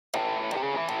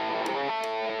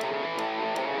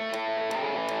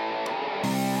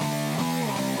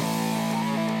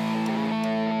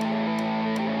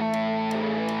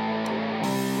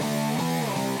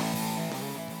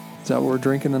Is that what we're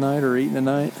drinking tonight or eating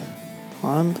tonight?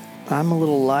 I'm a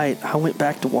little light. I went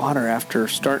back to water after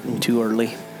starting too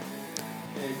early.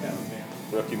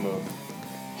 Rookie move.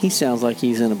 He sounds like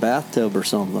he's in a bathtub or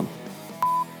something.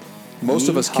 Most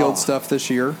of us Yeehaw. killed stuff this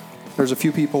year. There's a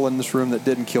few people in this room that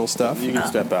didn't kill stuff. You can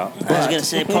step out. I was going to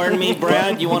say, pardon me,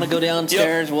 Brad, you want to go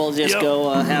downstairs? We'll just go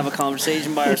have a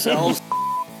conversation by ourselves.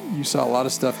 You saw a lot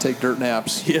of stuff take dirt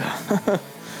naps. Yeah.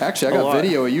 Actually, I got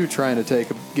video of you trying to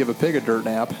give a pig a dirt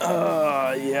nap.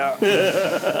 Yeah.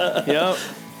 Yep.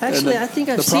 Actually, I think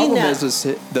I've the seen problem that is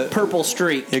the purple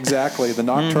streak. Exactly. The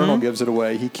nocturnal gives it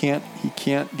away. He can't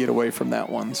get away from that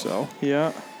one. So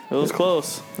Yeah. It was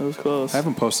close. It was close. I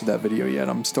haven't posted that video yet.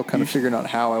 I'm still kind of figuring out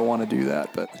how I want to do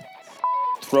that. But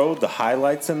Throw the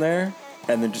highlights in there,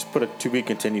 and then just put a to be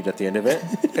continued at the end of it.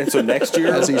 And so next year,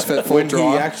 As he's fit full when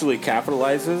draw. he actually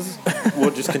capitalizes,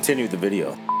 we'll just continue the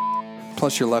video.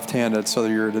 plus you're left-handed, so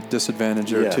you're at a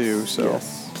disadvantage there too. So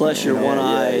Yes. Plus, your one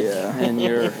eye yeah. and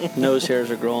your nose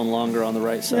hairs are growing longer on the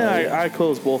right side. Yeah, I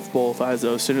closed both eyes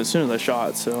though as soon as I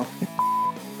shot. So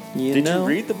Did you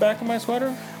read the back of my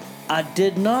sweater? I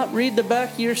did not read the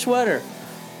back of your sweater.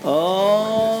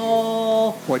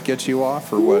 Oh. what gets you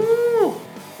off or what? Woo.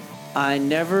 I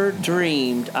never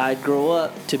dreamed I'd grow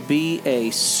up to be a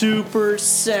super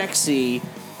sexy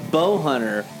bow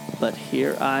hunter, but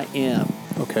here I am.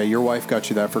 Okay, your wife got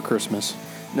you that for Christmas.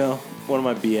 No. One of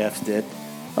my BFs did.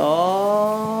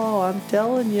 Oh, I'm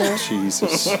telling you.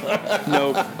 Jesus.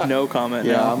 no comment.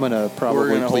 Yeah, now. I'm gonna We're probably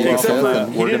gonna plead hold the off on fifth, that.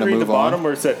 and He we're didn't gonna read move the on. bottom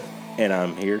where it said, "And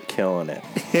I'm here killing it."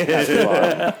 That's the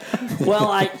bottom.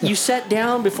 Well, you sat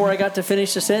down before I got to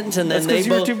finish the sentence, and then That's they because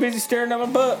you were both. too busy staring at my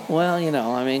butt. Well,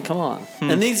 I mean, come on.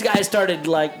 And these guys started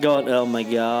like going, "Oh my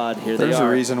God, here There's they a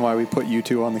are." reason why we put you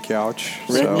two on the couch.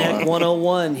 Redneck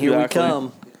 101, here Exactly. we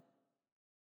come.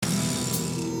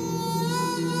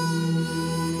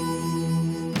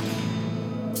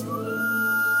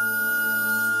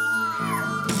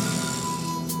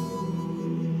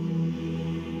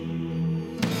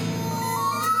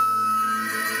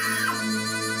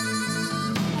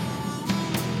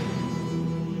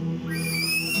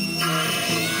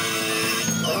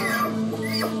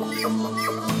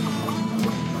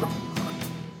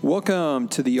 Welcome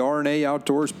to the RNA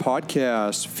Outdoors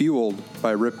podcast, fueled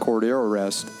by Ripcord Arrow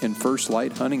Rest and First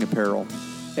Light Hunting Apparel.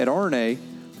 At RNA,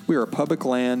 we are public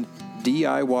land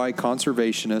DIY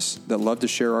conservationists that love to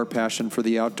share our passion for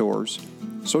the outdoors.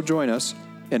 So join us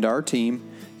and our team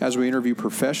as we interview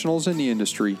professionals in the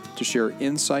industry to share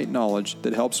insight knowledge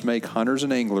that helps make hunters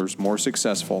and anglers more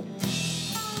successful.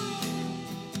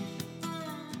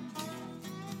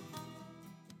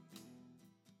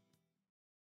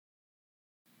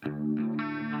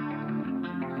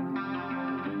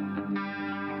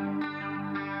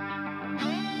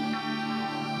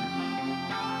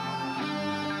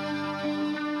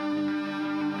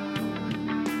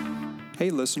 Hey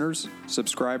listeners,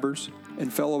 subscribers,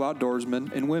 and fellow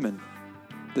outdoorsmen and women.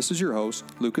 This is your host,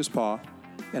 Lucas Paw,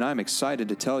 and I'm excited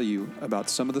to tell you about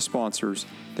some of the sponsors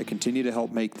that continue to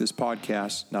help make this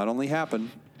podcast not only happen,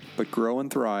 but grow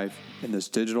and thrive in this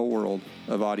digital world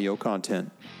of audio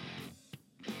content.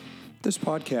 This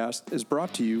podcast is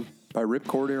brought to you by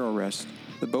Ripcord Arrow Rest,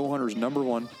 the bow hunter's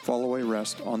 #1 fall-away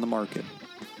rest on the market.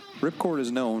 Ripcord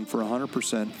is known for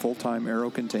 100% full-time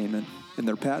arrow containment and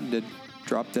their patented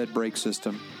drop-dead brake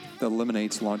system that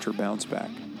eliminates launcher bounce back.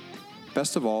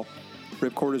 Best of all,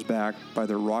 Ripcord is backed by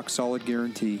their rock-solid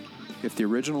guarantee. If the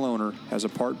original owner has a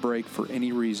part break for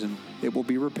any reason, it will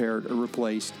be repaired or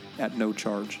replaced at no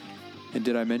charge. And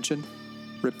did I mention?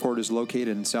 Ripcord is located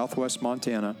in southwest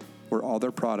Montana, where all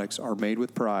their products are made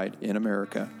with pride in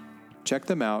America. Check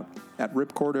them out at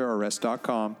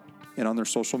ripcordarrowrest.com and on their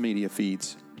social media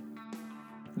feeds.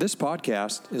 This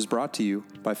podcast is brought to you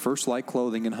by First Light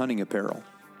Clothing and Hunting Apparel.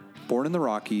 Born in the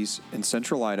Rockies in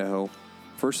central Idaho,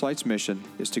 First Light's mission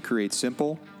is to create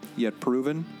simple, yet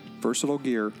proven, versatile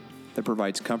gear that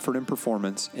provides comfort and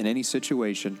performance in any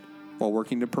situation while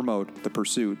working to promote the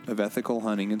pursuit of ethical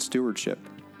hunting and stewardship.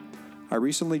 I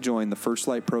recently joined the First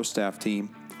Light Pro Staff team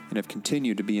and have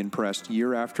continued to be impressed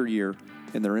year after year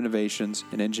in their innovations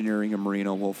in engineering of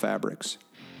merino wool fabrics.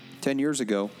 10 years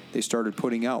ago, they started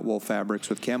putting out wool fabrics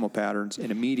with camo patterns,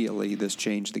 and immediately this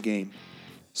changed the game.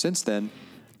 Since then,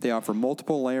 they offer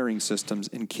multiple layering systems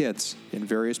and kits in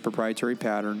various proprietary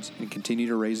patterns and continue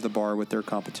to raise the bar with their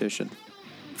competition.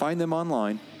 Find them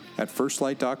online at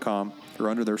firstlight.com or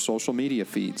under their social media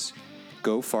feeds.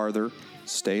 Go farther,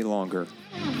 stay longer.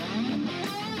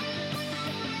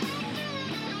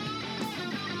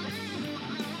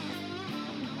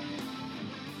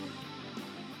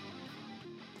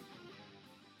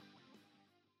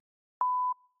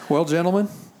 Well, gentlemen,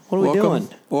 What are we welcome,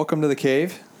 doing? Welcome to the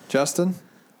cave, Justin.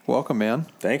 Welcome, man.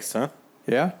 Thanks, huh?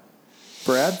 Yeah.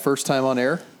 Brad, first time on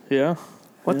air. Yeah.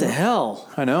 What the hell?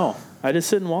 I know. I just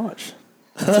sit and watch.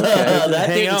 That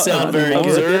Hang didn't out, sound very good,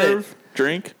 did it? observe,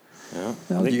 drink. Yeah.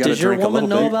 Well, you got to Does your drink a woman little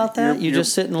know bit. about that? You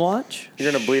just sit and watch?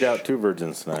 You're gonna bleed out 2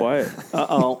 virgins tonight. Quiet.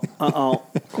 Uh-oh.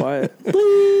 Quiet.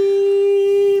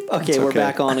 Bleep. Okay, we're okay.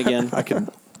 back on again.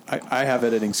 I have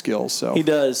editing skills, so. He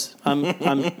does. I'm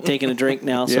taking a drink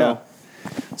now, so. Yeah.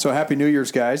 So happy New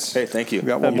Year's, guys. Hey, thank you. We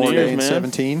got one Happy more New day Year's, in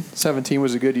man. 17. 17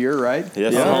 was a good year, right?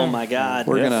 Yes. Yeah. Oh my God.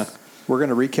 We're Yes.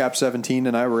 gonna recap 17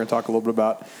 tonight. We're gonna talk a little bit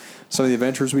about some of the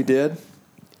adventures we did.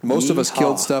 Most of us Yeehaw.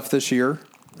 killed stuff this year.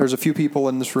 There's a few people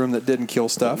in this room that didn't kill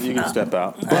stuff. You can step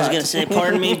out. I was going to say,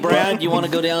 pardon me, Brad, you want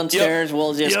to go downstairs?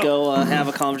 We'll just Yep. go have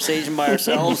a conversation by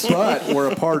ourselves. But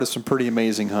we're a part of some pretty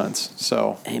amazing hunts.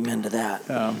 So Amen to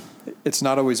that. it's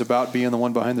not always about being the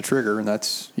one behind the trigger, and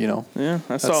that's, Yeah, I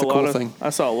That's saw the a lot cool of. thing. I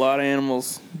saw a lot of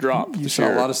animals drop. you this saw a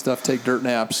year. lot of stuff take dirt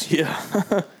naps. Yeah.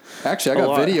 Actually, I A got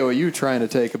lot. video of you trying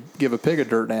to give a pig a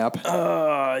dirt nap.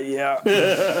 Yeah.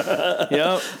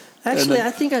 Yep. Actually, And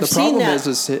I think I've the seen problem that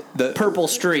is the purple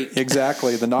streak.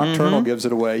 exactly the nocturnal gives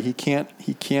it away. He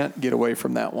can't get away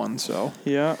from that one. So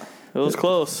Yeah. It was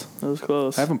close. It was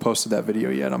close. I haven't posted that video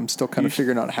yet. I'm still kind of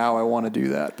figuring out how I want to do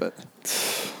that, but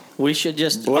We should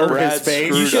just Blur his Brad face.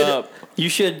 screwed You should- up. You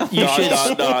should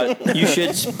Dot. you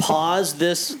should pause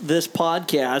this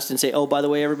podcast and say, "Oh, by the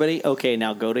way, everybody, okay,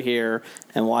 now go to here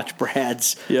and watch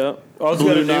Brad's Yep. All you Blue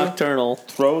gotta do, Nocturnal."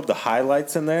 throw the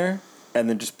highlights in there, and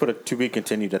then just put a to be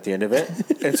continued at the end of it.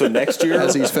 And so next year,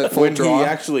 As he's fit full when draw. he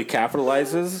actually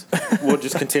capitalizes, we'll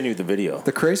just continue the video.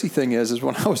 the crazy thing is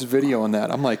when I was videoing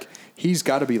that, I'm like, he's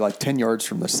got to be like 10 yards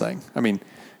from this thing. I mean,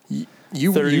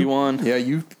 you 31.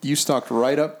 you stalked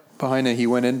right up behind it. He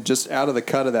went in just out of the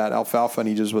cut of that alfalfa, and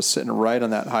he just was sitting right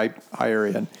on that high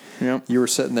area. And Yep. you were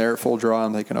sitting there at full draw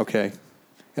and thinking, okay.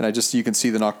 And you can see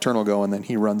the nocturnal go, and then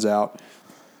he runs out.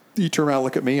 You turn around,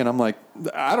 look at me, and I'm like,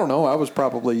 I don't know. I was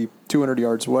probably 200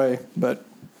 yards away, but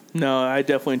No, I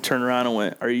definitely turned around and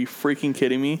went, "Are you freaking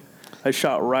kidding me?" I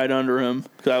shot right under him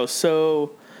because I was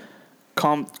so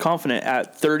confident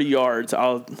at 30 yards.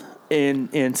 And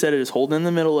instead of just holding in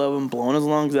the middle of him, blowing his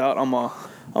lungs out, I'm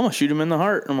gonna shoot him in the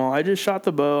heart. I just shot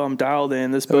the bow. I'm dialed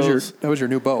in. This that was bow's your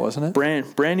new bow, wasn't it?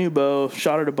 brand new bow.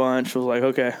 Shot it a bunch. Was like,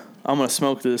 okay, I'm gonna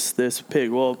smoke this pig.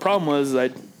 Well, the problem was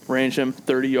I ranged him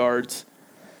 30 yards,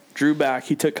 drew back.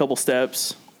 He took a couple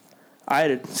steps. I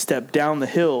had to step down the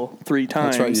hill 3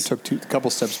 times. That's right. You took a couple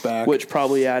steps back. which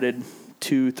probably added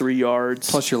 2-3 yards.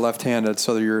 Plus, you're left-handed,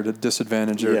 so you're at a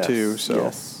disadvantage there Yes, too. So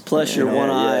yes. Plus, you're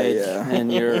one-eyed, yeah.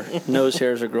 and your nose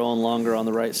hairs are growing longer on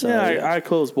the right side. Yeah, I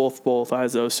closed both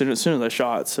eyes though as soon as I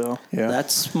shot. So yeah,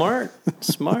 That's smart.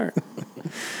 Smart.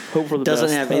 hope for the Doesn't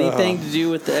best. have anything to do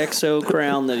with the XO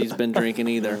Crown that he's been drinking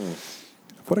either.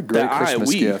 what a great The eye,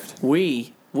 Christmas gift.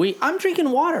 I'm drinking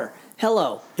water.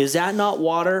 Hello. Is that not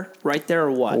water right there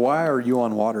or what? Why are you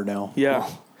on water now? Yeah.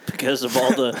 Because of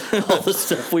all the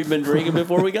stuff we've been drinking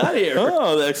before we got here.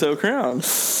 Oh, the XO Crown.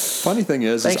 Funny thing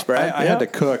is Thanks, Brad. I had to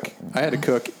cook. I had to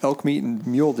cook elk meat and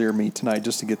mule deer meat tonight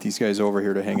just to get these guys over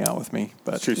here to hang out with me.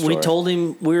 But True We story. told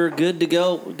him we were good to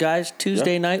go. Guys,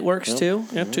 Tuesday night works too.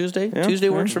 Yep, Tuesday. Yeah, Tuesday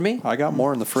yeah. works for me. I got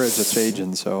more in the fridge that's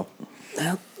aging. So,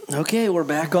 Well, okay, we're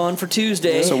back on for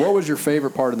Tuesday. so what was your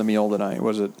favorite part of the meal tonight?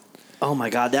 Was it Oh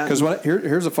my God, that because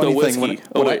here's a The funny whiskey. thing.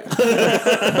 Oh wait.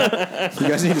 You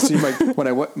guys need to see when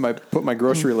I put my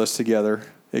grocery list together.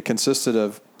 It consisted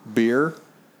of beer,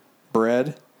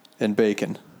 bread, and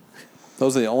bacon.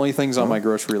 Those are the only things on my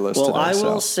grocery list well, today. I so.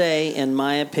 will say, in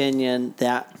my opinion,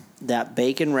 that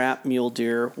bacon wrapped mule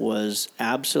deer was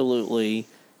absolutely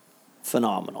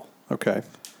phenomenal. Okay,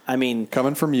 I mean,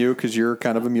 coming from you because you're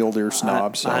kind of a mule deer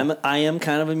snob. I am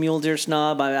kind of a mule deer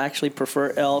snob. I actually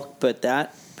prefer elk, but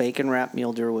that bacon wrapped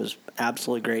mule deer was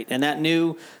absolutely great. And that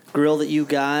new grill that you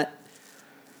got,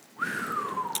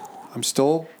 I'm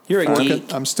still You're a working,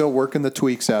 geek. I'm still working the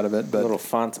tweaks out of it, but Little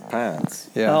fonts of pants.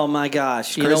 yeah. oh my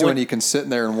gosh. It's crazy when you can sit in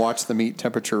there and watch the meat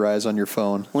temperature rise on your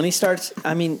phone. when he starts,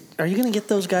 I mean, are you going to get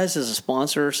those guys as a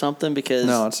sponsor or something? Because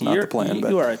No, it's not the plan, You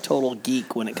but- are a total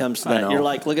geek when it comes to I that. know. You're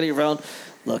like looking at your phone.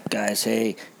 Look, guys,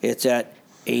 hey, it's at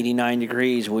 89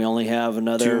 degrees. We only have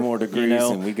another 2 more degrees, you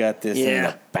know, and we got this in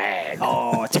Yeah. the bag.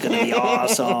 Oh, it's going to be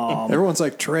awesome. Everyone's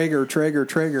like, Traeger.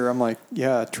 I'm like,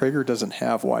 yeah, Traeger doesn't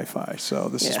have Wi-Fi, so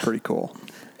this is Yeah. pretty cool.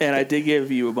 And I did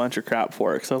give you a bunch of crap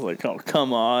for it because I was like, oh,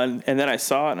 come on. And then I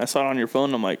saw it, and I saw it on your phone,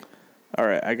 and I'm like, all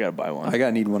right, I got to buy one. I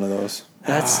gotta need one of those.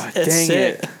 That's dang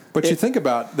sick. it. But you think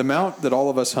about the amount that all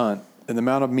of us hunt and the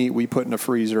amount of meat we put in a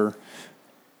freezer.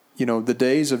 the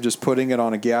days of just putting it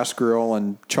on a gas grill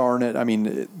and charring it. I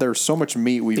mean, there's so much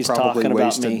meat we've He's probably talking about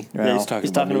wasted. me. Well, He's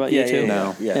talking about me. you too.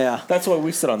 No. Yeah. That's why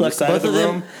we sit on Look, this side of both the of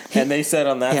them- room, and they sit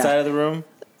on that Yeah. side of the room.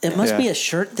 It must Yeah. be a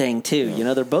shirt thing too.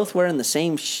 They're both wearing the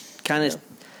same kind of.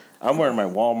 I'm wearing my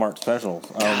Walmart specials.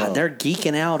 I don't know. God, they're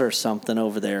geeking out or something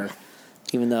over there.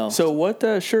 Even though So what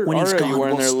shirt when he's are gone, you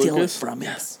wearing we'll there, steal Lucas? it from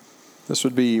him. This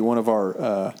would be one of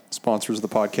our sponsors of the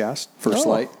podcast, First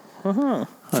Light.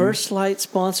 First Light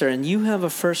sponsor, and you have a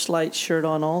First Light shirt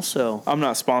on also. I'm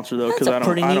not sponsored though That's because a I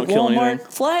pretty don't neat kill Walmart anything.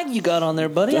 flag you got on there,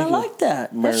 buddy. Thank I you. like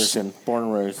that. That's American, born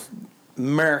and raised.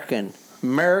 American,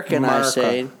 I America.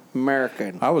 say,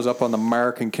 American. I was up on the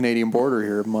American-Canadian border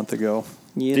here a month ago.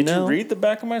 Did you read the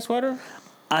back of my sweater?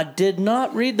 I did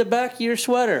not read the back of your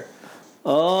sweater.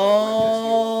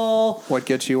 Oh, What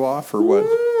gets you off, or what?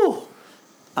 woo.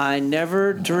 I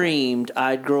never dreamed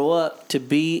I'd grow up to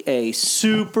be a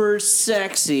super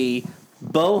sexy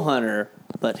bow hunter,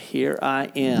 but here I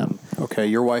am. Okay,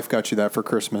 your wife got you that for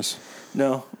Christmas.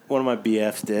 No, one of my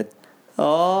BFs did.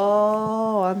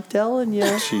 Oh, I'm telling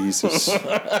you. Jesus.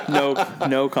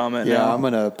 No comment. Yeah, now. I'm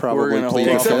gonna We're probably gonna plead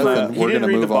hold the off on fifth, that. and He we're didn't gonna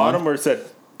read move the bottom on. where it said,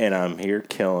 "And I'm here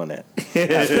killing it."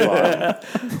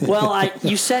 Well,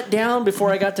 you sat down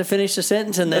before I got to finish the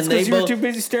sentence, and then That's they because you were both. too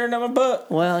busy staring at my butt.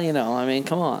 Well,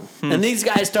 come on. And these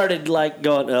guys started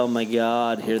going, "Oh my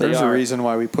God, here There's they a are." reason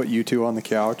why we put you two on the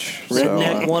couch.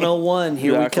 Redneck 101,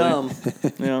 here Exactly. we come.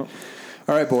 Yeah.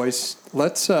 All right, boys.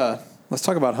 Let's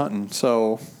talk about hunting.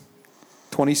 So,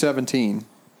 2017.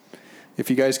 If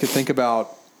you guys could think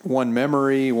about one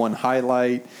memory, one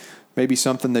highlight, maybe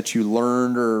something that you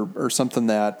learned, or something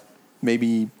that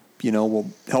maybe will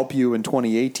help you in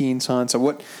 2018's hunt. So,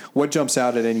 what jumps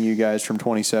out at any of you guys from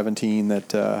 2017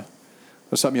 that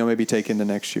was something you'll maybe take into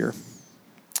next year?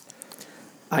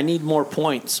 I need more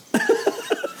points.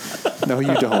 No,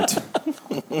 you don't.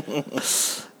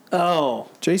 Oh,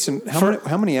 Jason,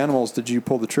 how many animals did you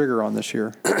pull the trigger on this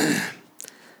year?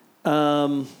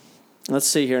 let's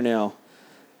see here now.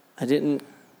 I didn't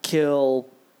kill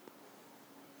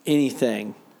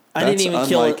anything. I That's didn't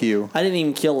even unlike you. I didn't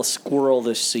even kill a squirrel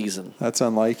this season. That's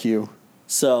unlike you.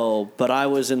 So, but I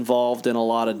was involved in a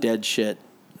lot of dead shit.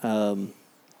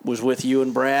 Was with you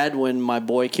and Brad when my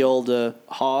boy killed a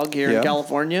hog here Yeah. in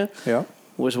California. Yeah.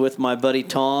 Was with my buddy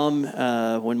Tom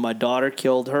when my daughter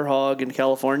killed her hog in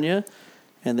California.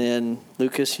 And then,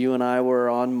 Lucas, you and I were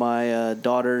on my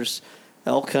daughter's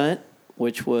elk hunt,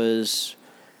 which was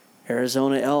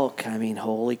Arizona elk. I mean,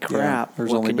 holy crap. Yeah,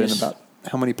 there's What only can been you about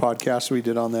how many podcasts we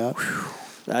did on that?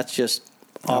 That's just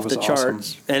That off was the awesome.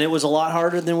 charts. And it was a lot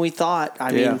harder than we thought. I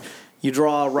Yeah. mean, you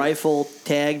draw a rifle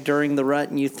tag during the rut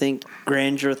and you think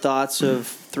grandeur thoughts of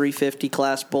 350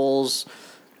 class bulls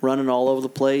running all over the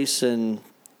place and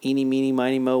eeny, meeny,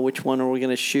 miny, mo, which one are we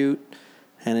going to shoot?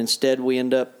 And instead we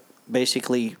end up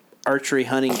basically archery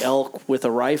hunting elk with a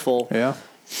rifle. Yeah.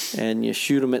 And you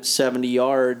shoot them at 70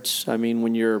 yards. I mean,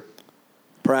 when you're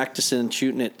practicing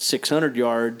shooting at 600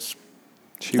 yards,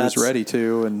 She was ready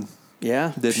to, and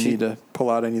yeah. didn't need to pull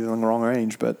out anything long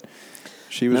range, but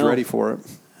she was No. ready for it.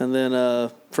 And then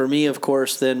for me, of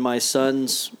course, then my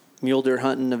son's mule deer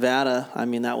hunt in Nevada. I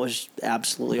mean, that was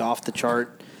absolutely off the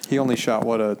chart. He only shot,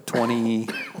 a 29,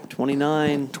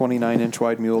 29-inch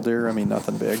wide mule deer? I mean,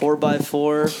 nothing big.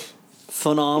 4x4,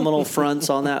 phenomenal fronts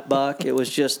on that buck. It was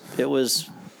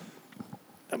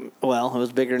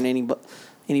bigger than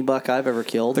any buck I've ever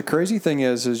killed. The crazy thing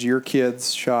is your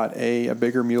kids shot a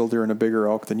bigger mule deer and a bigger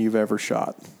elk than you've ever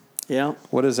shot. Yeah.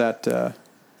 What does that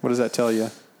tell you?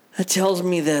 That tells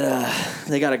me that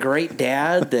they got a great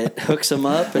dad that hooks them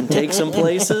up and takes them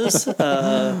places.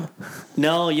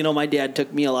 No, my dad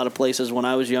took me a lot of places when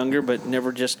I was younger, but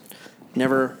never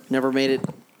made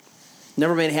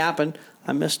it happen.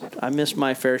 I missed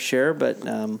my fair share, but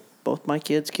both my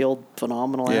kids killed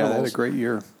phenomenal Yeah, animals. they had a great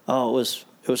year. Oh, it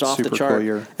was off Super the chart. cool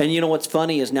year. And what's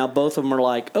funny is now both of them are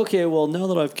like, okay, well now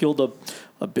that I've killed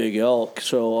a big elk,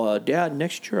 so Dad,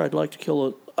 next year I'd like to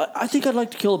kill I think I'd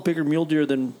like to kill a bigger mule deer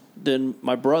than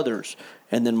my brothers.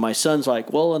 And then my son's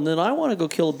like, well, and then I want to go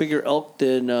kill a bigger elk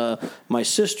than my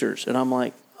sisters. And I'm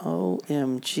like,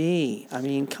 OMG. I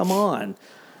mean, come on.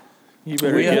 You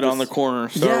better We had get on this- the corner,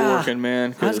 start working,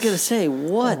 man. I was 'cause going to say,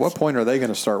 what? At what point are they going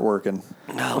to start working?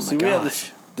 Oh, my See, we had this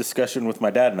gosh. discussion with my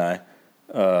dad and I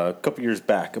a couple years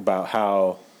back about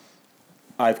how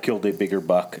I've killed a bigger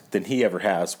buck than he ever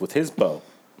has with his bow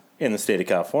in the state of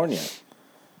California.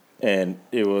 And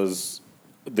it was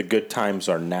the good times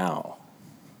are now.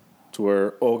 To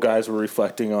where old guys were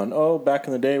reflecting on, back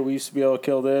in the day we used to be able to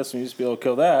kill this, we used to be able to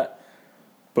kill that.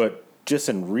 But just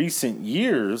in recent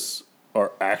years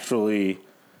are actually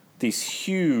these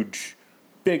huge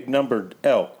big numbered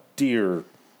elk, deer,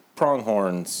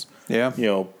 pronghorns, Yeah.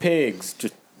 Pigs,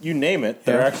 just you name it.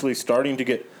 They're Yeah. actually starting to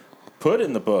get put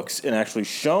in the books and actually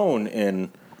shown and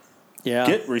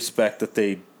get respect that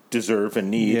they deserve and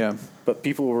need. Yeah. But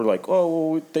people were like,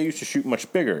 oh, well, they used to shoot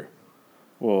much bigger.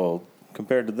 Well,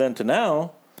 compared to then to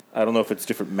now, I don't know if it's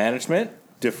different management,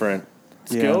 different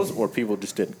skills, or people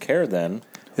just didn't care then.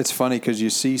 It's funny because you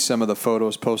see some of the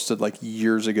photos posted like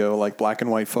years ago, like black and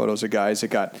white photos of guys that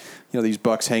got, these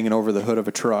bucks hanging over the hood of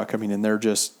a truck. I mean, and they're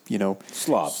just,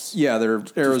 Slobs. Yeah, they're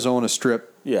Arizona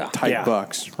strip type Yeah.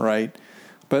 bucks, right?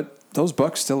 But those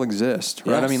bucks still exist,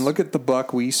 right? Yes. I mean, look at the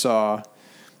buck we saw,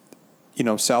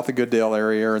 south of Goodale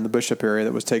area or in the Bishop area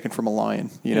that was taken from a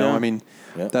lion. I mean,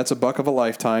 that's a buck of a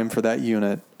lifetime for that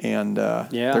unit, and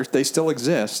they still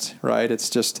exist, right? It's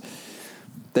just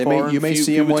you may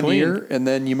see them 1 year, and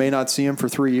then you may not see them for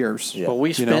 3 years. Yeah. Well,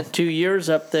 we spent 2 years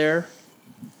up there,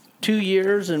 2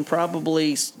 years and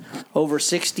probably over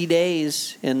 60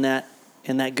 days in that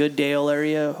Goodale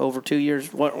area. Over 2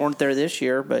 years, weren't there this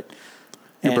year, but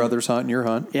Your brother's hunt and your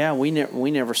hunt. yeah, we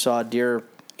never saw deer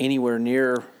anywhere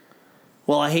near.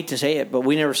 Well, I hate to say it, but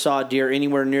we never saw deer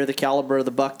anywhere near the caliber of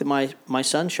the buck that my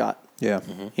son shot. Yeah.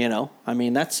 I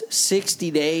mean, that's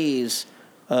 60 days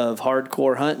of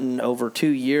hardcore hunting over 2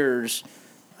 years,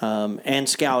 and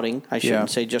scouting. I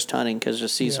shouldn't say just hunting because the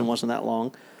season wasn't that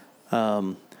long.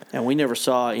 And we never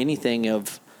saw anything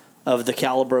of the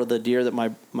caliber of the deer that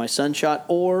my son shot,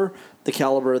 or the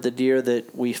caliber of the deer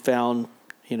that we found,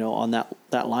 on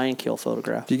that lion kill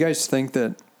photograph. Do you guys think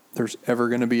that there's ever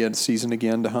going to be a season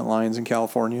again to hunt lions in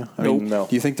California? I mean, No.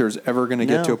 Do you think there's ever going to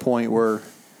get to a point where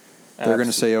they're going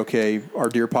to say, okay, our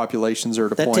deer populations are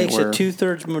at a That point takes where a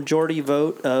 2/3 majority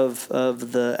vote of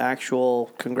the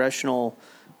actual congressional,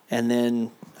 and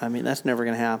then that's never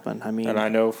going to happen. And I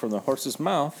know from the horse's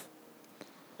mouth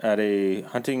at a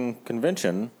hunting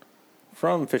convention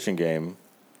from Fish and Game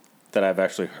that I've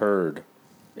actually heard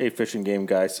a Fish and Game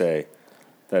guy say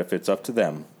that if it's up to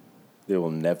them, they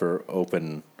will never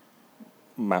open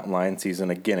mountain lion season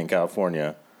again in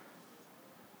California.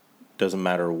 Doesn't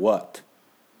matter what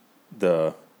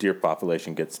the deer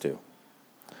population gets to.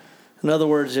 In other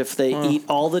words, if they eat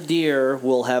all the deer,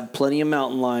 we'll have plenty of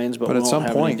mountain lions, but we at won't some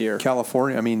have point, any deer.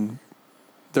 California, I mean,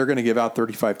 they're going to give out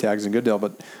 35 tags in Goodale,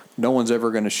 but no one's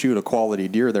ever going to shoot a quality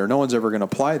deer there. No one's ever going to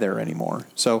apply there anymore.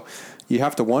 So you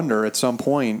have to wonder, at some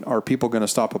point, are people going to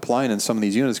stop applying in some of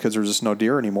these units because there's just no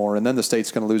deer anymore, and then the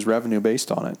state's going to lose revenue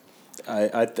based on it.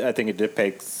 I think it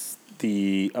depicts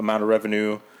the amount of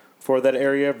revenue for that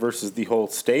area versus the whole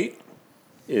state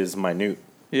is minute.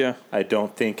 Yeah. I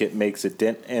don't think it makes a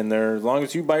dent in there. As long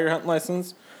as you buy your hunting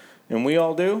license, and we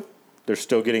all do, they're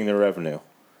still getting their revenue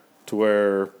to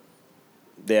where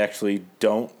they actually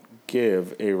don't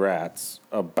give a rat's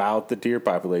about the deer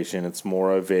population. It's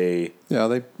more of a they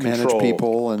manage control.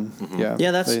 people and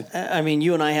Yeah, that's.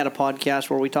 You and I had a podcast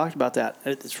where we talked about that.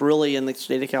 It's really in the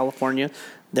state of California.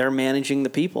 They're managing the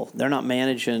people. They're not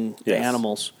managing the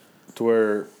animals. to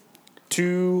where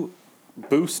 2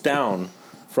 booths down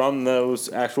from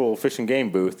those actual Fish and Game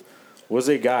booth was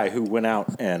a guy who went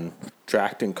out and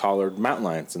tracked and collared mountain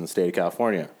lions in the state of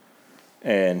California.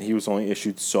 And he was only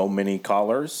issued so many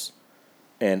collars.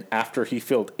 And after he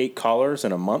filled 8 collars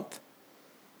in a month,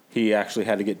 he actually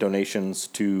had to get donations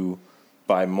to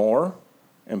buy more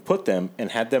and put them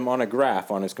and had them on a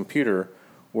graph on his computer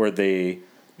where they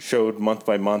showed month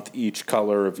by month each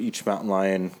color of each mountain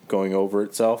lion going over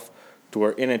itself, to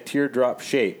where in a teardrop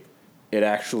shape, it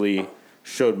actually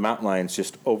showed mountain lions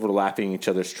just overlapping each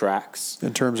other's tracks.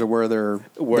 in terms of where their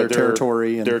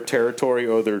territory. And Their territory,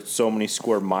 or there's so many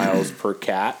square miles per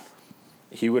cat.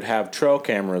 He would have trail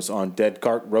cameras on dead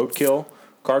roadkill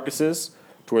carcasses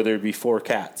to where there'd be 4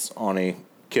 cats on a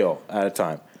kill at a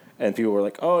time. And people were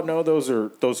like, oh, no,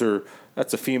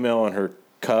 that's a female and her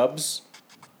cubs.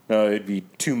 No, it'd be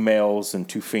 2 males and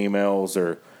 2 females,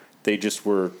 or they just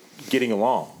were getting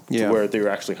along to where they were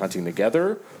actually hunting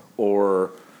together,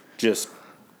 or just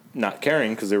not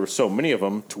caring because there were so many of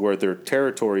them to where their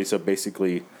territories have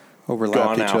basically overlap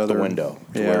gone each out other. the window.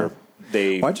 To where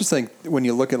they, Well, I just think when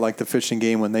you look at like the Fish and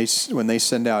Game, when they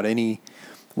send out any,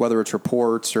 whether it's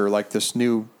reports or like this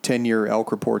new 10-year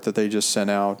elk report that they just sent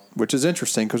out, which is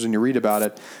interesting because when you read about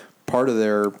it, part of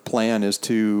their plan is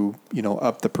to,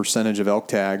 up the percentage of elk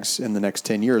tags in the next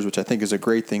 10 years, which I think is a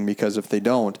great thing because if they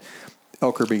don't,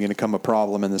 elk are beginning to become a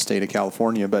problem in the state of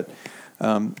California. But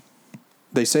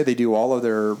they say they do all of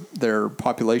their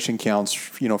population counts,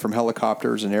 from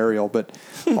helicopters and aerial, but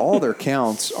all their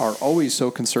counts are always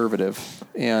so conservative.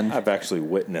 And I've actually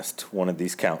witnessed one of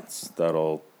these counts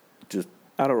that'll just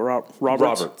Out of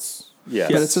Roberts. Yeah.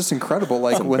 But it's just incredible.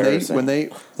 Like when they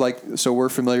like, so we're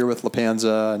familiar with La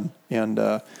Panza and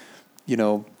the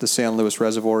San Luis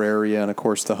Reservoir area, and of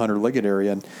course the Hunter Liggett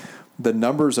area, and the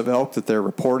numbers of elk that they're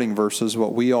reporting versus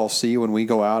what we all see when we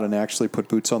go out and actually put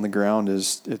boots on the ground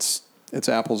it's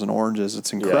apples and oranges.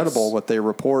 It's incredible what they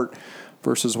report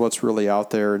versus what's really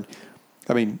out there. And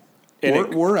I mean,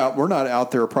 we're not out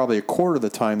there probably a quarter of the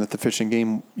time that the Fish and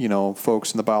Game,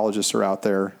 folks and the biologists are out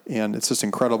there, and it's just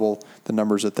incredible the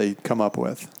numbers that they come up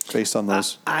with based on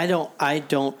those. I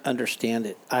don't understand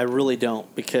it. I really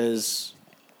don't, because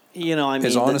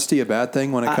is honesty a bad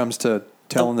thing when it comes to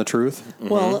telling the truth?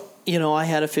 Well, I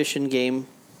had a Fish and Game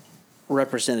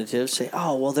representative say,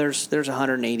 "Oh, well, there's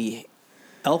 180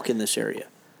 elk in this area,"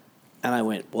 and I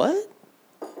went, "What?"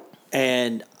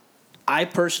 And I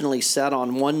personally sat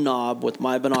on one knob with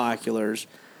my binoculars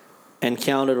and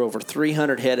counted over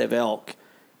 300 head of elk.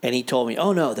 And he told me,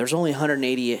 "Oh, no, there's only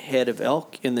 180 head of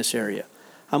elk in this area."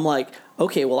 I'm like,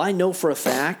 okay, well, I know for a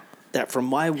fact that from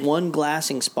my one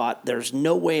glassing spot, there's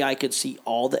no way I could see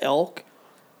all the elk.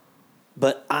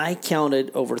 But I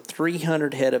counted over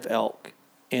 300 head of elk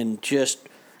and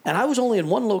I was only in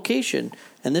one location.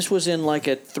 And this was in like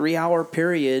a 3-hour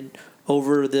period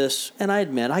over this, and I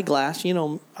admit I glass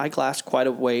quite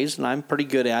a ways, and I'm pretty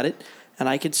good at it, and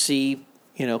I could see,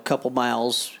 a couple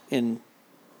miles in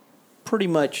pretty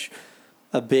much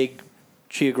a big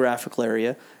geographical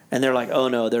area, and they're like, "Oh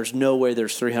no, there's no way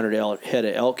there's 300 head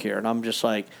of elk here," and I'm just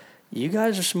like, "You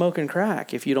guys are smoking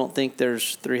crack if you don't think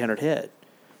there's 300 head."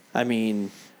 I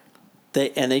mean,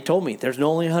 they told me there's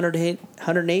only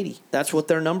 180. That's what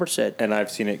their number said. And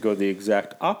I've seen it go the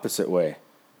exact opposite way,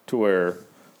 to where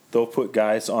they'll put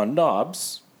guys on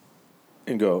knobs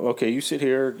and go, "Okay, you sit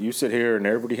here, and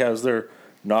everybody has their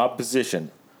knob position."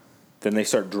 Then they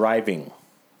start driving,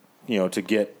 to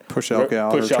get push out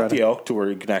the elk to where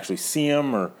you can actually see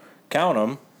them or count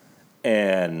them,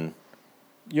 and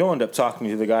you'll end up talking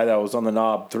to the guy that was on the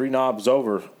knob 3 knobs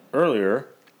over earlier,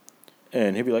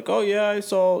 and he'll be like, "Oh yeah, I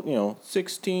saw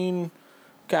 16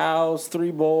 cows,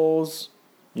 3 bulls,"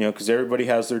 because everybody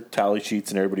has their tally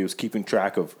sheets and everybody was keeping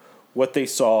track of what they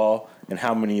saw and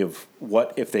how many of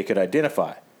what if they could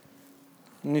identify.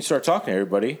 And you start talking to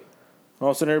everybody, and all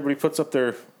of a sudden everybody puts up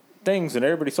their things and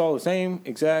everybody saw the same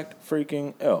exact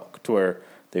freaking elk, to where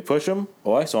they push them.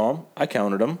 "Oh, I saw them. I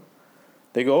counted them."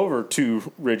 They go over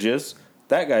 2 ridges.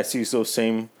 That guy sees those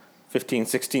same 15,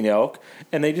 16 elk,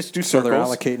 and they just do circles. So they're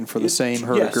allocating for the same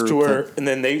herd group. To where,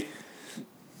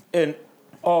 and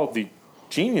all the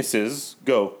geniuses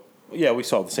go, "Yeah, we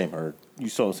saw the same herd. You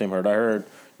saw the same herd. I heard."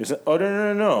 You said, "Oh,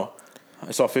 no.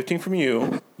 I saw 15 from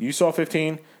you. You saw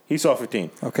 15. He saw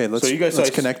 15. Okay, let's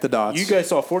connect the dots. You guys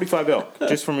saw 45 elk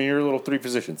just from your little 3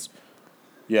 positions."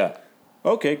 Yeah.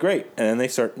 Okay, great. And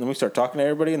then we start talking to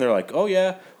everybody, and they're like, "Oh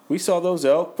yeah, we saw those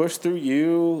elk push through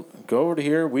you, go over to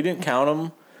here. We didn't count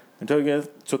them until you guys."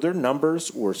 So their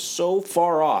numbers were so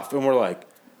far off, and we're like,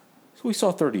 "So we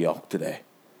saw 30 elk today,"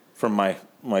 from my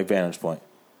vantage point.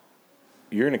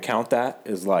 You're gonna count that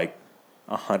as like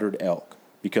 100 elk,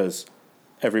 because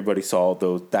everybody saw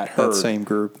that herd, that same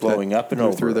group blowing up and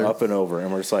over,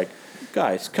 and we're just like,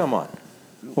 "Guys, come on."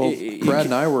 Well, Brad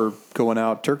and I were going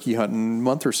out turkey hunting a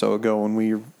month or so ago when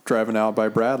we were driving out by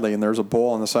Bradley, and there's a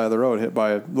bull on the side of the road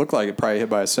looked like it probably hit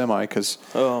by a semi, because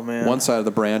one side of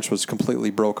the branch was completely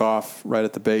broke off right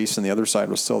at the base, and the other side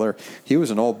was still there. He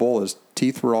was an old bull. His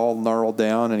teeth were all gnarled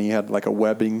down, and he had like a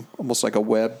webbing, almost like a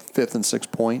web 5th and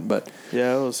 6th point. But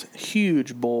yeah, it was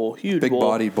huge bull, big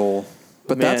body bull.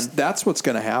 But that's what's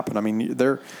going to happen. I mean,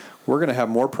 we're going to have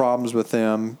more problems with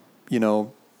them,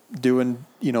 doing,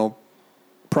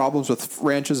 problems with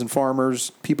ranches and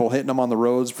farmers, people hitting them on the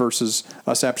roads versus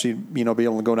us actually, be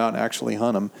able to go out and actually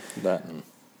hunt them.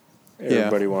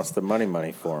 Everybody wants the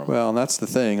money for them. Well, and that's the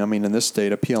thing. I mean, in this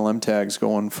state, a PLM tag's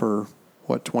going for,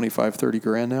 what, 25, 30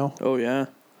 grand now? Oh, yeah.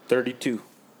 32.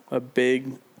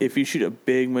 If you shoot a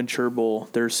big mature bull,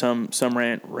 there's some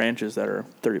ranches that are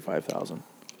 35,000.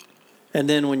 And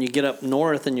then when you get up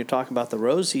north and you're talking about the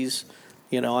Rosies,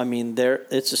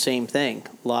 it's the same thing.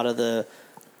 A lot of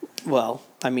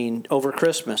over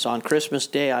Christmas, on Christmas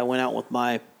Day, I went out with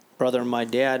my brother and my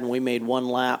dad, and we made one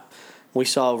lap. We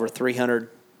saw over 300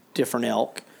 different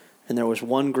elk, and there was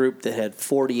one group that had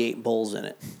 48 bulls in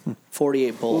it.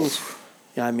 48 bulls.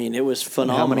 It was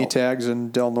phenomenal. How many tags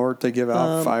in Del Norte they give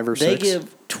out? 5 or 6? They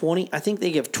give 20. I think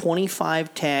they give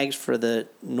 25 tags for the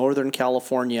Northern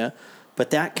California, but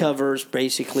that covers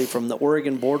basically from the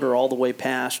Oregon border all the way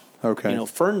past,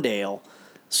 Ferndale.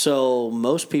 So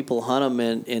most people hunt them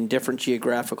in different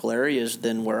geographical areas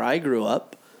than where I grew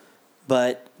up,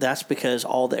 but that's because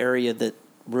all the area that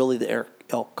really the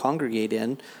elk congregate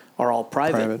in are all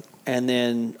private. And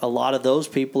then a lot of those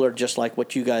people are just like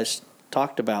what you guys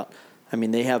talked about. I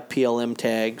mean, they have PLM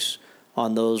tags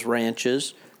on those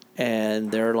ranches,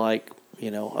 and they're like,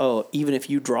 oh, even if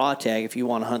you draw a tag, if you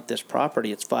want to hunt this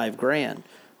property, it's $5,000.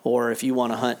 Or if you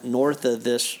want to hunt north of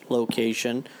this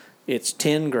location, it's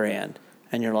 $10,000.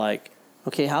 And you're like,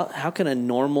 okay, how can a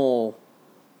normal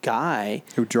guy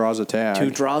who draws a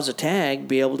tag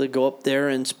be able to go up there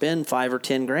and spend $5,000 or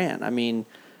 $10,000? I mean,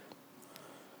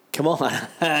 come on.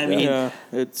 No,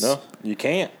 you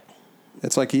can't.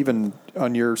 It's like even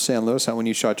on your San Luis hunt when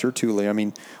you shot your Thule. I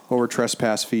mean, what were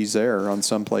trespass fees there on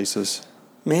some places?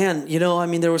 Man,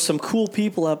 there were some cool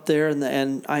people up there,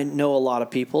 and I know a lot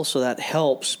of people, so that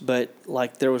helps. But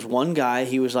like, there was one guy.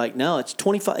 He was like, "No, it's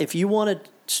 25. If you want to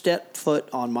step foot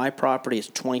on my property, it's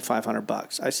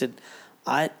 $2,500." I said,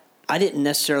 I didn't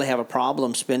necessarily have a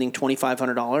problem spending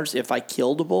 $2,500 if I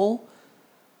killed a bull.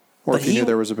 Or if he knew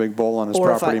there was a big bull on his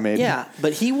property, maybe. Yeah,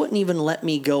 but he wouldn't even let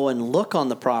me go and look on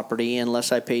the property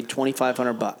unless I paid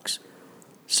 $2,500.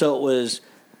 So it was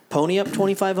pony up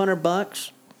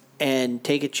 $2,500 and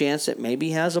take a chance that maybe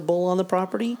he has a bull on the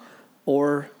property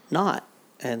or not.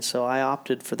 And so I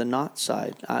opted for the not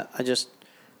side.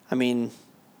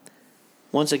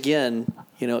 Once again,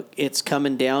 it's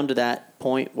coming down to that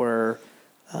point where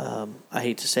I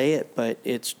hate to say it, but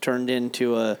it's turned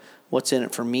into a what's in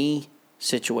it for me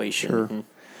situation. Sure. Mm-hmm.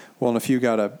 Well, and if you've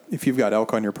got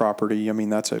elk on your property, I mean,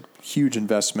 that's a huge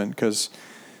investment because,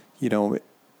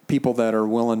 people that are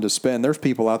willing to spend, there's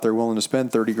people out there willing to spend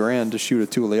 $30,000 to shoot a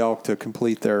Thule elk to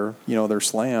complete their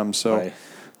slam. So right.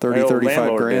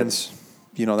 35 grand's,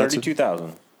 that's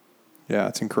 $32,000. Yeah,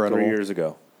 it's incredible. 3 years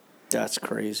ago. That's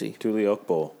crazy. Thule elk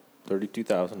bull,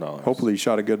 $32,000. Hopefully you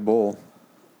shot a good bull.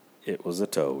 It was a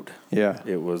toad. Yeah.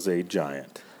 It was a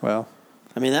giant. Well,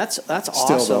 I mean, that's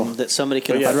awesome that somebody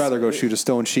can. I'd rather go shoot a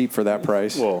stone sheep for that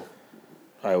price. Well,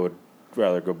 I would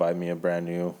rather go buy me a brand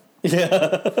new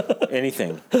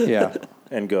anything. Yeah.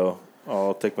 And go,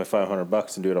 I'll take my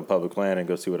 $500 and do it on public land and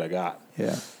go see what I got.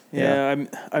 Yeah. Yeah.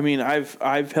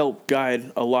 I've helped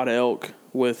guide a lot of elk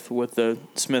with the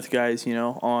Smith guys,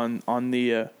 on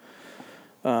the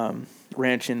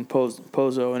ranch in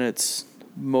Pozo, and it's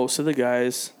most of the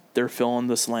guys, they're filling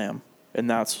the slam. And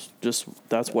that's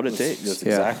what it takes. That's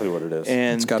exactly what it is.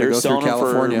 And it's got to they're go selling through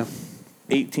California.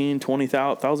 For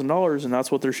 $18,000-$20,000, and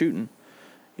that's what they're shooting.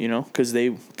 Because they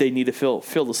need to fill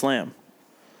the slam.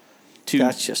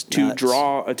 That's just to nuts.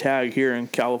 Draw a tag here in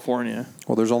California.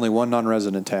 Well, there's only one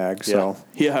non-resident tag, so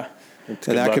yeah, and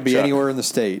that could be anywhere in the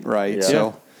state, right? Yeah.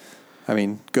 So, I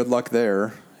mean, good luck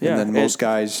there. Yeah, and then most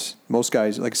guys,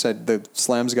 like I said, the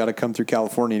slam's got to come through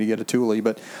California to get a Thule.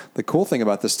 But the cool thing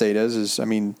about the state is I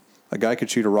mean, a guy could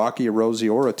shoot a Rocky, a Rosie,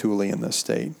 or a Thule in this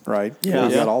state, right? Yeah.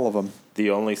 We've got all of them. The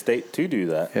only state to do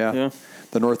that. Yeah.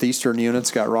 The northeastern unit's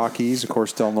got Rockies. Of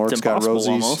course, Del Norte's got Rosies.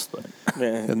 Almost, but.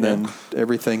 And then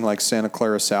everything like Santa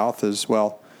Clara South is,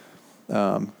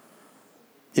 I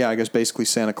guess basically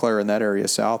Santa Clara in that area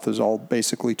south is all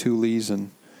basically Thules.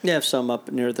 And you have some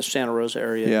up near the Santa Rosa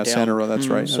area. Yeah, down. Santa Rosa, that's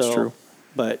right. That's true.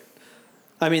 But,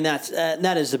 I mean,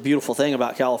 that is the beautiful thing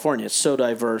about California. It's so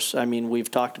diverse. I mean,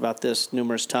 we've talked about this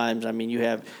numerous times. I mean, you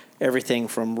have everything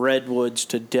from redwoods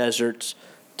to deserts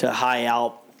to high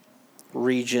alp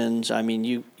regions. I mean,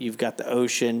 you've got the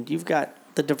ocean. You've got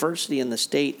the diversity in the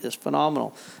state is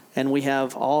phenomenal. And we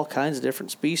have all kinds of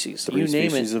different species. Three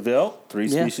species of elk, three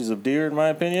species of deer, in my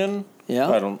opinion.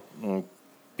 Yeah.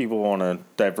 People want to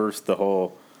diverse the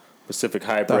whole Pacific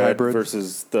hybrid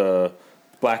versus the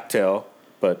blacktail,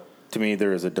 but to me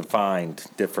there is a defined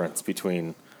difference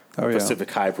between a Pacific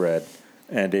hybrid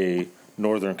and a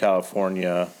Northern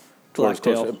California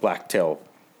blacktail.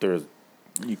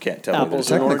 You can't tell.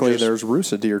 Technically, there's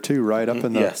Rusa deer too, right up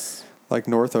in the like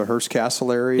north of Hearst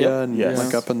Castle area, and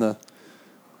like up in the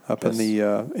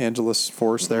Angeles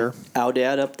Forest there.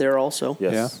 Aoudad up there also.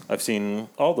 Yes, Yeah. I've seen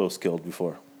all those killed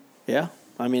before. Yeah,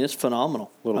 I mean it's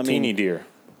phenomenal. Teeny deer,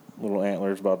 little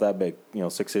antlers about that big,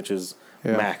 6 inches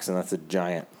max, and that's a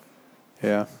giant.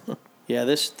 Yeah. Yeah,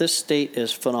 this state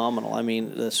is phenomenal. I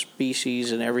mean, the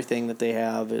species and everything that they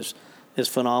have is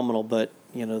phenomenal. But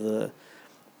the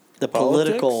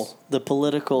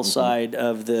political side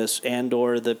of this,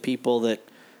 and/or the people that,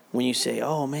 when you say,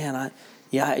 "Oh man, I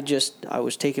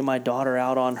was taking my daughter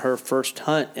out on her first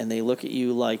hunt," and they look at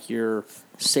you like you're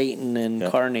Satan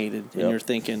incarnated, and you're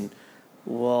thinking,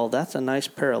 well, that's a nice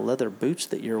pair of leather boots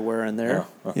that you're wearing there.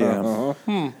 Yeah.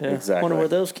 Exactly. Wonder where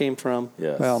those came from.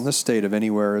 Yes. Well, in this state of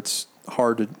anywhere, it's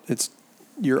hard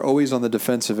you're always on the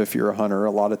defensive if you're a hunter.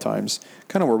 A lot of times,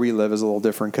 kind of where we live is a little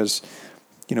different because,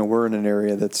 we're in an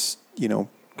area that's,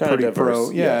 pretty diverse, pro.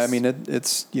 Yeah, yes. I mean,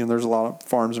 it's there's a lot of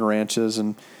farms and ranches,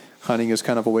 and hunting is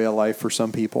kind of a way of life for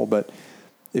some people. But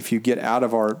if you get out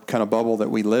of our kind of bubble that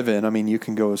we live in, I mean, you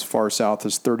can go as far south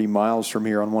as 30 miles from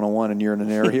here on 101, and you're in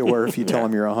an area where if you tell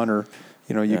them you're a hunter,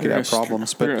 you could have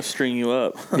problems. They're going to string you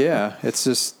up. Yeah, it's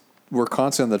just we're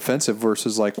constantly on the defensive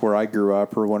versus like where I grew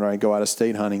up or when I go out of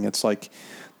state hunting. It's like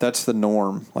that's the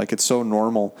norm. Like it's so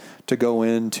normal to go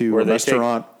into a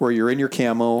restaurant where you're in your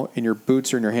camo and your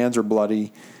boots and your hands are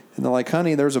bloody. And they're like,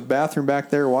 honey, there's a bathroom back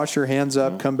there. Wash your hands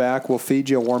up. Come back. We'll feed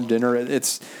you a warm dinner.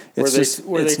 It's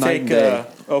night and day.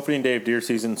 Opening day of deer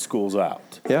season, school's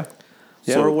out. Yeah.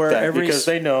 Yeah. So because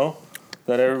they know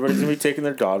that everybody's going to be taking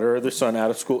their daughter or their son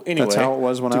out of school anyway. That's how it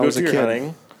was when I was a kid.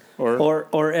 Hunting,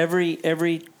 or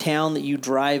every town that you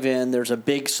drive in, there's a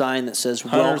big sign that says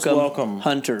welcome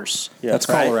hunters. Yes. That's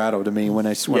Colorado to me. When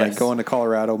I go into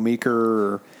Colorado,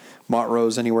 Meeker or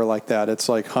Montrose, anywhere like that, it's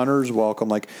like hunters welcome.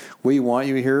 Like we want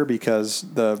you here because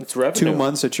the 2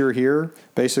 months that you're here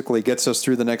basically gets us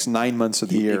through the next 9 months of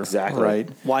the year. Exactly. Right.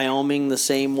 Wyoming the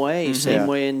same way, same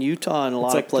way in Utah and a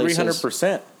lot of places. It's like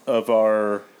 300% of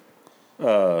our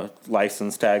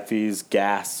license tag fees,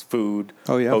 gas, food,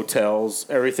 hotels,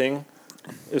 everything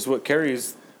is what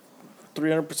carries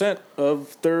 300%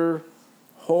 of their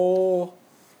whole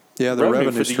the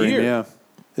revenue stream. Year. Yeah,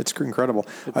 it's incredible.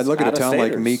 I'd look at a town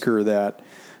like Meeker that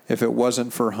if it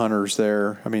wasn't for hunters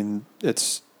there, I mean,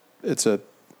 it's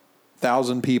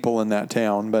 1,000 people in that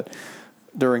town, but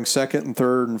during second and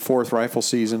third and fourth rifle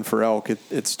season for elk,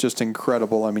 it's just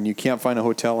incredible. I mean, you can't find a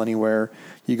hotel anywhere.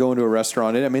 You go into a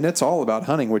restaurant. I mean, it's all about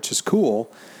hunting, which is cool.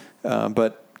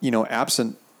 But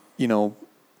absent,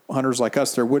 hunters like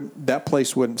us, that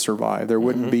place wouldn't survive. There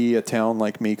wouldn't be a town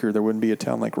like Meeker. There wouldn't be a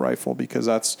town like Rifle because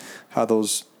that's how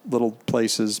those little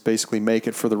places basically make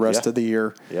it for the rest of the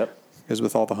year. Yep. Is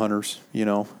with all the hunters,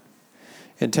 and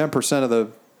 10% of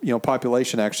the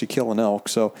population actually kill an elk.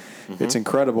 So it's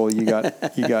incredible. You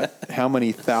got how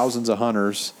many thousands of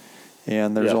hunters,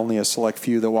 and there's only a select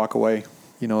few that walk away.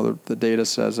 The data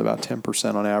says about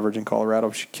 10% on average in Colorado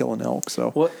should kill an elk.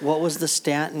 So what was the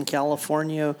stat in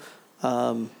California?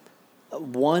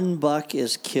 One buck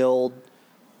is killed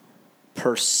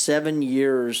per 7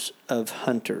 years of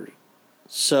hunter.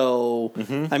 So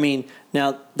I mean,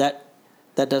 now that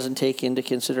doesn't take into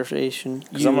consideration.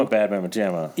 Because I'm a bad mamma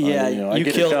jamma. Yeah, you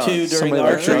killed two during the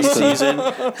archery season.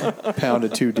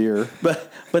 Pounded 2 deer.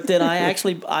 But then I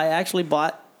actually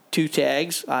bought 2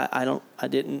 tags. I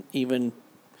didn't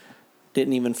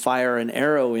even fire an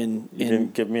arrow in. You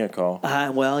didn't give me a call.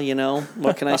 Well,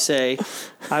 what can I say?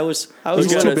 I was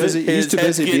He's too busy. He's too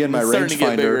busy being my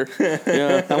rangefinder.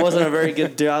 Yeah, that wasn't a very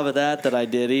good job of that I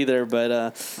did either.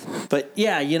 But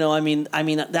yeah, I mean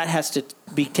that has to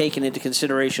be taken into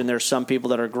consideration. There's some people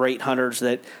that are great hunters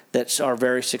that are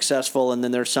very successful, and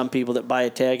then there's some people that buy a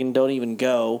tag and don't even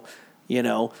go.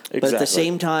 Exactly. But at the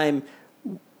same time,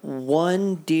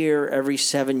 1 deer every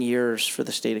 7 years for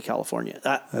the state of California.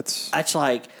 That's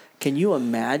like, can you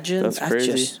imagine? That's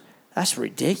crazy. That's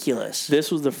ridiculous.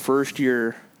 This was the first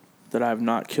year that I have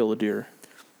not killed a deer.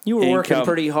 You were working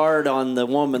pretty hard on the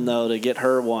woman, though, to get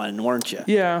her one, weren't you?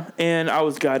 Yeah, and I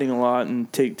was guiding a lot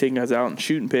and taking guys out and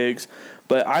shooting pigs.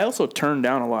 But I also turned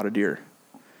down a lot of deer.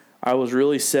 I was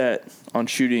really set on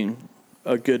shooting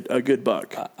a good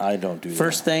buck. I don't do that.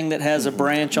 First thing that has a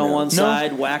branch on one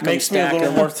side, whack them, makes me a stack little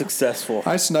them. more successful.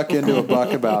 I snuck into a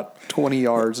buck about 20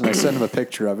 yards, and I sent him a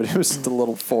picture of it. It was the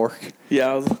little fork.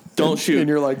 Yeah, don't shoot. And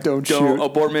you're like, don't shoot.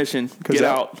 Abort mission. Get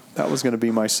out. That was going to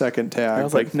be my second tag. I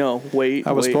was like, no, wait.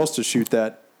 I was supposed to shoot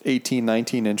that 18,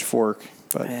 19-inch fork,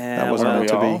 but that wasn't meant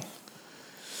to be.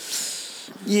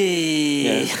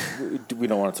 Yeah. We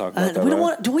don't want to talk about that. We don't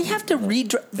want. Do we have to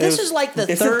read? This is like the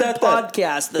third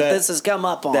podcast that this has come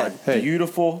up on. That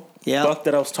beautiful buck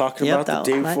that I was talking about the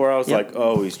day before. I was like,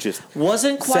 oh, he's just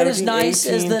wasn't quite as nice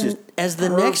as the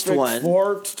next one.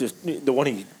 Forks, just the one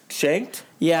he shanked.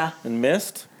 Yeah, and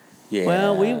missed. Yeah.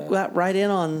 Well, we got right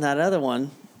in on that other one.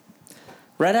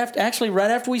 Right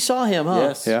after we saw him, huh?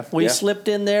 Yes. Yeah. We slipped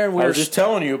in there. And I was just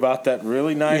telling you about that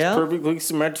really nice, perfectly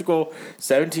symmetrical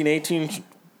 17, 18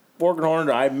 fork horn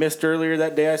I missed earlier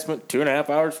that day. I spent 2.5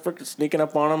 hours freaking sneaking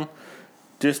up on him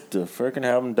just to freaking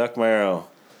have him duck my arrow.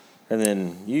 And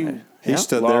then he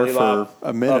stood there for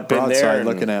a minute broadside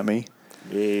looking at me.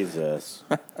 Jesus.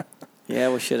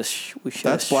 Yeah, we should have.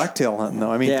 That's blacktail hunting,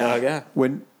 though. I mean,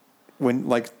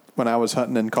 when I was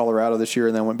hunting in Colorado this year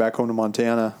and then went back home to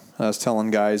Montana, I was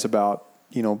telling guys about,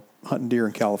 hunting deer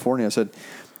in California. I said,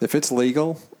 if it's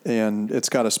legal and it's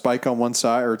got a spike on one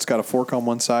side or it's got a fork on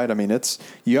one side, I mean,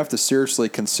 you have to seriously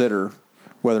consider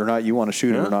whether or not you want to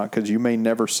shoot it or not, because you may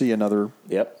never see another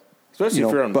Especially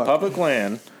if you're on buck. public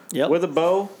land Yep. with a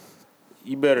bow,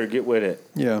 you better get with it.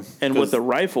 Yeah. And with a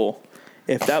rifle,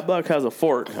 if that buck has a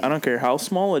fork, I don't care how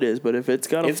small it is, but if it's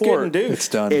got a It's fork, getting duped. It's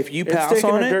done. if you It's pass taking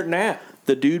on a dirt it, nap.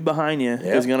 the dude behind you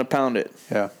is going to pound it.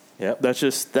 Yeah. Yep. That's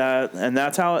just that, and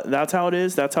that's how it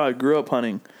is. That's how I grew up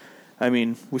hunting. I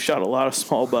mean, we shot a lot of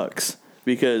small bucks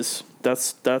because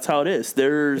that's how it is.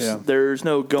 There's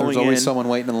no going There's always in. someone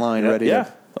waiting in line ready Yeah.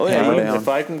 to Oh, yeah. hammer If down. if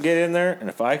I can get in there and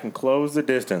if I can close the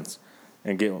distance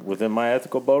and get within my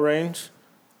ethical bow range,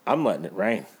 I'm letting it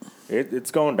rain.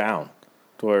 It's going down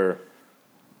to where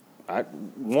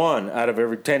one out of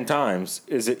every 10 times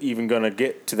is it even going to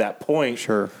get to that point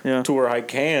Sure. Yeah. to where I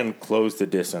can close the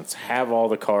distance, have all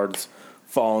the cards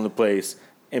fall into place,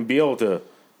 and be able to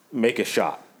make a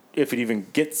shot. If it even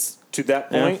gets to that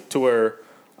point to where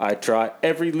I try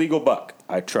every legal buck.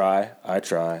 I try.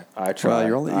 Well,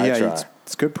 you're only I try.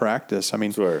 it's good practice. I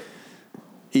mean, Swear.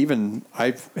 even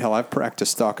I've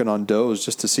practiced stalking on does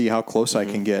just to see how close I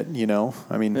can get. You know,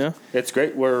 I mean, Yeah. It's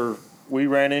great where we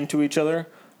ran into each other.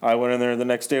 I went in there the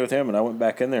next day with him, and I went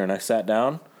back in there, and I sat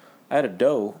down. I had a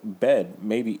doe bed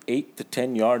maybe 8 to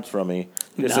 10 yards from me.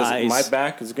 Just as my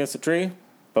back is against the tree,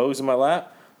 bow's in my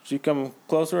lap. She come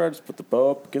closer, I just put the bow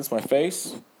up against my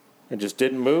face and just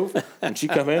didn't move. And she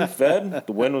come in, fed.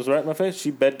 The wind was right in my face.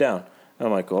 She bed down. And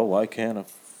I'm like, oh, why can't a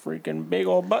freaking big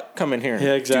old buck come in here and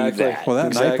Yeah, exactly. do that? well,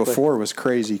 that night Exactly. before was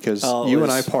crazy because Oh, it you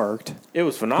and I was- parked. It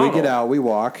was phenomenal. We get out, we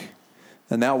walk,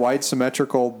 and that wide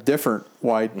symmetrical, different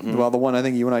wide. Well, the one I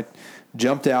think you and I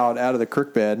jumped out of the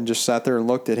creek bed and just sat there and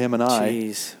looked at him and I.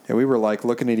 Jeez. And we were like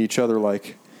looking at each other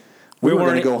like we were going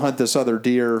to weren't- go hunt this other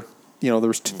deer. You know, there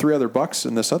was 3 other bucks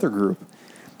in this other group.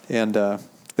 And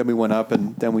then we went up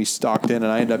and then we stalked in and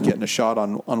I ended up getting a shot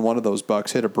on one of those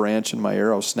bucks, hit a branch and my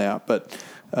arrow snapped. But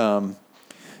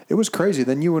it was crazy.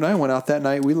 Then you and I went out that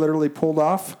night. We literally pulled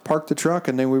off, parked the truck,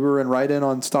 and then we were right in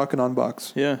on stalking on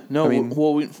bucks. Yeah. No. I mean-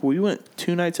 we went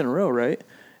 2 nights in a row, right?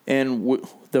 And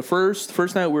the first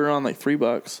night we were on like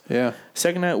 $3. Yeah.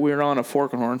 Second night we were on a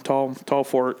fork and horn, tall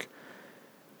fork,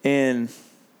 and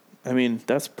I mean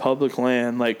that's public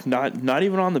land, like not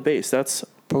even on the base. That's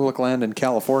Public land in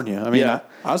California. I mean, yeah.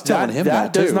 I was telling him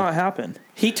that does too. not happen.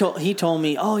 He told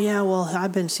me, oh yeah, well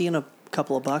I've been seeing a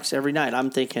couple of bucks every night. I'm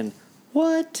thinking,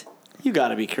 what? You got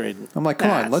to be kidding. I'm like,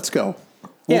 come on, let's go.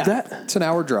 Yeah. It's an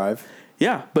hour drive.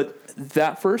 Yeah, but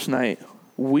that first night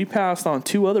we passed on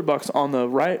 2 other bucks on the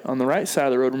right side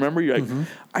of the road. Remember, you're like,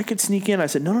 I could sneak in. I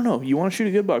said, no. You want to shoot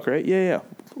a good buck, right? Yeah.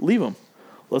 Leave him.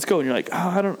 Let's go. And you're like, oh,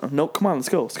 I don't. No, come on, let's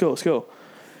go.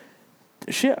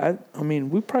 Shit, I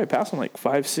mean, we probably passed on like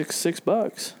 5, 6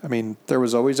 bucks. I mean, there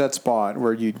was always that spot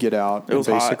where you'd get out. It was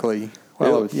and hot. basically,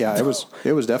 well,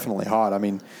 it was definitely hot. I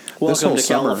mean, this Welcome whole to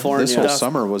summer, California. this whole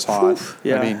summer was hot.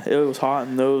 Yeah, I mean, it was hot,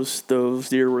 and those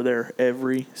deer were there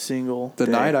every single the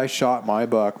day. night I shot my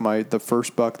buck, the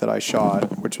first buck that I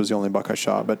shot, which was the only buck I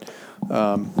shot, but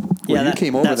when you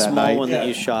came over that small night, one that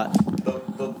you shot.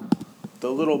 The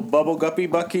little bubble guppy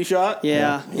buck he shot?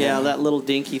 Yeah, that little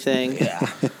dinky thing.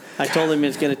 Yeah. I told him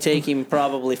it's going to take him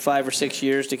probably 5 or 6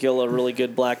 years to kill a really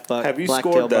good black buck. Have you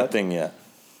black-tail scored that buck. thing yet?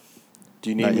 Do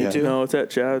you need Not me yet. to? No, it's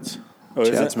at Chad's. Oh, is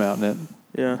Chad's it? mounting it.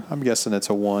 Yeah, I'm guessing it's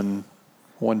a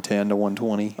 110 to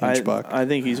 120 inch buck. I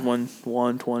think he's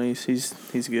 120s.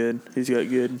 He's good. He's got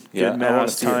good Yeah, I want to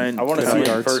mass see it. time. I want to good see it in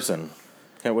yards. person.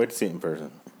 Can't wait to see it in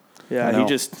person. I Yeah, know.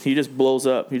 he just blows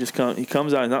up. He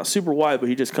comes out. He's not super wide, but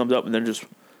he just comes up and then just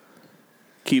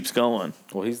keeps going.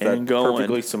 Well, he's And that going.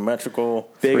 perfectly symmetrical.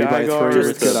 Big 3 by eye 3 guards.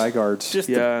 with good eye guards. Just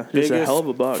Yeah, the just a biggest hell of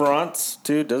a buck. fronts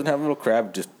too. Doesn't have a little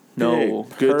crab. Just No,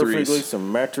 big, good perfectly threes.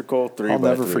 symmetrical 3 I'll by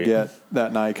never 3. forget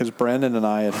that night because Brandon and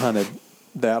I had hunted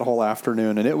that whole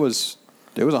afternoon, and it was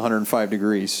 105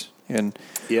 degrees, and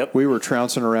Yep. we were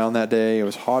trouncing around that day. It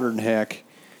was hotter than heck,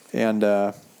 and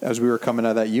as we were coming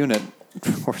out of that unit,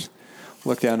 of course,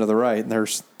 look down to the right, and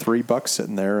there's 3 bucks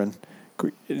sitting there, and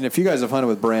if you guys have hunted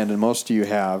with Brandon, most of you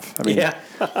have. I mean, Yeah,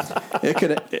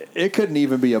 it couldn't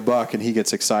even be a buck, and he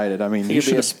gets excited. I mean, he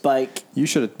could be a spike. you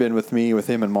should have been with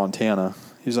him in Montana.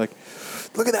 He's like,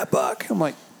 look at that buck. I'm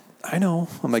like, I know.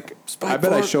 I'm like, I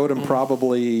bet I showed him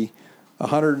probably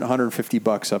 100, 150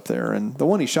 bucks up there. And the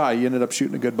one he shot, he ended up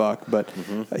shooting a good buck, but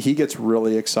he gets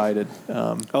really excited.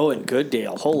 Oh, and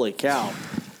Gooddale. Holy cow.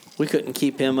 We couldn't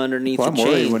keep him underneath Well, the I'm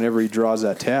worried chain. whenever he draws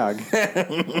that tag.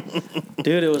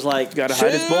 Dude, it was like, Gotta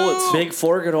hide his bullets. Big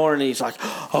forked horn, and he's like,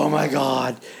 oh my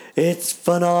God, it's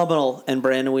phenomenal. And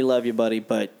Brandon, we love you, buddy,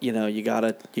 but you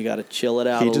gotta chill it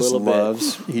out He a just little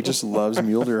loves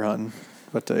mule deer hunting.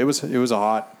 But it was a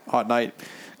hot night.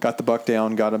 Got the buck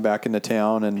down, got him back into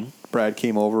town, and Brad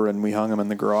came over and we hung him in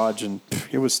the garage, and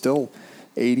it was still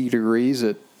 80 degrees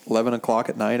at 11 o'clock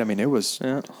at night. I mean, it was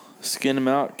Yeah. Skinned them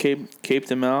out, caped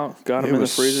them out, got them in the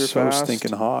freezer so fast.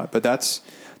 stinking hot. But that's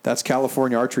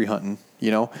California archery hunting. You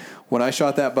know, when I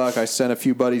shot that buck, I sent a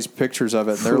few buddies pictures of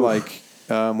it, and they're like,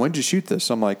 "When did you shoot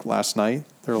this?" I'm like, "Last night."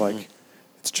 They're like,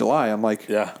 "It's July." I'm like,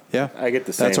 Yeah. yeah." I get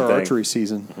the same That's our thing. archery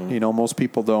season. You know, most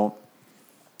people don't.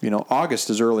 You know,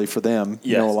 August is early for them.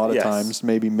 You know, a Yes, lot of yes. times,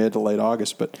 maybe mid to late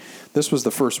August. But this was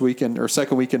the first weekend or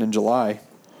second weekend in July.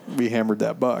 We hammered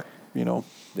that buck. You know,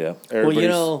 Yeah. Well,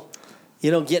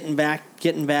 you know, getting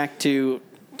back to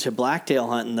blacktail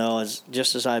hunting though, is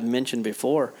just as I've mentioned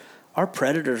before, our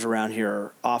predators around here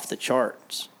are off the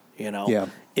charts. You know, Yeah.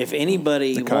 if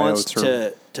anybody The wants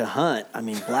coyotes to hunt, I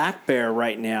mean, black bear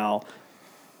right now,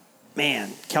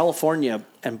 man, California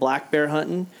and black bear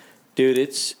hunting, dude,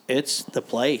 it's the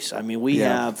place. I mean, we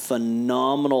Yeah. have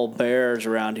phenomenal bears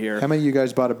around here. how many of you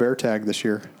guys bought a bear tag this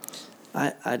year?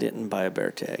 I didn't buy a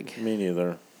bear tag. Me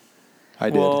neither. I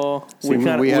did. Well, See,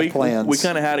 we had plans. We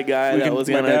kind of had a guy that was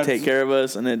my going to dad's- take care of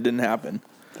us, and it didn't happen.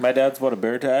 My dad's bought a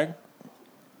bear tag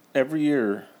every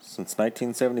year since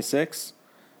 1976.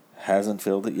 Hasn't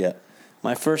filled it yet.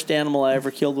 My first animal I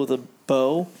ever killed with a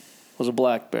bow was a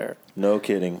black bear. No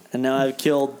kidding. And now I've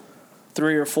killed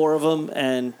 3 or 4 of them,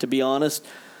 and to be honest,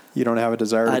 You don't have a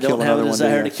desire to I kill don't have another a one, do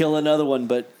desire you? to kill another one.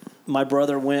 But my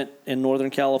brother went in Northern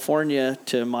California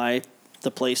to the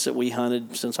place that we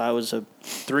hunted since I was a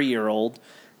 3-year-old,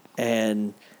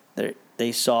 and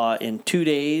they saw in 2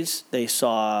 days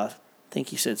I think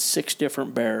he said 6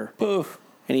 different bear. Poof.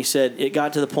 And he said it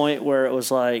got to the point where it was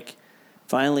like,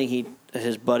 finally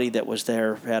his buddy that was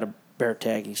there had a bear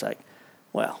tag. He's like,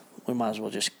 well, we might as well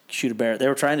just shoot a bear. They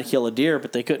were trying to kill a deer,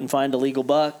 but they couldn't find a legal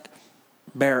buck.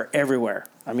 Bear everywhere.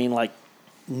 I mean, like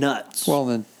nuts. Well,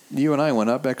 then you and I went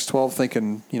up X12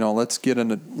 thinking, you know, let's get at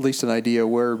least an idea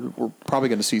where we're probably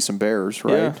going to see some bears,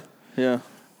 right? Yeah.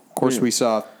 Of course, we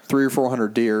saw 300 or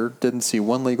 400 deer, didn't see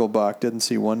one legal buck, didn't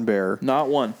see one bear. Not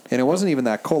one. And it wasn't even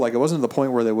that cold. Like, it wasn't to the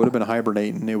point where they would have been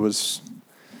hibernating. It was,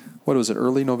 what was it,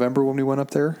 early November when we went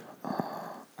up there?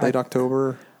 Late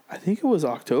October? I think it was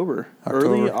October.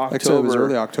 Early Like I said, October. it was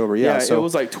early October, yeah. So it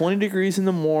was like 20 degrees in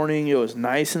the morning. It was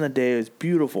nice in the day. It was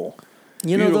beautiful.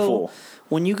 you know, Beautiful. though,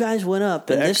 when you guys went up,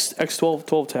 The and this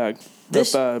X12 tag.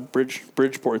 This- Up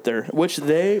Bridgeport there, which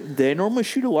they normally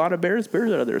shoot a lot of bears out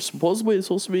of there. Supposedly it's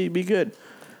supposed to be good.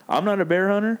 I'm not a bear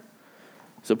hunter.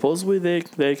 Supposedly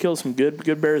they kill some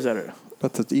good bears out of it.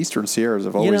 But the Eastern Sierras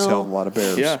have always know, held a lot of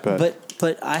bears. Yeah.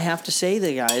 but I have to say,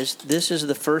 that guys, this is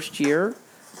the first year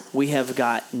we have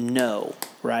got no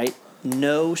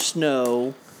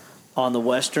snow on the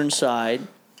western side,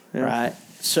 right?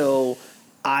 So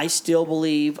I still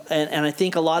believe, and I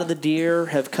think a lot of the deer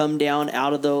have come down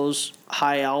out of those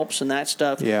high Alps and that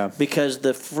stuff, Yeah. because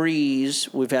the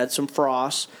freeze, we've had some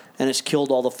frost, and it's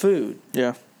killed all the food.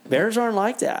 Yeah. Bears aren't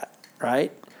like that,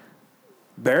 right?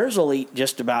 Bears will eat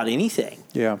just about anything.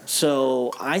 Yeah.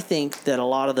 So I think that a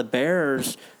lot of the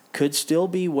bears could still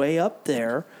be way up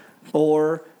there,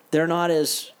 or they're not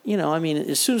as, I mean,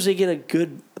 as soon as they get a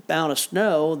good amount of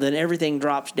snow, then everything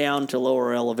drops down to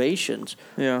lower elevations.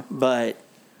 Yeah. But,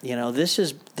 this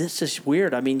is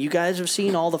weird. I mean, you guys have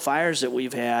seen all the fires that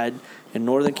we've had in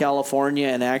Northern California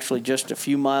and actually just a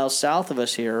few miles south of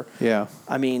us here. Yeah.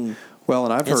 I mean, Well,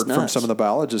 and I've It's heard from nuts. some of the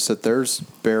biologists that there's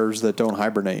bears that don't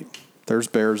hibernate. There's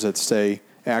bears that stay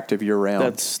active year round.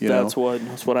 That's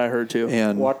what I heard too.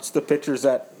 And Watch the pictures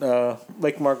at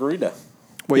Lake Margarita.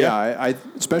 well, yeah, I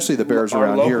especially the bears Our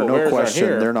around here, local no bears are question,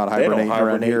 here. they're not They don't hibernating around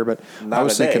hibernate here. But not I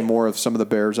was a thinking day. more of some of the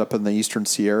bears up in the Eastern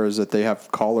Sierras that they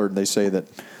have collared. They say that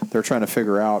they're trying to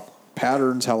figure out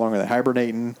patterns, how long are they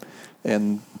hibernating,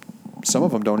 and some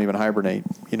of them don't even hibernate.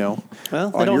 Well, they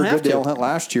on don't your have good Dale to. hunt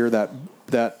last year,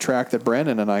 that track that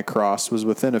Brandon and I crossed was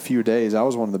within a few days. That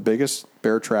was one of the biggest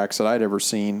bear tracks that I'd ever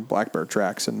seen, black bear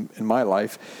tracks in my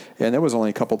life, and it was only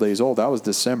a couple days old. That was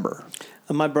December.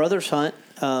 On my brother's hunt,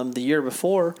 the year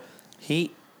before,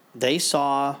 they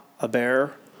saw a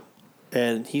bear,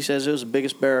 and he says it was the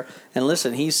biggest bear. And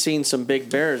listen, he's seen some big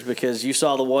bears, because you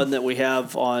saw the one that we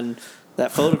have on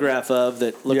that photograph of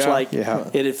that looks like Yeah.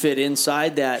 it had fit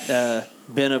inside that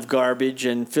bin of garbage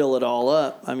and fill it all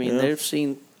up. I mean,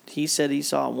 he said he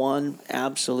saw one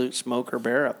absolute smoker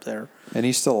bear up there. And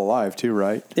he's still alive too,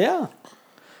 right? Yeah.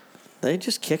 They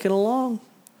just kicking along,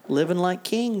 living like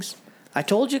kings. I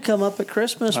told you, come up at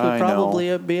Christmas, we'd I know.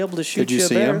 probably be able to shoot Did you a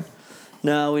see bear. him?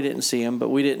 No, we didn't see him, but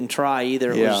we didn't try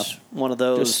either. It Yeah. was one of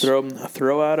those. Just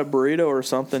throw out a burrito or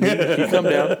something. He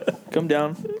come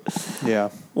down. Yeah.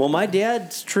 Well, my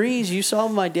dad's trees, you saw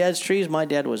my dad's trees. My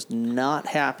dad was not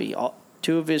happy.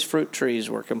 2 of his fruit trees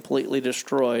were completely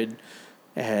destroyed.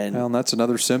 And Well, and that's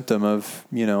another symptom of,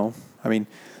 I mean,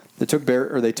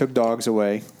 they took dogs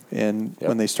away, and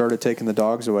when they started taking the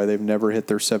dogs away, they've never hit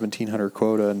their 1,700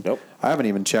 quota. And I haven't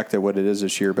even checked at what it is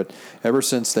this year, but ever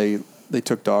since they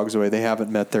took dogs away, they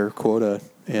haven't met their quota,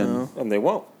 and they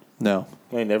won't. No,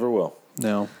 they never will.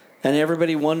 No. And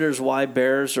everybody wonders why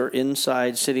bears are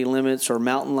inside city limits or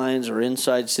mountain lions are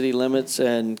inside city limits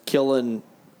and killing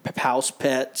house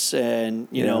pets and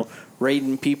you know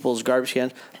raiding people's garbage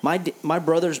cans. My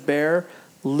brother's bear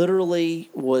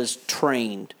literally was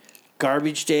trained.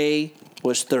 Garbage day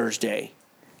was Thursday.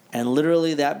 And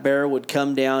literally that bear would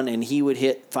come down and he would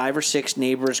hit 5 or 6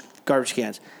 neighbors' garbage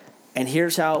cans. And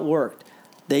here's how it worked.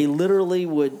 They literally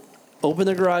would open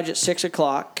the garage at 6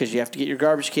 o'clock because you have to get your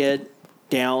garbage can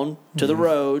down to the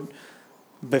road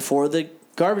before the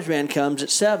garbage man comes at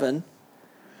 7.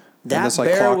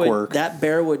 That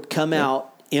bear would come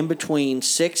out in between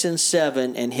 6 and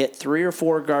 7 and hit 3 or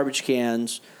 4 garbage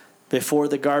cans before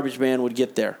the garbage man would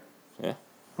get there. Yeah.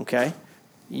 Okay?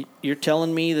 You're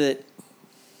telling me that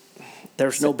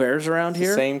there's no bears around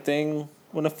here? Same thing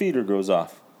when a feeder goes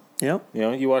off. Yep. You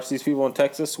know, you watch these people in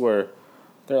Texas where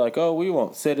they're like, oh, we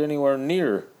won't sit anywhere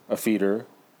near a feeder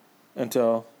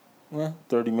until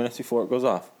 30 minutes before it goes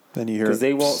off. Then you hear because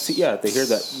they won't see. Yeah, they hear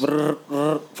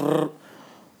that.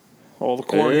 All the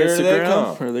corn hits the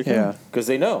ground. Yeah, because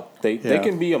they know they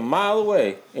can be a mile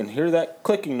away and hear that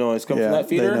clicking noise come from that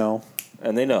feeder. They know,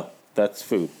 and they know that's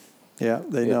food. Yeah,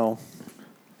 they know.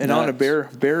 And on a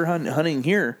bear hunting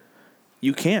here,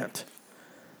 you can't.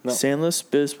 No. San Luis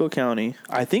Obispo County,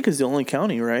 I think, is the only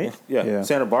county, right? Yeah.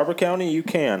 Santa Barbara County, you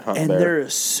can hunt and bear. And there are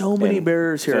so many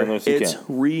bears here. It's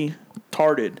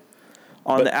retarded.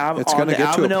 On the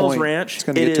Avenels Ranch, it's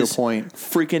going to get to a point.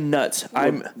 Freaking nuts.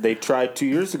 They tried 2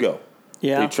 years ago.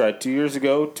 Yeah. They tried 2 years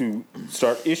ago to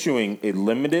start issuing a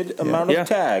limited amount of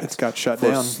tags. It's got shut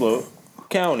for down. Sloat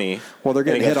County. Well, they're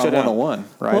getting hit on 101,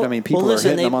 right? Well, I mean, people are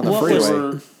hitting them on the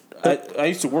freeway. I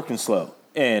used to work in Sloat,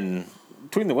 and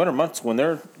between the winter months when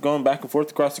they're going back and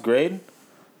forth across the grade,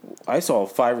 I saw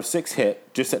 5 or 6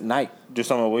 hit just at night,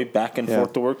 just on my way back and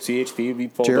forth to work. CHP would be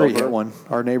pulled over. Jerry hit one.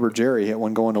 Our neighbor Jerry hit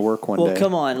one going to work one day. Well,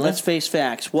 come on. Let's face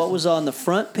facts. What was on the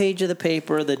front page of the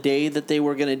paper the day that they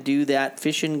were going to do that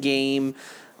Fish and Game,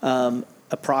 a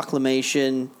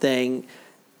proclamation thing?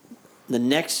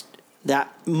 That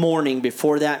morning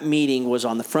before that meeting was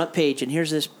on the front page, and here's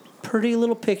this pretty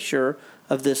little picture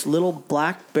of this little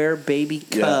black bear baby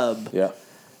cub. Yeah.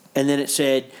 And then it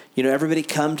said, everybody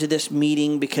come to this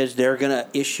meeting because they're going to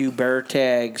issue bear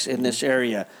tags in this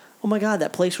area. Oh, my God,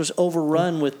 that place was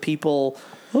overrun with people.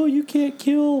 Oh, you can't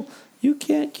kill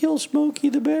Smokey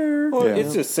the bear. Well,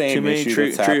 it's the same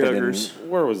issue that's happened in,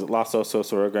 where was it, Los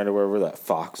Osos or Rio Grande, wherever that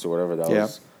fox or whatever that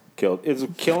was killed. It was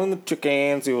killing the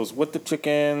chickens. It was with the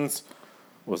chickens.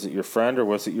 Was it your friend or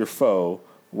was it your foe?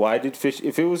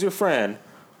 If it was your friend,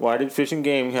 why did Fish and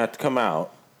Game have to come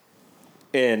out?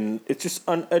 And it's just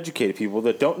uneducated people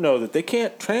that don't know that they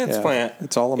can't transplant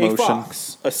it's all emotion. A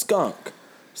fox, a skunk,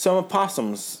 some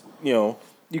opossums. You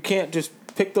can't just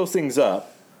pick those things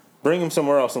up, bring them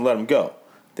somewhere else, and let them go.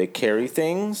 They carry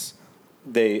things.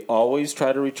 They always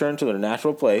try to return to their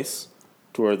natural place,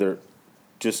 to where they're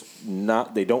just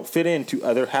not. They don't fit into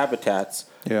other habitats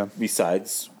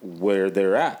besides where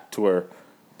they're at. To where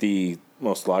the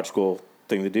most logical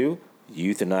thing to do,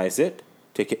 euthanize it,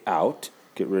 take it out.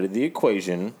 Get rid of the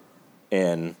equation,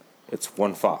 and it's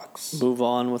one fox. Move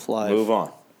on with life. Move on.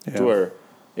 Yeah. To where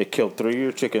it killed 3 of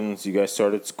your chickens. You guys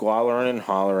started squalling and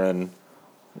hollering.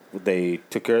 They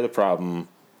took care of the problem.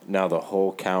 Now the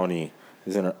whole county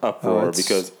is in an uproar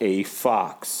because a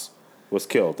fox was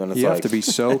killed. And it's you have to be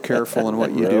so careful in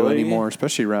what you do anymore,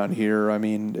 especially around here. I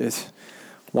mean, it's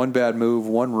one bad move,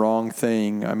 one wrong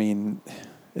thing. I mean,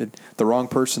 the wrong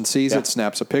person sees it,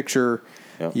 snaps a picture.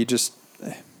 Yep.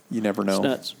 You never know. It's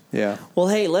nuts. Yeah. Well,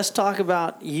 hey, let's talk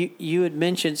about you had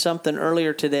mentioned something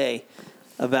earlier today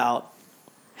about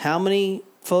how many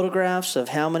photographs of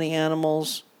how many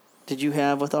animals did you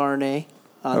have with RNA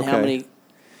on how many.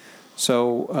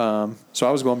 So I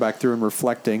was going back through and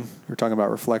reflecting. We're talking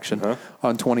about reflection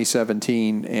on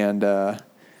 2017, and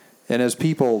as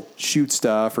people shoot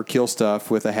stuff or kill stuff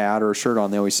with a hat or a shirt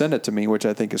on, they always send it to me, which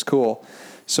I think is cool.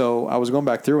 So I was going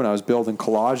back through and I was building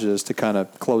collages to kind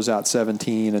of close out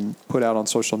 17 and put out on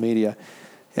social media.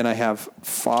 And I have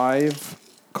 5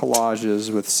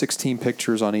 collages with 16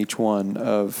 pictures on each one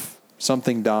of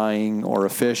something dying or a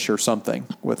fish or something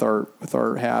with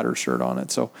our hat or shirt on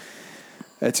it. So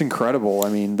it's incredible. I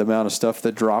mean, the amount of stuff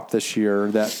that dropped this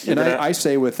year I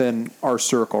say within our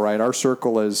circle, right? Our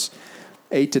circle is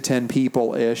 8 to 10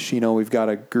 people-ish. We've got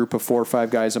a group of 4 or 5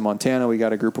 guys in Montana. We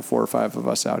got a group of 4 or 5 of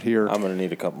us out here. I'm going to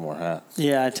need a couple more hats.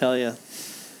 Yeah, I tell you.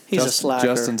 He's a slacker.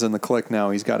 Justin's in the clique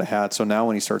now. He's got a hat. So now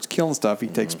when he starts killing stuff, he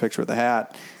takes a picture with the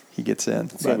hat. He gets in.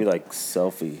 It's going to be like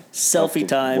selfie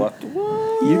time.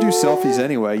 You do selfies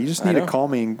anyway. You just need to call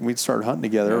me and we'd start hunting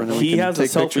together. And then we He can has a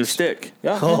take selfie pictures. stick.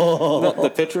 Yeah.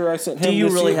 The picture I sent him. Do you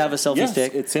this really year- have a selfie yes,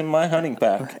 stick? It's in my hunting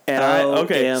pack. And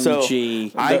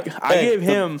OMG. I gave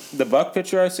him the buck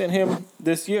picture I sent him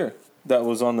this year. That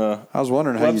was on the I was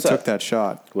wondering how you website. took that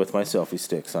shot. with my selfie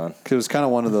stick, son. Because it was kind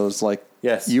of one of those, like,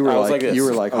 Yes, you were I was like this. you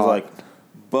were like I was hot. like,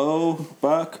 bow,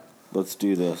 buck, let's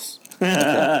do this.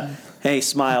 Hey,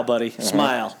 smile, buddy.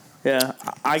 Smile. yeah.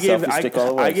 I Selfie stick all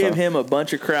the way, I gave son. him a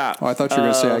bunch of crap. Oh, I thought you were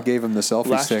going to say I gave him the selfie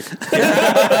last- stick.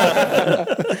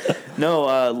 No,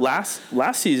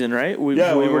 last season, right? We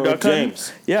Yeah, we were were duck with hunting.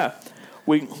 James. Yeah,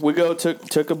 we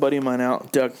took a buddy of mine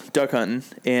out duck hunting,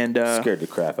 and Scared the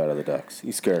crap out of the ducks.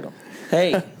 He scared them.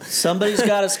 Hey, somebody's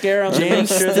got to scare them to make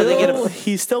James sure that they get a.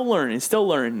 he's still learning.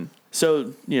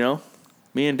 So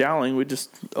me and Dowling, we just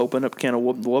opened up a can of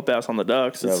whoop ass on the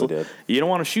ducks. Yeah, we did. You don't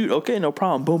want to shoot? Okay, no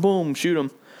problem. Boom, boom, shoot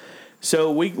them.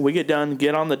 So we get done,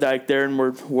 get on the dike there, and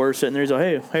we're sitting there. He's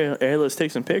like, hey, let's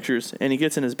take some pictures. And he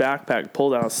gets in his backpack,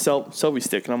 pulled out a selfie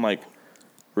stick, and I'm like,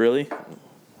 really?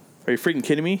 Are you freaking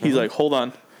kidding me? He's like, hold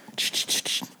on.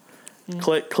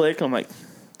 Click. I'm like,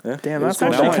 damn, that's cool.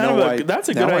 actually Now I kind know of why- that's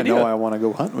a now good I idea. know I want to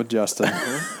go hunting with Justin.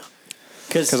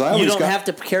 'Cause I you always don't have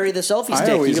to carry the selfie I stick.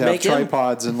 You always can have make him.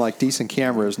 tripods and like decent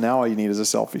cameras. Now all you need is a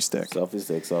selfie stick. Selfie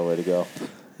stick's all the way to go.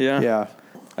 Yeah.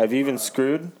 I've even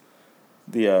screwed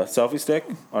the selfie stick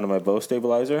onto my bow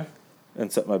stabilizer and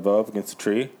set my bow up against a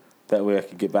tree. That way I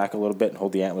could get back a little bit and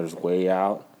hold the antlers way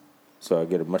out so I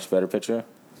get a much better picture.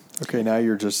 Okay, now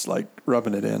you're just like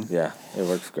rubbing it in. Yeah, it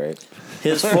works great.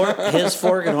 His fork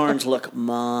and horns look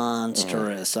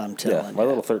monstrous. I'm telling Yeah, you. my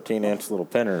little 13-inch little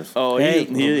pinners. Oh, Hey,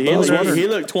 he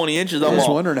looked 20 inches. I I'm was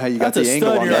all, wondering how you got that's the a angle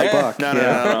stud. on You're that like,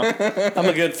 buck. No. I'm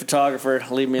a good photographer.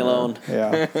 Leave me alone.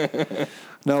 Yeah.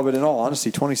 No, but in all honesty,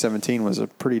 2017 was a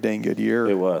pretty dang good year.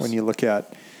 It was. When you look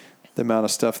at the amount of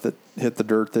stuff that hit the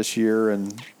dirt this year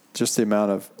and just the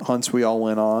amount of hunts we all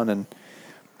went on. And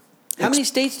How many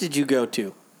states did you go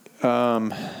to? well,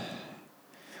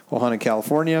 hunted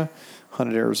California,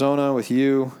 hunted Arizona with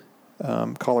you,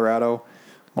 Colorado,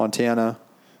 Montana.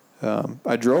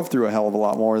 I drove through a hell of a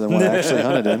lot more than what I actually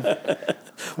hunted in.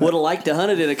 Would have liked to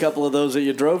hunt it in a couple of those that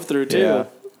you drove through too.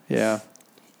 Yeah.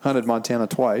 Hunted Montana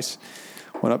twice.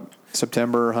 Went up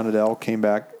September, hunted elk, came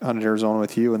back, hunted Arizona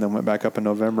with you, and then went back up in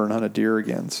November and hunted deer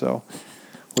again. So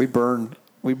we burned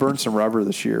some rubber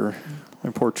this year. My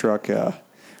poor truck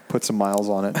put some miles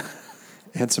on it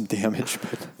and some damage.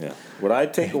 But Yeah. What I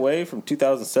take away from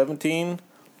 2017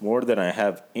 more than I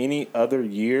have any other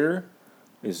year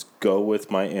is go with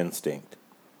my instinct.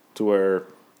 To where,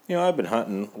 I've been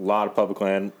hunting a lot of public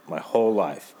land my whole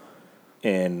life.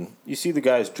 And you see the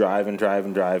guys driving,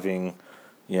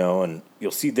 and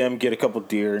you'll see them get a couple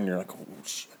deer, and you're like, oh,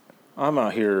 shit. I'm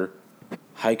out here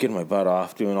hiking my butt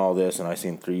off, doing all this, and I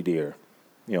seen 3 deer,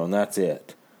 and that's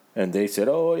it. And they said,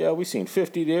 oh, yeah, we seen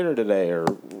 50 deer today, or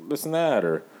this and that,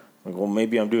 or, like, well,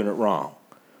 maybe I'm doing it wrong.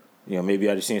 Maybe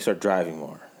I just need to start driving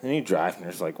more. And you drive, and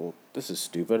it's like, well, this is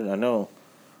stupid, and I know,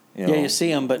 Yeah, you see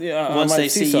them, but Yeah, I once might they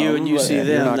see see you and something, you but see yeah,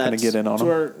 them, you're not going to that's get in on That's them.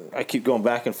 where I keep going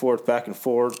back and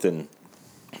forth, and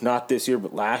not this year,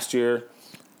 but last year,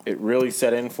 it really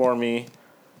set in for me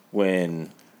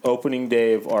when opening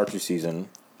day of archery season,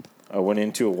 I went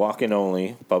into a walk-in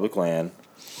only public land.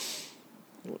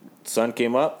 Sun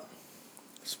came up,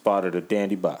 spotted a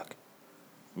dandy buck,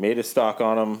 made a stalk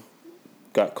on him,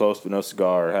 got close but no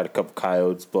cigar, had a couple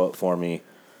coyotes blow up for me.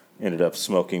 Ended up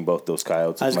smoking both those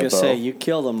coyotes. I was going to say, you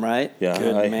killed them, right? Yeah,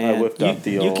 Good I man. whipped out the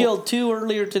You old- killed 2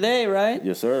 earlier today, right?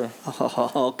 Yes, sir.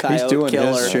 Oh, coyote He's doing killer.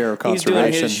 his share of He's doing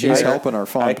conservation. his He's share. helping our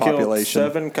fawn I killed population.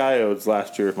 7 coyotes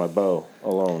last year with my bow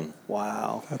alone.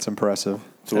 Wow. That's impressive.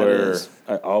 To That where is.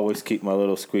 I always keep my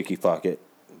little squeaky pocket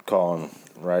calling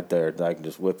right there. I can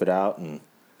just whip it out and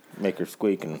make her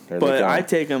squeak, and there they But go. I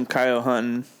take him coyote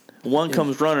hunting. One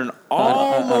comes running,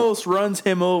 almost runs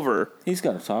him over. He's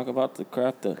got to talk about the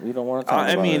crap that we don't want to talk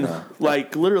I about. mean, right now.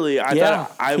 like literally, I Yeah,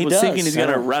 thought I he was does. thinking he's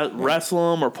gonna Yeah.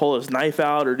 wrestle him or pull his knife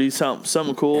out or do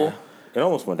something cool. It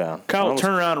almost went down. Kyle almost,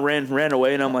 turned around and ran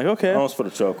away, and I'm like, okay, almost put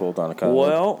a chokehold on a coyote.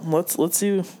 well, let's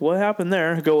see what happened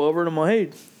there. Go over to him,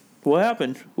 hey, what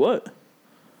happened? What?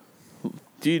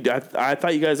 Dude, I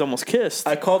thought you guys almost kissed.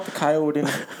 I called the coyote in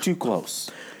too close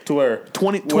to where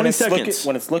 20 when it's seconds.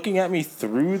 when it's looking at me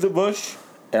through the bush,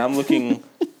 and I'm looking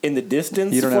in the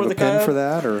distance. You don't for have a the pin coyote. for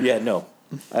that, or Yeah, no,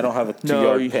 I don't have a 2 no,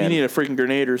 yard you pin. need a freaking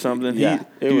grenade or something. Yeah,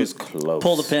 it dude, was close.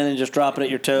 Pull the pin and just drop it at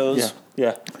your toes. Yeah,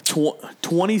 Yeah.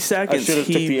 20 I seconds should have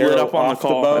took he the lit arrow up on the off the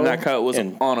call, bow and that coyote was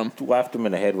and on him. Whacked him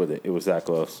in the head with it. It was that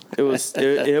close. It was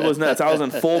nuts. I was in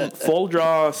full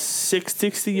draw,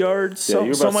 60 yards, Yeah,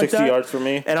 you're something about like 60 that. yards from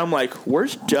me. And I'm like,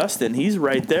 "Where's Justin? He's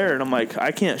right there." And I'm like,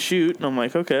 "I can't shoot." And I'm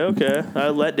like, "Okay." I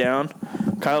let down.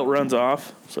 Coyote runs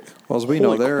off. It's like, Well, as we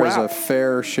know, holy there is crap. a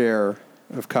fair share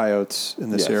of coyotes in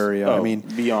this Yes. area. Oh, I mean,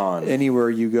 beyond. anywhere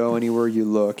you go, anywhere you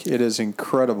look, it is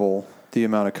incredible the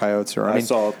amount of coyotes there are. I I mean,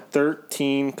 saw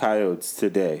 13 coyotes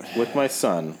today with my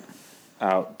son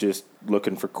out just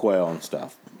looking for quail and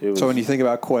stuff. It was, so when you think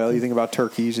about quail, you think about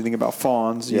turkeys, you think about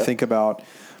fawns, you Yep. think about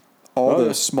all Oh, the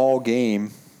yeah. small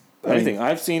game. anything,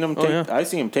 I've seen them. yeah. I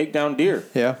see them take down deer.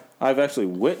 Yeah. I've actually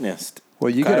witnessed. Well,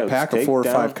 you get a coyotes pack of take 4 or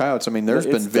down- 5 coyotes. I mean, there's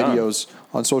been It's done. videos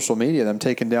on social media of them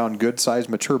taking down good-sized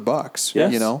mature bucks.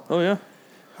 Yes. You know, Oh yeah,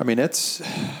 I mean, it's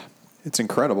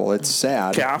incredible. It's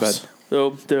sad, calves.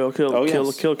 They'll Oh,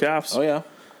 yes. kill calves. Oh yeah,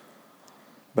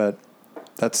 but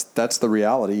that's the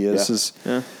reality. Is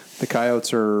Yeah. the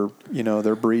coyotes are,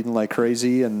 they're breeding like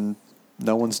crazy, and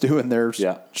no one's doing their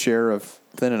Yeah. share of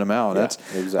thinning them out. Yeah, That's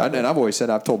exactly. and I've always said,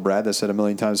 I've told Brad this a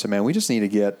million times. I said, man, we just need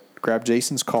to grab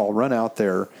Jason's call, run out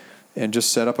there, and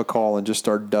just set up a call and just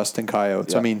start dusting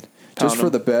coyotes. Yeah. I mean, Pound just for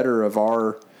them. the better of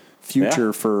our future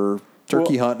Yeah. for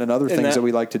turkey Well, hunting and other and things that that-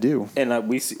 we like to do. and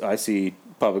I see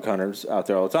public hunters out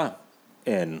there all the time,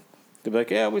 and they're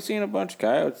like, "Yeah, we seen a bunch of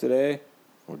coyotes today.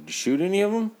 Well, did you shoot any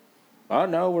of them?" "Oh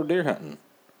no, we're deer hunting."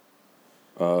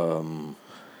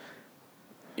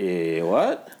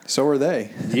 What? So are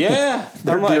they. Yeah,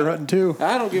 They're I'm deer like, hunting too.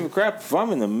 I don't give a crap if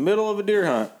I'm in the middle of a deer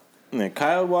hunt and a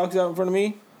coyote walks out in front of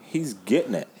me. He's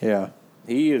getting it. Yeah.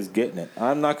 He is getting it.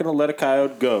 I'm not going to let a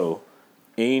coyote go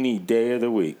any day of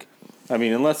the week. I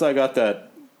mean, unless I got that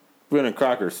Brennan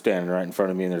Crocker standing right in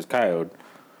front of me and there's a coyote,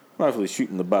 I'm obviously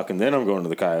shooting the buck and then I'm going to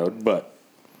the coyote. But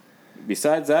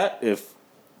besides that, if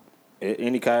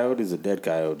any coyote is a dead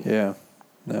coyote, Yeah.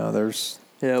 No, there's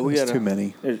We there's got too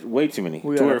many. there's way too many.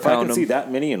 We To where gotta if I pound can see 'em.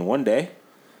 that many in one day,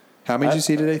 How many did you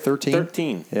see today? 13?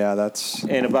 13, Yeah, that's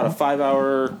and about a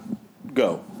 5-hour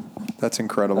go.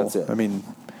 incredible. That's it. I mean,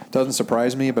 it doesn't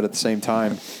surprise me, but at the same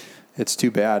time, it's too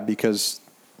bad because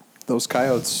those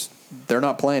coyotes, they're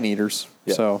not plant eaters.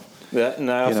 Yeah. So, That,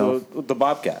 and I also, the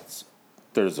bobcats.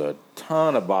 There's a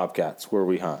ton of bobcats where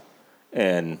we hunt.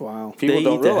 And Wow. people They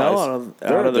don't eat the realize hell out of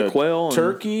they're the quail and-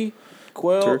 turkey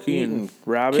and eating,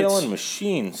 rabbits. killing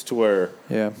machines to where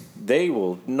yeah. they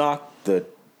will knock the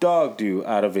dog do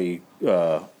out of a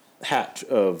hatch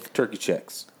of turkey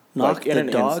chicks. Knock Like, in the an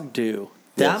dog do.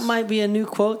 That Yes. might be a new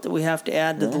quote that we have to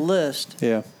add to the list.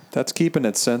 Yeah. That's keeping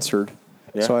it censored.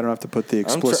 Yeah. So I don't have to put the I'm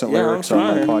explicit yeah, lyrics I'm on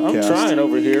my trying. podcast. I'm trying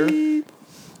over here.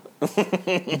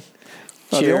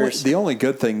 Cheers. The only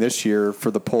good thing this year for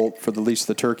at least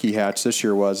the turkey hatch this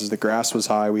year is the grass was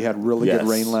high. We had really good Yes.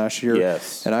 rain last year.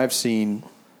 Yes. And I've seen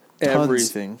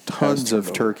Everything has tons turned of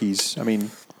over. turkeys. I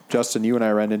mean, Justin, you and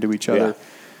I ran into each other,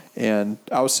 and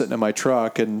I was sitting in my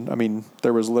truck, and I mean,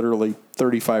 there was literally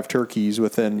 35 turkeys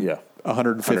within Yeah.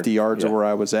 150 yards of yeah. where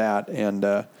I was at, and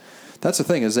that's the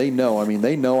thing is they know. I mean,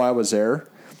 they know I was there,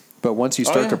 but once you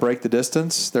start yeah. to break the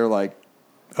distance, they're like,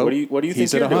 "Oh, What do you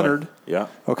he's think at you're 100." doing? Yeah.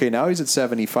 Okay, now he's at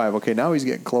 75. Okay, now he's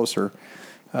getting closer.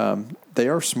 They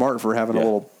are smart for having a Yeah.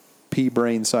 little pea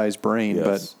brain sized brain,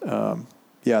 Yes. but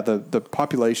yeah, the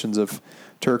populations of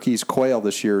turkeys, quail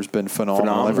this year has been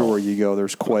phenomenal. Everywhere you go,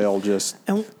 there's quail just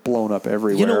And- blown up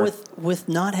everywhere. You know, with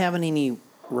not having any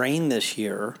rain this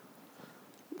year,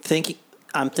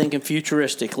 I'm thinking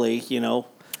futuristically.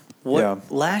 Yeah.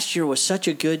 Last year was such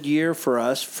a good year for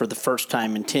us for the first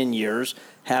time in 10 years,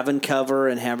 having cover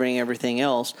and having everything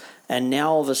else, and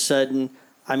now all of a sudden,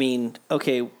 I mean,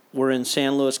 okay, we're in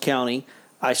San Luis County.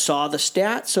 I saw the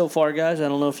stats so far, guys. I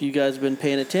don't know if you guys have been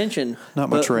paying attention. Not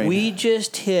much but rain. We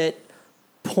just hit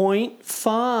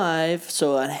 0.5,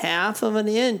 so a half of an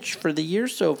inch for the year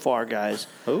so far, guys.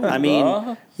 Ooh, I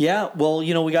mean, yeah. Well,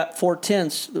 we got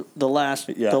 4/10 the last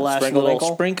Sprinkle little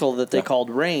winkle? sprinkle that they called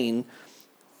rain.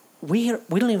 We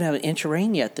don't even have an inch of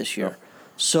rain yet this year.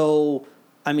 So,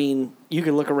 I mean, you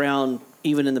can look around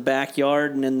even in the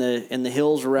backyard and in the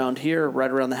hills around here, right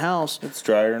around the house. It's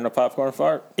drier than a popcorn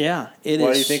fart. Yeah, it is.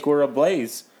 Why do you think we're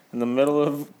ablaze in the middle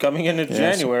of coming into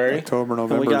January? October, And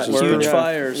November. we got is just huge been-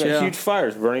 fires. We got Yeah. huge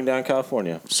fires burning down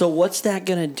California. So what's that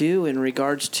going to do in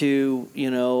regards to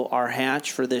our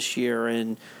hatch for this year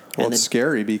and Well, and it's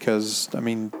scary because I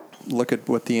mean, look at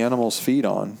what the animals feed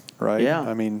on, right? Yeah,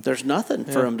 I mean, there's nothing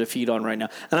for them to feed on right now.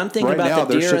 And I'm thinking right now about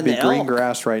the there deer should and be the green elk.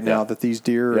 grass right now that these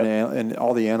deer Yeah. and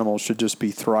all the animals should just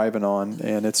be thriving on,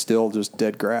 and it's still just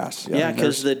dead grass. I Yeah, mean,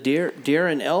 because there's- the deer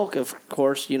and elk, of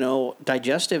course,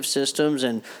 digestive systems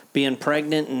and being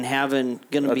pregnant and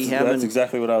That's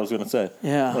exactly what I was going to say.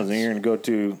 Yeah. You're going to go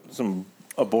to some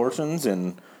abortions,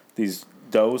 and these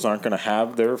does aren't going to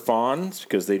have their fawns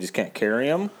because they just can't carry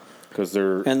them because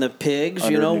they're and the pigs,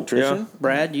 under nutrition.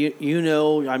 Brad,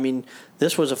 I mean,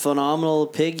 this was a phenomenal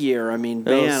pig year. I mean,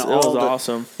 man, it was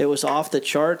awesome. It was off the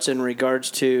charts in regards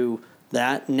to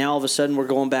that. Now all of a sudden we're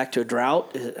going back to a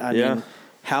drought. I mean,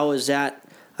 how is that?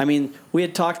 I mean, we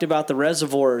had talked about the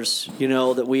reservoirs,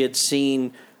 that we had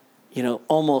seen,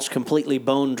 almost completely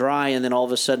bone dry, and then all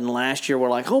of a sudden last year we're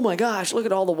like, oh my gosh, look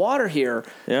at all the water here.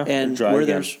 Yeah, and dry where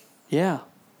again. there's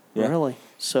really.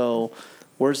 So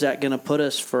where's that going to put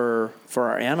us for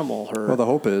our animal? well, the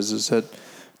hope is that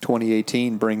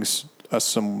 2018 brings us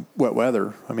some wet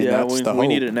weather. I mean, Yeah, that's the hope. we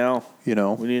need it now. We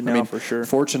need it now for sure.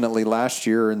 Fortunately, last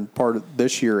year and part of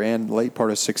this year and late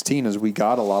part of 16 is we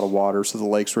got a lot of water, so the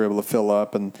lakes were able to fill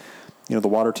up, and the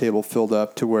water table filled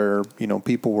up to where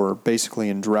people were basically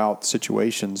in drought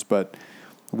situations. But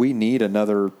we need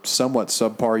another somewhat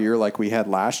subpar year like we had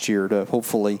last year to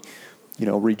hopefully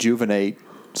rejuvenate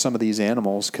some of these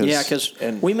animals. Because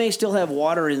we may still have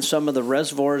water in some of the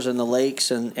reservoirs and the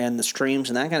lakes and the streams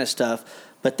and that kind of stuff,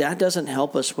 but that doesn't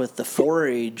help us with the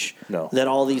forage that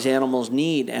all these animals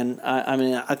need. And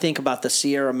I think about the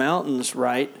Sierra Mountains,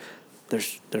 right?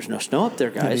 There's no snow up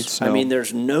there, guys. I mean,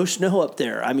 there's no snow up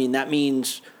there. I mean, that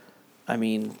means,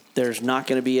 there's not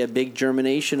going to be a big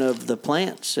germination of the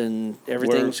plants, and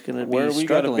everything's going to be where we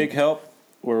struggling. got a big help.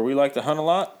 Where we like to hunt a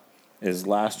lot is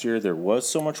last year there was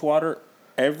so much water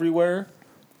everywhere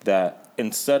that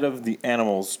instead of the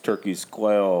animals, turkeys,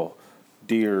 quail,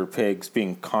 deer, pigs,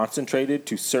 being concentrated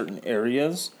to certain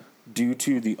areas due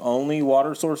to the only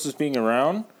water sources being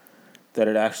around, that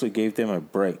it actually gave them a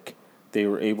break. They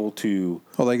were able to...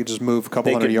 Well, they could just move a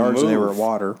couple hundred yards and they were at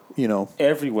water,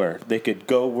 Everywhere. They could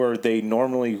go where they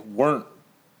normally weren't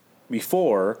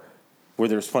before, where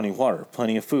there's plenty of water,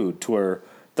 plenty of food, to where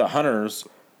the hunters,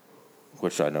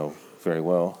 which I know very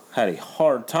well, had a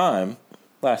hard time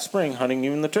last spring hunting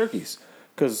even the turkeys.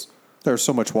 Because there was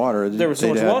so much water. There was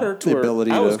so much water to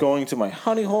where I was to going to my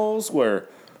honey holes where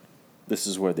this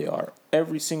is where they are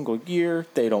every single year.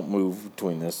 They don't move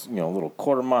between this little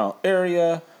quarter-mile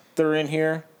area. They're in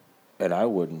here, and I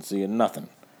wouldn't see nothing.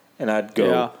 And I'd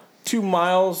go 2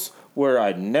 miles where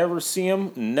I'd never see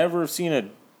them, never seen a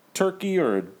turkey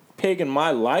or a pig in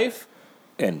my life,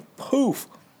 and poof,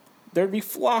 there'd be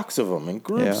flocks of them and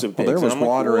groups of pigs. Well, there was and I'm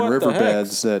water in like, what the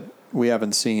riverbeds that we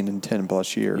haven't seen in 10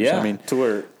 plus years. Yeah, I mean, to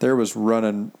where there was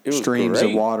running was streams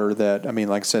great. of water that,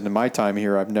 like I said, in my time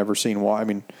here, I've never seen water. I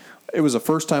mean, it was the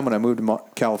first time when I moved to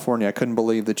California, I couldn't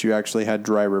believe that you actually had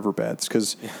dry riverbeds,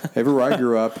 because everywhere I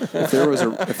grew up, if there was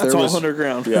It's all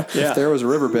underground. if there was a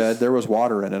riverbed, there was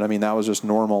water in it. I mean, that was just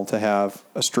normal to have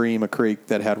a stream, a creek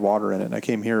that had water in it. And I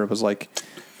came here, it was like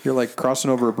you're like crossing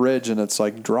over a bridge and it's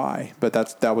like dry, but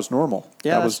that was normal.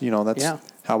 Yeah, that was that's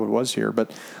how it was here.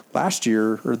 But last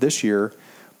year or this year,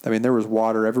 I mean, there was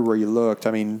water everywhere you looked.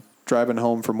 I mean, driving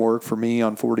home from work for me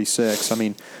on 46, I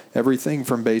mean, everything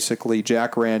from basically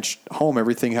Jack Ranch home,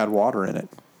 everything had water in it.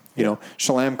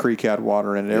 Chelam Creek had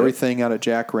water in it. Everything out at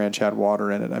Jack Ranch had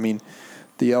water in it. I mean,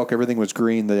 the elk, everything was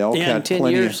green. The elk had in 10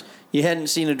 plenty years, you hadn't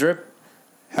seen a drip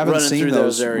haven't running seen through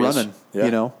those areas. running.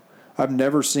 Yeah. I've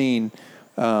never seen,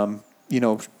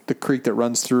 the creek that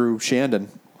runs through Shandon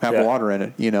have water in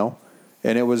it.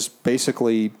 And it was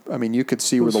basically, I mean, you could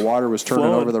see where the water was turning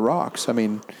flowing. over the rocks. I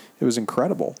mean, it was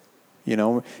incredible.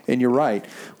 And you're right.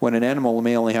 When an animal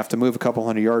may only have to move a couple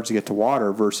hundred yards to get to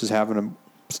water versus having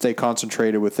to stay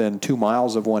concentrated within 2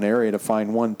 miles of one area to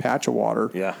find one patch of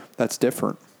water, that's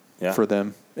different for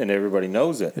them. And everybody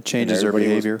knows it. It changes and their everybody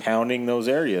behavior. was pounding those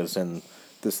areas. And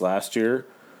this last year,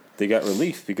 they got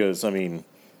relief because, I mean,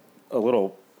 a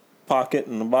little pocket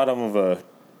in the bottom of a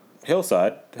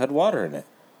hillside had water in it,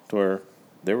 to where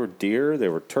there were deer,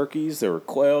 there were turkeys, there were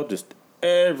quail, just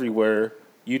everywhere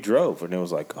you drove. And it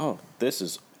was like, oh, this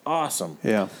is awesome.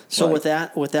 Yeah. So with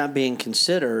that being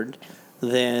considered,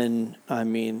 then I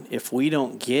mean, if we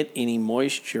don't get any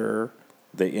moisture,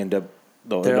 They'll end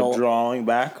up drawing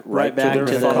back right back to to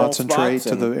their the- funnel Concentrate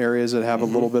spots to the areas that have a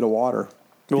little bit of water.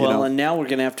 well, and now we're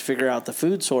going to have to figure out the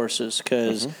food sources,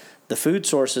 because the food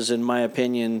sources, in my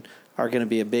opinion, are going to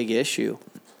be a big issue.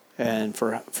 And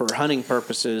for hunting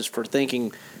purposes, for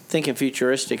thinking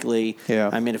futuristically, Yeah.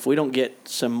 I mean, if we don't get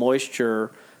some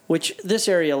moisture Which this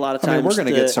area a lot of I times mean, we're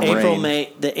gonna get some April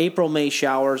rain. May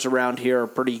showers around here are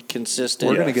pretty consistent.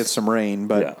 We're going to get some rain,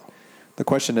 but Yeah. the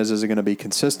question is it going to be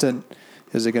consistent?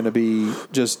 Is it going to be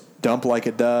just dump like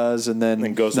it does and then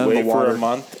And goes none away of the water, for a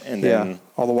month, and then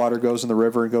all the water goes in the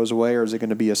river and goes away, or is it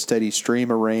going to be a steady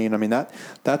stream of rain? I mean,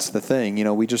 that's the thing. You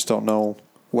know, we just don't know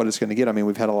what it's going to get. I mean,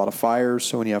 we've had a lot of fires,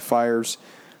 so when you have fires,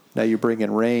 now you bring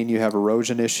in rain, you have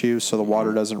erosion issues, so the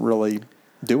water doesn't really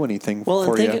do anything Well,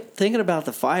 for and you. thinking about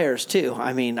the fires too.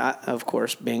 I mean, of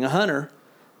course, being a hunter,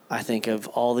 I think of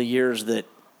all the years that,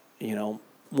 you know,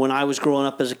 when I was growing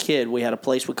up as a kid, we had a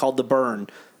place we called the Burn.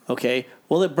 Okay,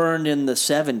 well, it burned in the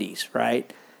 70s,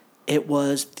 right? It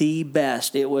was the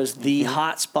best. It was the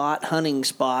hot spot, hunting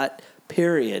spot,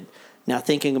 period. Now,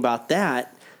 thinking about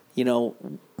that, you know,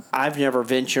 I've never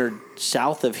ventured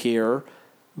south of here,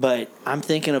 but I'm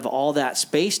thinking of all that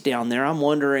space down there. I'm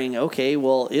wondering, okay,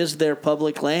 well, is there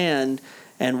public land,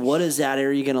 and what is that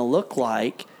area going to look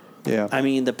like? Yeah. I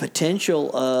mean, the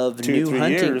potential of 2 new 3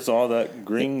 hunting. years, all that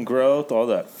green growth, all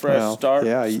that fresh Well, start,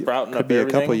 yeah, sprouting could up be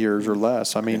everything. a couple of years or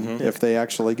less. I mean, if they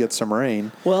actually get some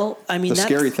rain. Well, I mean, The that's,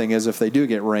 scary thing is if they do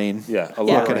get rain, Yeah, a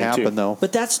lot what of could rain, happen too. though?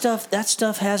 But that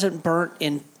stuff hasn't burnt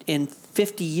in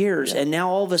 50 years, and now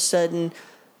all of a sudden,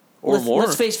 Or more.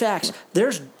 Let's face facts.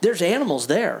 There's animals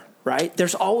there, right?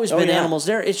 There's always been yeah. animals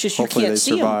there. It's just Hopefully you they can't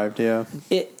see them. survived. Yeah.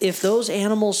 If those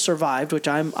animals survived, which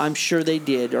I'm sure they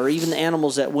did, or even the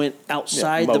animals that went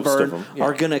outside the most of burn them, yeah.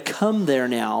 are going to come there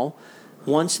now.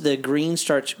 Once the green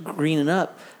starts greening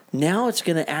up, now it's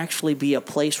going to actually be a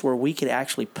place where we could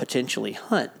actually potentially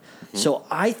hunt. Mm-hmm. So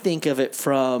I think of it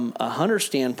from a hunter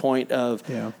standpoint of,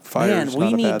 Yeah, fire's man, we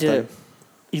not a need bad to thing.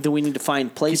 either we need to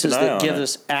find places eye that on give it.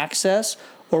 us access,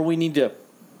 or we need to,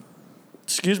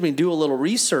 do a little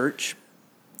research,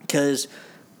 because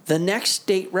the next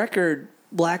state record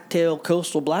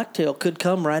coastal blacktail could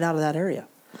come right out of that area.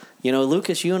 You know,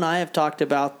 Lucas, you and I have talked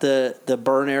about the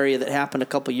burn area that happened a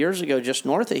couple years ago just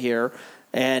north of here,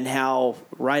 and how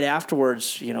right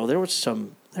afterwards, you know, there was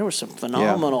some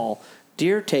phenomenal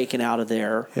deer taken out of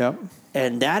there. Yep.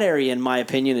 And that area, in my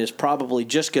opinion, is probably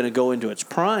just going to go into its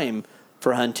prime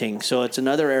for hunting. So it's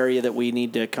another area that we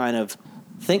need to kind of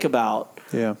think about.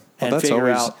 Yeah. And figure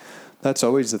out. That's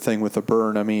always the thing with a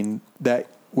burn. I mean, that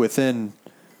within,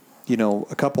 you know,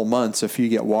 a couple months, if you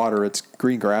get water, it's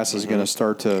green grass is going to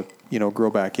start to, you know, grow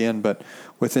back in. But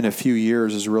within a few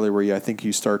years is really where I think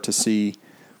you start to see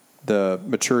the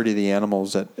maturity of the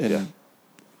animals.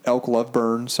 Elk love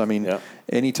burns. I mean,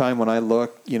 anytime when I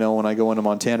look, you know, when I go into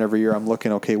Montana every year, I'm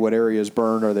looking, okay, what areas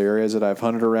burned? Are there areas that I've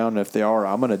hunted around? And if they are,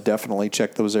 I'm going to definitely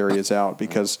check those areas out,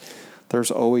 because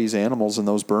there's always animals in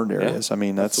those burned areas. I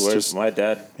mean, that's the way just my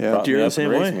dad Yeah. brought Deer me the up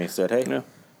same and raised way. me. Said, "Hey, Yeah.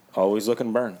 always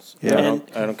looking burns. Yeah.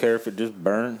 I don't care if it just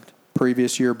burned."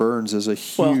 previous year burns is a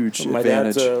huge My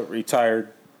advantage. dad's a retired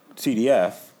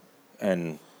CDF,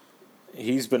 and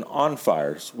he's been on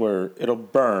fires where it'll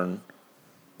burn.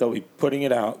 They'll be putting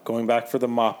it out, going back for the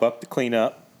mop up, the clean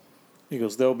up. He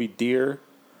goes, there'll be deer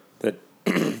that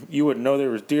you wouldn't know there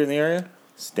was deer in the area,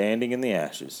 standing in the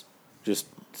ashes, just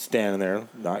standing there,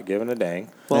 not giving a dang.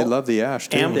 They love the ash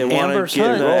too. Am- They want Amber's to get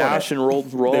hunt. the Rolling ash it. and roll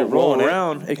They're rolling it.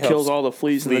 around. It Helps kills all the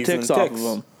fleas and the ticks off of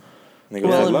them. And he goes,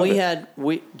 Well, I and love it.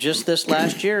 we just this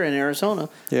last year in Arizona.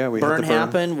 Yeah, we had burn the burn.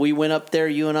 happened. We went up there.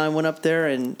 You and I went up there,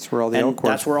 and That's where all the elk were.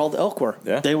 That's where all the elk were.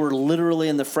 Yeah. They were literally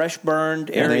in the fresh burned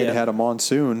And area. they had had a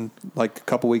monsoon like a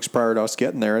couple weeks prior to us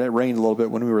getting there, and it rained a little bit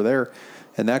when we were there.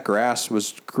 And that grass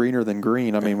was greener than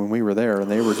green. I mean, when we were there, and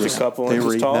they were A just couple they were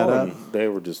inches eating that tall, up. and they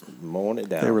were just mowing it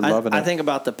down. They were loving I it. think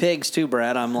about the pigs too,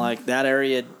 Brad. I'm like, that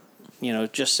area, you know,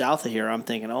 just south of here, I'm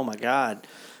thinking, oh my God.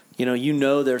 You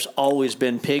know, there's always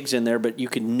been pigs in there, but you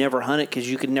could never hunt it because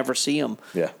you could never see them.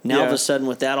 Yeah. Now all of Yeah. a sudden,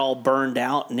 with that all burned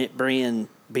out and it being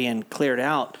cleared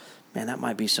out, man, that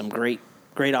might be some great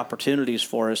opportunities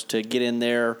for us to get in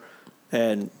there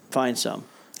and find some.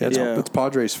 It's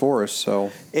Padres Forest, so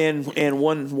And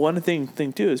one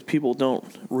thing too is people don't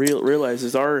realize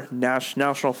is our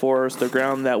national forest, the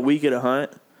ground that we get to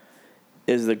hunt,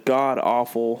 is the god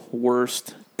awful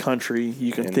worst country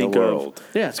you can In think the of. world.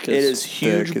 Yeah, it's It is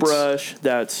huge thick, it's- brush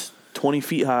that's 20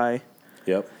 feet high,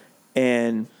 Yep.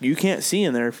 and you can't see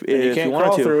in there if you if can't you want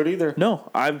crawl to. through it either. No,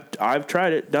 I've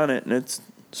tried it, done it, and it's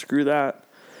screw that.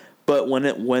 But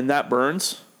when that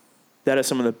burns, that is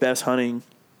some of the best hunting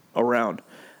around.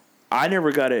 I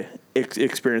never got to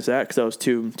experience that because I was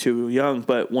too young.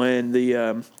 But when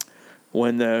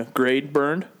the grade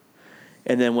burned,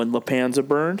 and then when La Panza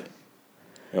burned,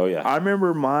 Oh, yeah. I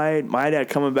remember my dad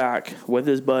coming back with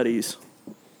his buddies,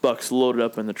 bucks loaded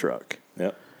up in the truck.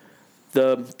 Yep.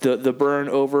 The burn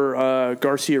over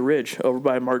Garcia Ridge over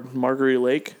by Margarita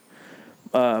Lake.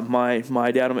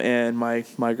 my dad and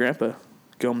my grandpa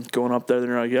going up there.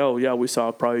 They're like, "Oh yeah, we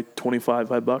saw probably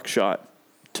 25 buck shot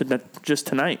just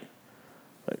tonight."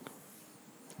 Like,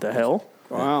 the hell?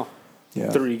 Wow. Yeah.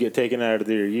 3 get taken out of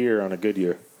their year on a good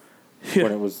year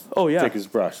when it was thick as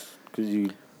brush because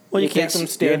you Well, you take can't them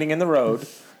s- standing in the road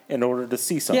in order to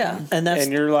see something. Yeah,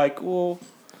 and you're like, well,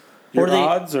 your Or they-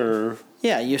 odds are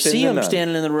Yeah, you thin see to them none.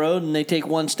 standing in the road, and they take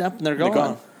one step, and they're gone.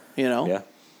 gone. You know. Yeah.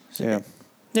 Yeah.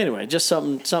 Anyway, just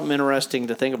something interesting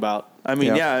to think about. I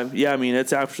mean, Yeah. yeah. I mean,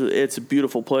 it's a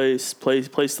beautiful place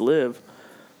to live,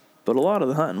 but a lot of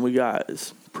the hunting we got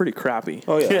is pretty crappy.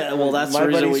 Oh yeah. Yeah, well, that's My the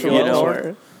reason buddies we from go up elsewhere.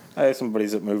 north, I had some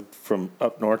buddies that moved from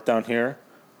up north down here.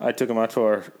 I took them out to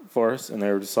our forest, and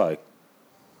they were just like,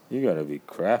 "You got to be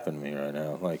crapping me right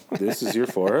now. Like, this is your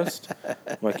forest?"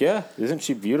 I'm like, "Yeah, isn't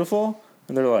she beautiful?"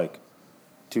 And they're like,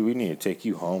 "Dude, we need to take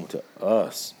you home to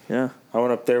us." Yeah. I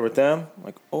went up there with them.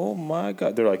 Like, oh my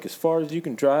God. They're like, as far as you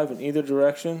can drive in either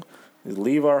direction, is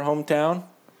leave our hometown,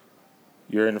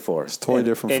 you're in the forest. It's totally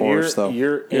different forest, though.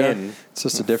 You're Yeah. in It's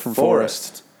just a different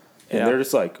forest. And Yeah. they're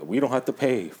just like, we don't have to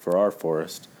pay for our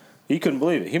forest. He couldn't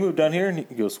believe it. He moved down here and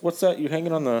he goes, "What's that you're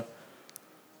hanging on the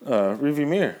rearview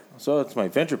mirror?" So it's my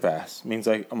venture pass. It means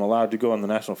I'm allowed to go on the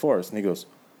national forest. And he goes,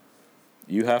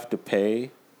 "You have to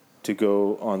pay to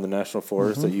go on the national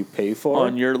forest that you pay for?"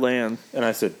 On your land. And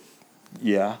I said,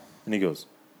 "Yeah." And he goes,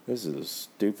 "This is the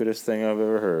stupidest thing I've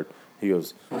ever heard." He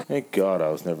goes, "Thank God I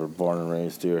was never born and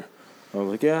raised here." I was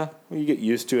like, "Yeah, well, you get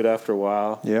used to it after a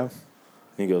while." Yeah. And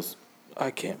he goes,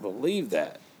 "I can't believe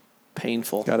that."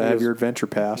 Painful. Got to have your adventure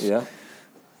pass. Yeah.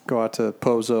 Go out to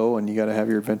Pozo, and you got to have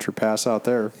your adventure pass out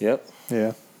there. Yep.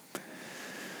 Yeah.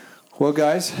 Well,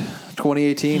 guys,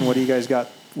 2018. What do you guys got?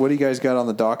 What do you guys got on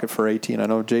the docket for 18? I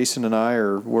know Jason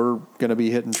and we're going to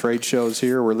be hitting trade shows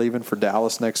here. We're leaving for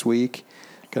Dallas next week.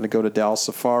 Going to go to Dallas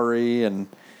Safari, and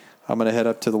I'm going to head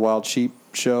up to the Wild Sheep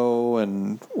Show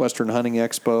and Western Hunting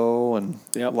Expo, and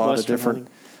Yep, a lot Western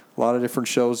of different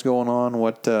shows going on.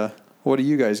 What do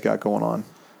you guys got going on?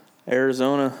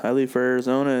 Arizona. I leave for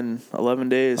Arizona in 11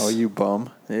 days. Oh, you bum!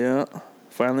 Yeah.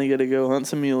 Finally get to go hunt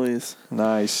some muleys.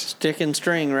 Nice. Stick and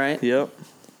string, right? Yep.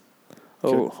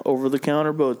 Oh, over the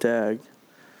counter bow tag.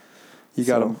 You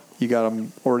got them. You got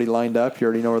them already lined up. You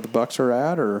already know where the bucks are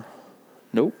at, or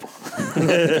Nope.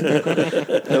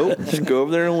 Nope. Just go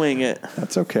over there and wing it.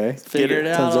 that's okay. Figure it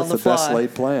out Turns on out the the best fly.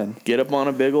 laid plan. Get up on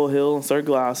a big old hill and start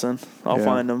glassing. I'll Yeah.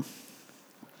 find them.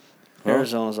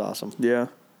 Arizona's awesome. Yeah.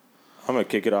 I'm going to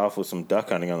kick it off with some duck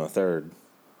hunting on the 3rd.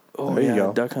 Oh, There you yeah.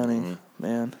 go. Duck hunting.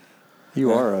 Man.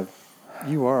 You are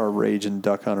a raging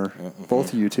duck hunter.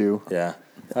 Both of you two. Yeah.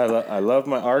 I love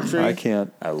my archery. I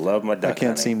can't. I love my duck I can't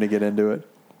hunting. seem to get into it.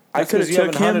 I could have you took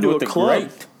haven't him hunted to with a the club.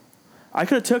 great. I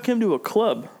could have took him to a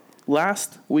club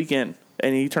last weekend,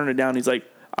 and he turned it down. He's like,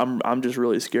 I'm just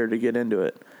really scared to get into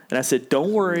it. And I said,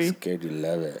 don't worry. Scared you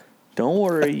love it. Don't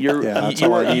worry. You're, Yeah, that's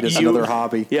all I need is another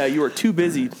hobby. Yeah, you are too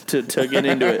busy to get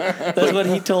into it. That's what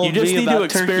he told You just me need to about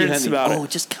turkey experience hunting. about Oh, it.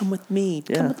 just come with me.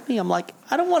 Yeah. Come with me. I'm like,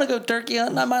 I don't want to go turkey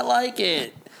hunting. I might like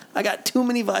it. I got too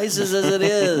many vices as it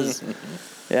is.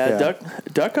 Yeah, Yeah.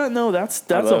 duck hunt though. That's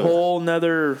a love it. whole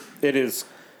nother. It is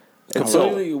It's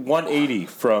completely 180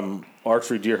 from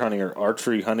archery deer hunting or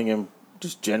archery hunting in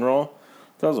just general.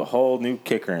 That was a whole new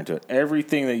kicker into it.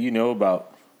 Everything that you know about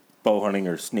bow hunting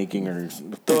or sneaking or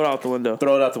Throw it out the window.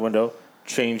 throw it out the window.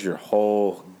 Change your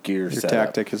whole gear Your setup.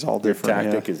 tactic is all different.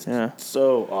 Your tactic yeah. is Yeah.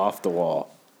 so off the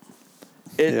wall.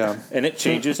 It, Yeah. And it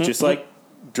changes just like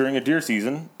during a deer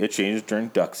season. It changes during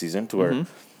duck season to where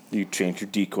you change your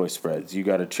decoy spreads. You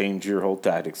got to change your whole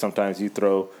tactic. Sometimes you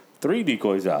throw 3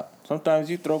 decoys out. Sometimes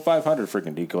you throw 500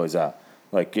 freaking decoys out.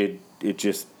 Like it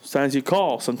just Sometimes you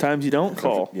call. Sometimes you don't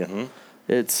call. yeah.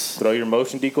 It's Throw your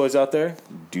motion decoys out there.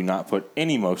 Do not put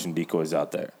any motion decoys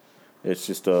out there. It's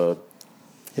just a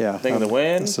Yeah. thing of the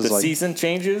wind. This The is like season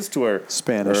changes to where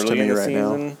Spanish early to me in the right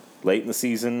now. season, late in the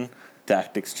season,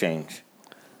 tactics change.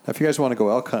 if you guys want to go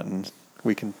elk hunting,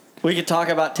 we can We could talk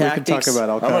about tactics. we can talk about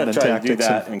elk I'm hunting going to and try to do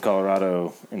tactics. that in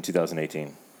Colorado in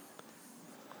 2018.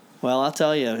 Well, I'll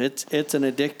tell you, it's an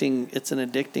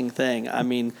addicting thing. I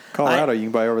mean, Colorado, you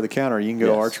can buy over the counter. You can go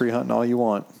Yes. archery hunting all you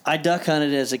want. I duck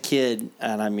hunted as a kid,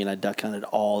 and I mean, I duck hunted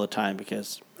all the time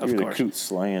because, of You're course. the coot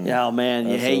slaying. Yeah, oh, man.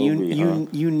 Hey, SOB, huh?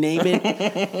 you name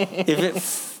it.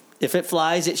 if it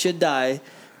flies, it should die.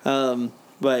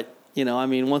 But I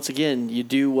mean, once again, you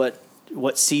do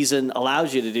what season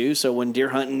allows you to do. So when deer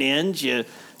hunting ends, you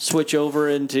switch over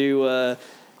into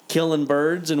killing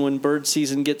birds, and when bird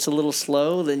season gets a little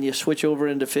slow, then you switch over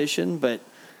into fishing. But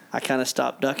I kind of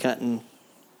stopped duck hunting,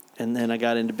 and then I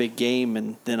got into big game,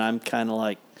 and then I'm kind of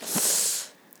like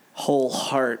whole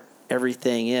heart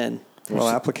everything in. Well,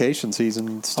 application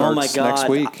season starts my God. next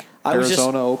week. I was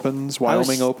Arizona opens, Wyoming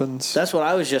was- opens. That's what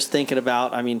I was just thinking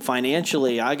about. I mean,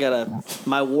 financially,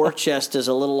 my war chest is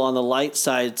a little on the light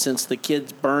side since the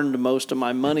kids burned most of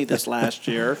my money this last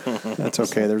year. That's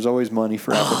okay. There's always money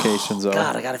for applications, though.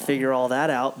 God, I got to figure all that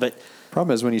out. But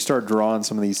Problem is when you start drawing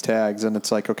some of these tags, and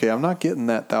it's like, okay, I'm not getting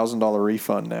that $1,000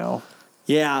 refund now.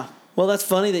 yeah, well, that's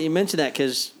funny that you mentioned that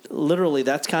because literally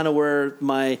that's kind of where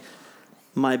my,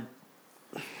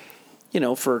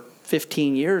 for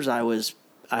 15 years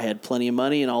I had plenty of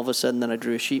money, and all of a sudden then I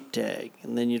drew a sheep tag,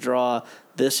 and then you draw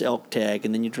this elk tag,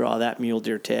 and then you draw that mule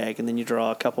deer tag, and then you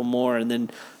draw a couple more, and then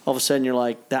all of a sudden you're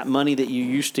like, that money that you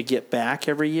used to get back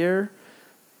every year,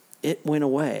 it went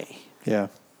away. Yeah.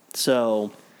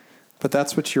 So But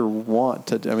that's what you want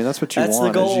to. I mean, that's what you That's the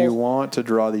want. Is goal. you want to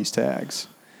draw these tags.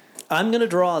 I'm going to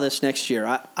draw this next year.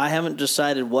 I haven't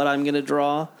decided what I'm going to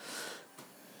draw.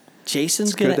 Jason's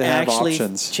It's good going to have actually.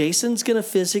 options. Jason's going to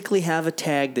physically have a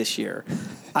tag this year.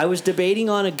 I was debating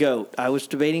on a goat. I was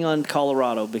debating on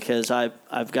Colorado because I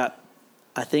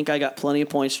think I got plenty of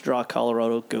points to draw a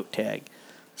Colorado goat tag.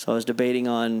 So I was debating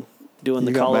on doing You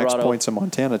the got Colorado. max points in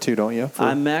Montana too, don't you?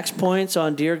 I'm max points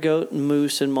on deer, goat, and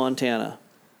moose in Montana.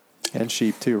 And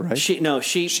sheep too, right? Sheep,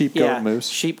 Sheep, goat, yeah, moose.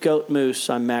 Sheep, goat, moose.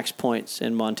 I'm max points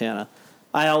in Montana.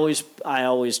 I always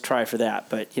try for that,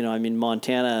 but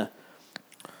Montana.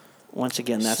 Once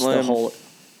again, that's Slim. the whole.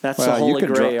 That's Well, the you holy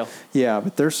could grail. Yeah,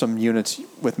 but there's some units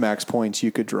with max points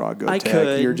you could draw a goat I tag.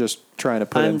 could. You're just trying to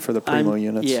put in for the primo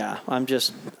units. Yeah,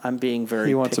 I'm being very.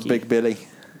 He wants picky. a big Billy.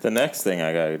 The next thing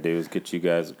I got to do is get you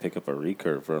guys to pick up a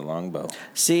recurve for a longbow.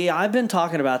 See, I've been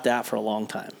talking about that for a long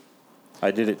time.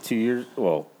 I did it 2 years.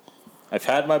 Well, I've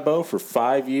had my bow for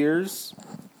 5 years,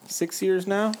 6 years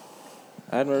now.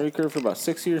 I had my recurve for about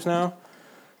 6 years now.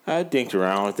 I dinked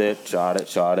around with it, shot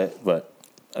it, but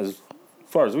as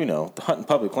far as we know, the hunting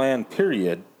public land,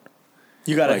 period.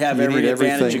 You got to Like, have you every need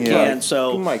advantage you everything, can. yeah. Oh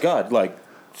So my God, like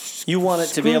you want it to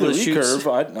screw be able the to shoot.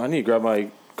 recurve. I need to grab my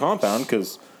compound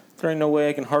because there ain't no way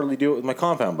I can hardly do it with my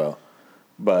compound bow.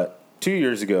 But 2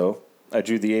 years ago, I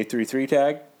drew the A33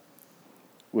 tag,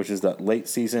 which is that late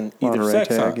season either Monterey sex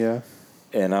tag, hunt. yeah.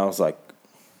 And I was like,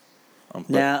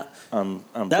 Now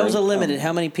that was a limited.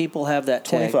 How many people have that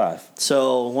tag? 25.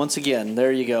 So once again,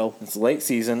 there you go. It's late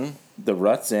season, the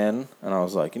rut's in, and I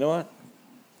was like, you know what?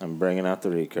 I'm bringing out the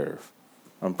recurve.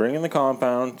 I'm bringing the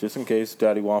compound just in case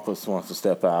Daddy Wampus wants to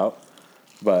step out,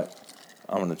 but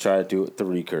I'm going to try to do it with the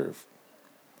recurve.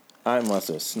 I must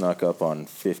have snuck up on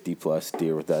 50 plus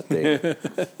deer with that thing.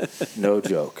 No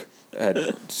joke.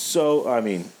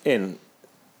 And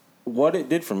what it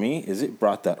did for me is it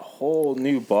brought that whole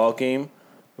new ball game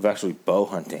of actually bow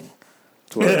hunting.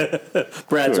 To where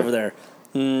Brad's Sure. over there.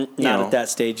 Not know, at that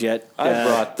stage yet. I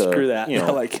brought the Screw that. you I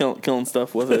know, like killing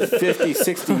stuff with it. 50,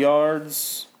 60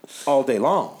 yards all day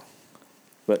long.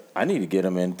 But I need to get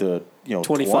them into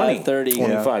 25, 20, 30.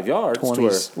 25 yards to where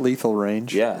 20's lethal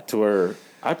range. to where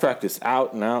I practiced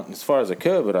out and out as far as I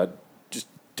could, but I just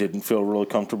didn't feel really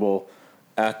comfortable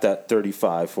at that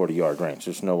 35, 40 yard range.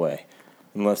 There's no way.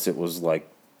 Unless it was like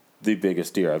the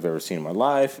biggest deer I've ever seen in my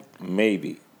life,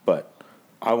 maybe. But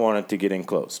I wanted to get in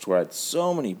close to where I had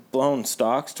so many blown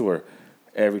stalks to where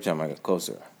every time I got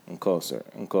closer and closer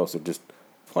and closer, just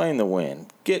playing the wind,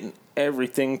 getting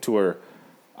everything to where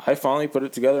I finally put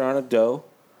it together on a doe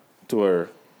to where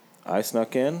I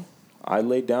snuck in. I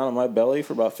laid down on my belly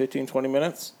for about 15, 20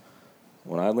 minutes.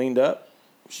 When I leaned up,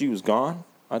 she was gone.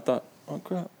 I thought, oh,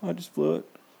 crap, I just blew it.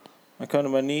 I come to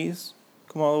my knees,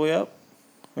 come all the way up.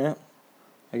 Yeah.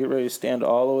 I get ready to stand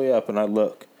all the way up, and I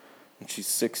look, and she's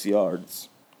 6 yards.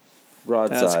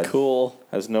 Broadside. That's cool.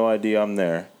 Has no idea I'm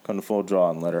there. Come to full draw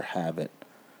and let her have it.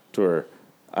 To where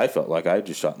I felt like I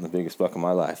just shot in the biggest buck of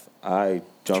my life. I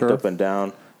jumped Sure. up and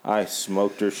down. I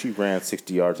smoked her. She ran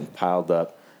 60 yards and piled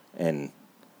up, and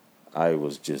I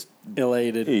was just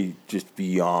Elated. just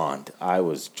beyond. I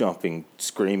was jumping,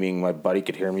 screaming. My buddy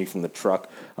could hear me from the truck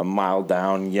a mile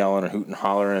down, yelling and hooting,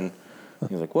 hollering.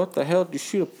 He's like, "What the hell? Did you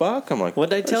shoot a buck?" I'm like,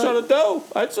 What'd I tell shot you? a doe.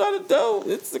 I shot a doe.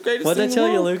 It's the greatest What thing did I tell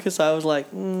in you, the world." Lucas? I was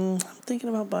like, I'm thinking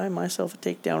about buying myself a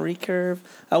takedown recurve.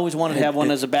 I always wanted to have one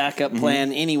as a backup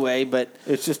plan anyway, but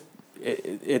It's just I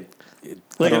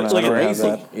Look don't, at- I look don't at- have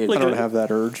that. It- I look don't at- have that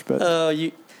urge, but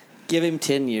you give him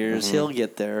 10 years, he'll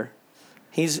get there.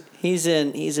 He's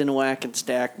in whack and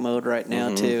stack mode right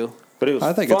now too. But it was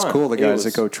I think it's fun. cool the It guys was-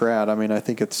 that go trad. I mean, I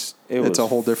think it's was a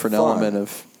whole different fun. element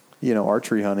of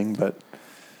archery hunting, but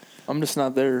I'm just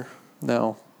not there.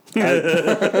 no.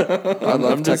 I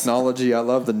love technology. I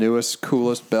love the newest,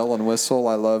 coolest bell and whistle.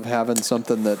 I love having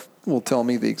something that will tell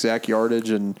me the exact yardage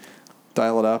and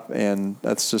dial it up. And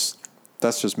that's just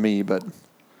me. But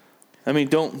I mean,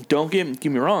 don't get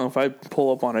me wrong. If I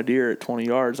pull up on a deer at 20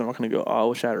 yards, I'm not going to go, oh, I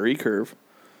wish I had a recurve.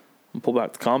 And pull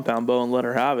back the compound bow and let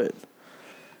her have it.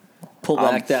 Pull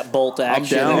back that bolt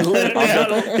action. I'm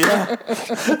down. Yeah.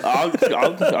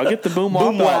 I'll get the boom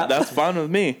whop whap. out. That's fine with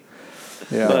me.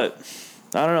 Yeah. But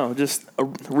I don't know. Just a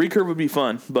recurve would be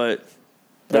fun, but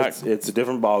It's a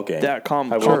different ball game. that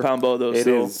compound bow though. It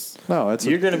still, is. No,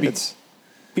 You're going to be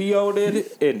PO'd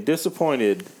and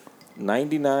disappointed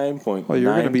 99.9%. well,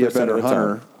 you're going to be a better of the time.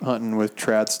 hunter hunting with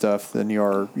trad stuff than you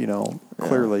are,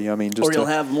 clearly. I mean, just Or you'll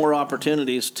have more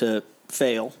opportunities to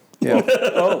fail. yeah.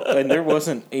 Oh, and there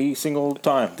wasn't a single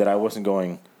time that I wasn't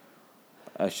going,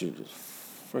 I should just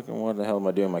freaking, what the hell am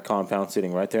I doing? My compound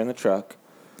sitting right there in the truck,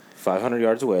 500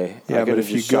 yards away. I Yeah, but could've if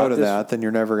you just go shot to this- that, then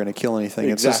you're never going to kill anything.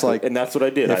 Exactly. It's just like and that's what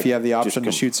I did. if you have the just option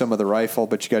to shoot some with a rifle,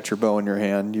 but you got your bow in your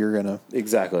hand, you're gonna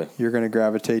Exactly.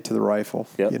 gravitate to the rifle.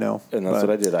 Yep. You know, And that's But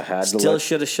what I did. I had to Still let,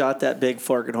 should have shot that big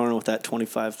Forked-Horn with that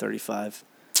 25-35.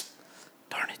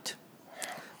 Darn it.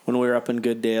 When we were up in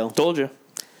Gooddale. told you.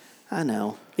 I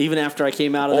know. Even after I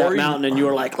came out of Or that you- mountain and you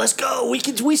were like, let's go.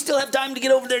 We still have time to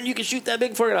get over there and you can shoot that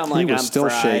big fork. I'm like, was I'm still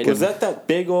fried. shaking. was that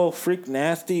big old freak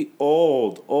nasty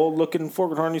old looking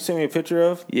forked horn you sent me a picture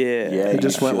of? Yeah. Yeah. he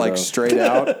just you went like should've. straight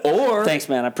out. Or Thanks,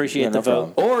 man. I appreciate Yeah, the no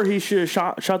vote. problem. Or he should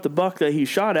have shot the buck that he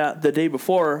shot at the day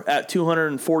before at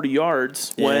 240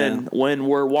 yards when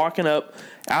we're walking up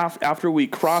after we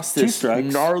crossed Two this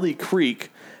strikes. gnarly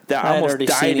creek that I I had almost already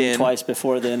died seen him in. twice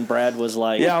before then. Brad was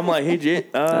like, Yeah, I'm like, hey,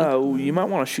 you might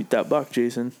want to shoot that buck,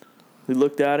 Jason. We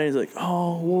looked at it. He's like,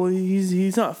 oh, well,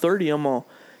 he's not 30. I'm all,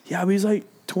 yeah, but he's like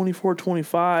 24,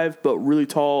 25, but really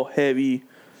tall, heavy,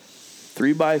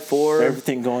 3x4.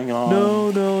 Everything going on.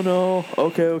 No.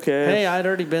 Okay. hey, I'd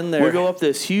already been there. We go up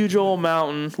this huge old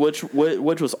mountain, which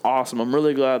was awesome. I'm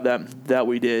really glad that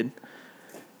we did,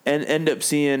 and end up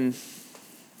seeing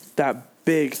that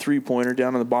big 3-pointer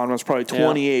down on the bottom. It was probably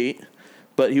 28,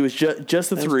 but he was just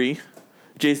the 3.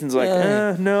 Jason's like,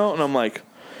 no, and I'm like,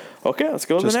 okay, let's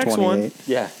go to the Just next 28. one.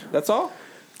 Yeah, that's all.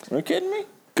 Are you kidding me?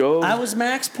 Go. I was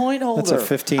max point holder.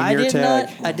 That's a 15-year tag.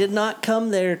 I did not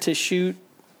come there to shoot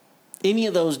any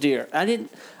of those deer.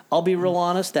 I'll be real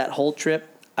honest, that whole trip,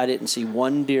 I didn't see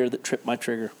one deer that tripped my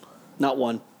trigger. Not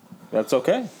one. That's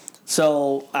okay.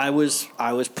 So I was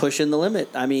pushing the limit.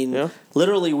 I mean,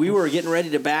 literally, we were getting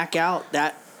ready to back out.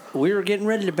 And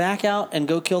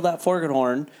go kill that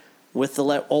Forked-Horn with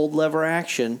the old lever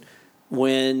action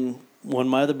when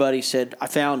my other buddy said, I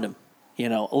found him.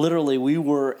 Literally, we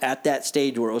were at that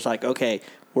stage where it was like, okay,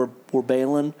 we're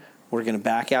bailing. We're going to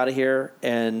back out of here.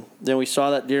 And then we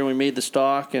saw that deer and we made the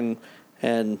stalk, and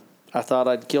I thought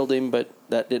I'd killed him, but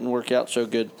that didn't work out so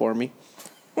good for me.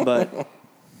 But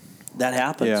that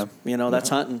happens. Yeah. That's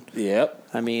hunting. Yep.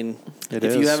 I mean, It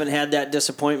if you is. haven't had that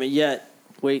disappointment yet,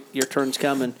 wait, your turn's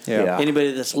coming. Yeah.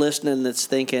 Anybody that's listening that's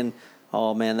thinking,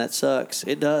 oh, man, that sucks.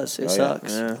 It does. It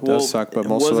sucks. Yeah. It does suck, but it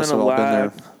most of us wasn't have a all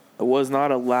been there. It was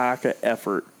not a lack of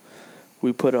effort.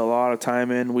 We put a lot of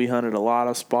time in. We hunted a lot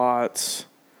of spots.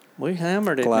 We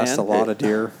hammered it, Glassed man. a lot of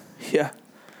deer. Yeah.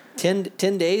 10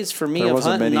 days for me There of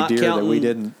wasn't hunting, many not deer counting, that we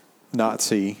didn't not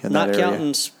see in not that area.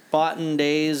 counting spotting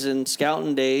days and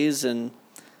scouting days, and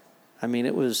I mean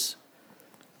it was.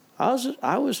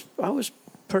 I was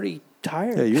pretty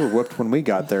tired. Yeah, you were whooped when we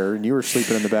got there, and you were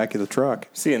sleeping in the back of the truck.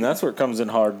 See, and that's where it comes in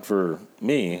hard for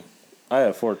me. I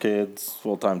have 4 kids,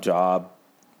 full-time job.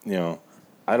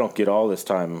 I don't get all this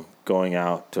time going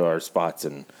out to our spots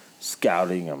and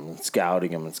scouting them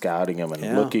and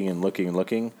Yeah. looking and looking and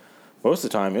looking. Most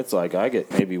of the time, it's like I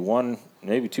get maybe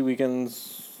 2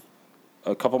 weekends,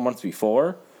 a couple months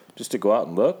before, just to go out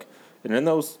and look. And in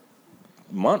those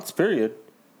months, period,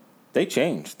 they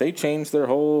change. They change their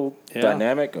whole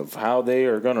dynamic of how they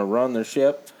are going to run their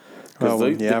ship. Oh,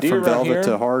 the yeah, deer from around velvet here,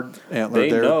 to hard antler, they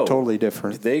they're know. totally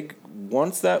different.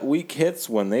 Once that week hits,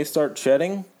 when they start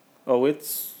shedding,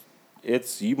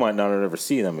 it's you might not ever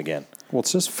see them again. Well,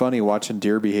 it's just funny watching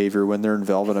deer behavior when they're in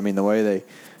velvet. I mean, the way they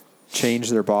change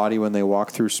their body when they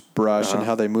walk through brush and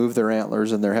how they move their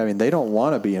antlers, and they don't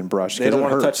want to be in brush. They don't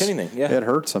want to touch anything. Yeah, it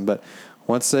hurts them. But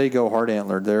once they go hard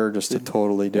antlered, they're just a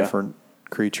totally different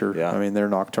creature. Yeah. I mean, they're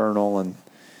nocturnal, and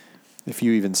if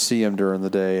you even see them during the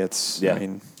day, it's. Yeah. I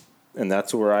mean, and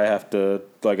that's where I have to,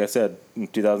 like I said, in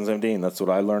 2017, that's what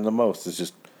I learned the most is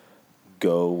just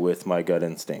go with my gut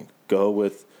instinct. Go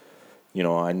with,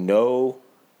 I know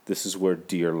this is where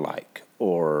deer like,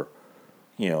 or,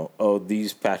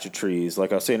 these patch of trees.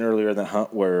 Like I was saying earlier in the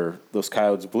hunt where those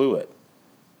coyotes blew it.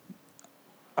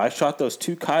 I shot those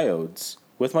 2 coyotes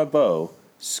with my bow,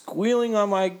 squealing on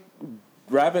my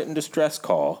rabbit in distress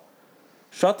call.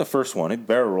 Shot the first one. It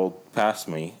barrel rolled past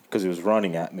me because it was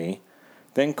running at me.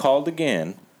 Then called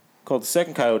again, called the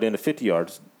second coyote into 50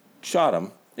 yards, shot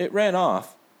him. It ran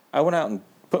off. I went out and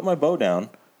put my bow down,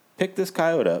 picked this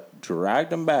coyote up,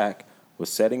 dragged him back, was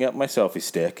setting up my selfie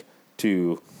stick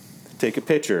to take a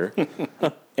picture.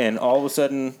 And all of a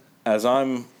sudden, as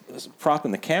I'm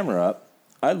propping the camera up,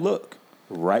 I look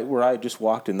right where I just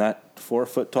walked in that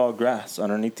 4-foot-tall grass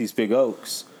underneath these big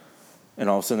oaks. And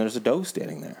all of a sudden, there's a doe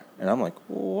standing there. And I'm like,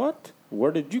 what?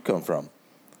 Where did you come from?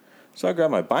 So I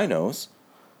grab my binos.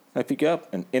 I pick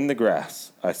up, and in the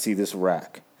grass, I see this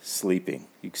rack sleeping.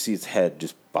 You can see its head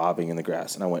just bobbing in the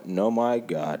grass. And I went, no, my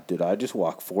God, did I just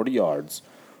walk 40 yards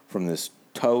from this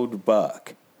toad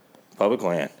buck, public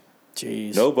land,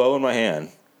 Jeez. no bow in my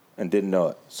hand, and didn't know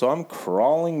it. So I'm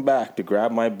crawling back to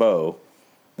grab my bow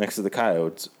next to the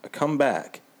coyotes. I come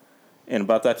back, and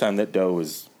about that time, that doe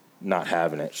was not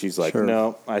having it. She's like, Sure.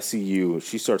 no, I see you.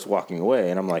 She starts walking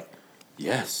away, and I'm like,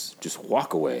 yes, just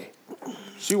walk away.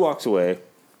 She walks away.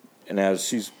 And as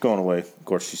she's going away, of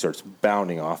course, she starts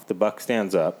bounding off. The buck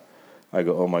stands up. I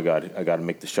go, oh, my God, I got to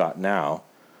make the shot now.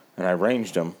 And I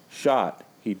ranged him, shot.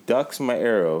 He ducks my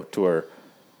arrow to where,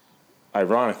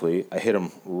 ironically, I hit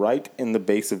him right in the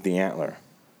base of the antler.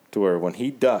 To where when he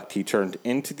ducked, he turned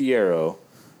into the arrow,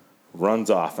 runs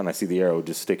off, and I see the arrow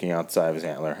just sticking outside of his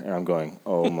antler. And I'm going,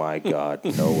 oh, my God,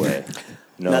 no way.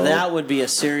 No. Now that would be a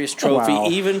serious trophy, Wow.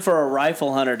 even for a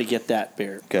rifle hunter to get that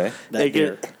beer. Okay. That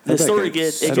deer. The story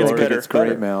gets better. It's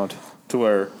great mount. To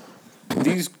where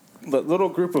these little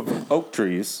group of oak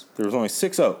trees, there was only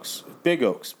 6 oaks, big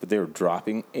oaks, but they were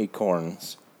dropping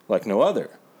acorns like no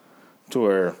other. To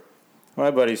where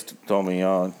my buddies told me,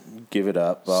 oh, give it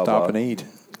up. Blah, Stop blah. and eat.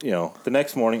 You know, the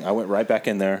next morning I went right back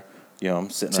in there. You know,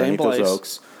 I'm sitting Same underneath place. those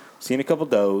oaks, seen a couple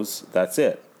does. That's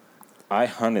it. I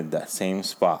hunted that same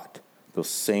spot, those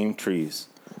same trees,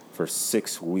 for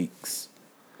 6 weeks,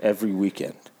 every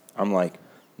weekend. I'm like,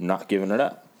 not giving it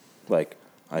up. Like,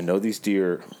 I know these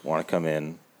deer want to come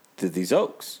in to these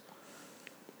oaks.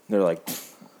 They're like,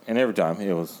 and every time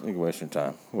it was like, wasting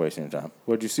your time.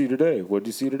 What'd you see today?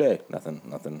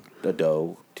 Nothing. A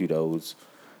doe, 2 does.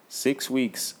 6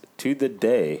 weeks to the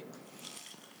day,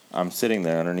 I'm sitting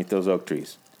there underneath those oak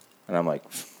trees. And I'm like,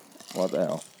 what the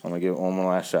hell? I'm going to give it one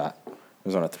more last shot. It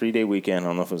was on a 3-day weekend. I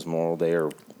don't know if it was Memorial Day or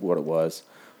what it was.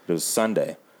 But it was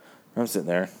Sunday. I'm sitting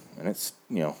there, and it's,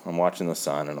 you know, I'm watching the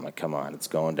sun, and I'm like, come on, it's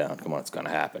going down. Come on, it's going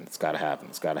to happen. It's got to happen.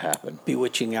 It's got to happen.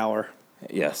 Bewitching hour.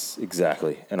 Yes,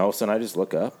 exactly. And all of a sudden, I just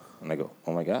look up, and I go,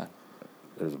 oh, my God,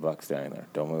 there's a buck standing there.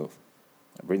 Don't move.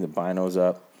 I bring the binos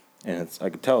up, and I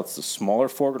can tell it's the smaller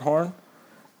forked horn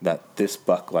that this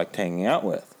buck liked hanging out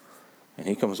with. And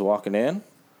he comes walking in,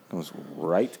 comes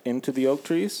right into the oak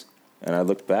trees, and I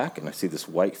look back, and I see this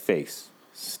white face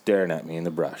staring at me in the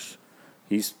brush.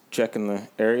 He's checking the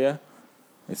area.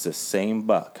 It's the same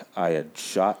buck I had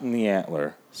shot in the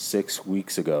antler 6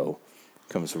 weeks ago.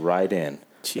 Comes right in.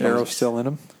 Arrow still in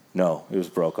him? No, it was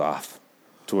broke off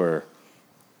to where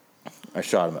I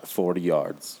shot him at 40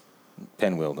 yards.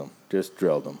 Pinwheeled him. Just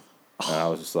drilled him. And I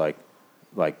was just like,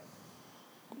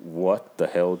 what the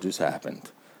hell just happened?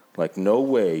 Like, no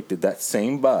way did that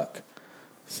same buck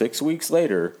 6 weeks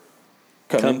later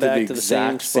come into back the to the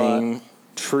same exact spot. same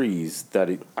trees that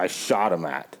I shot him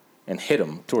at and hit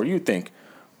him to where you'd think,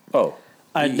 oh,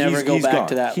 I'd never go he's back gone.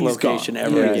 to that He's location gone.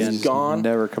 ever Yeah, again. He's gone.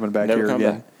 Never coming back Never here come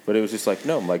again. back. But it was just like,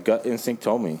 no, my gut instinct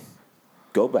told me,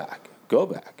 go back.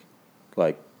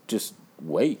 Like, just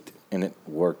wait. And it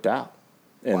worked out.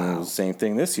 And it was the same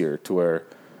thing this year to where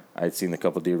I'd seen the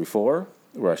couple deer before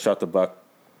where I shot the buck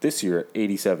this year at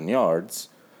 87 yards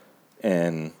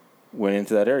and went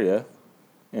into that area.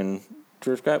 And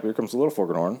sure as crap, here comes the little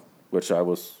forked horn, which I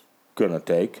was going to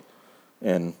take.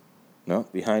 And no,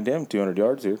 behind him, 200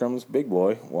 yards, here comes Big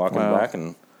Boy walking Wow. back,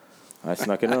 and I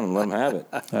snuck it in and let him have it.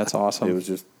 That's awesome. It was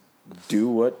just do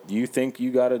what you think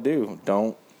you got to do.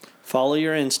 Don't. Follow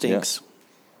your instincts.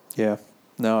 Yeah.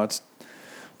 No, it's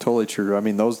totally true. I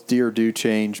mean, those deer do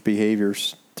change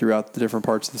behaviors throughout the different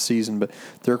parts of the season, but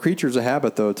they're creatures of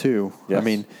habit, though, too. Yes. I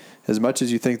mean, as much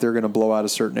as you think they're going to blow out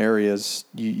of certain areas,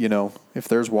 you know, if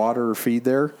there's water or feed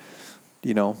there,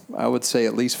 you know, I would say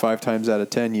at least 5 times out of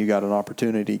 10, you got an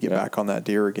opportunity to get back on that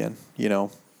deer again, you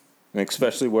know. And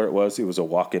especially where it was a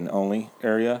walk-in only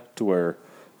area to where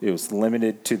it was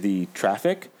limited to the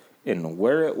traffic. And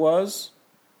where it was,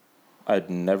 I'd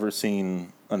never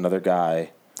seen another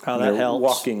guy Oh, that helps.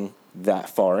 walking that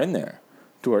far in there.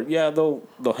 To where, yeah, they'll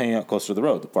hang out close to the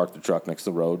road. They'll park the truck next to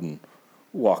the road and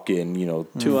walk in,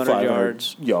 200 500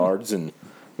 yards and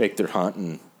make their hunt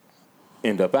and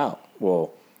end up out.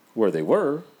 Well, where they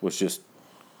were was just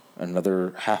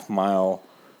another half mile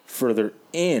further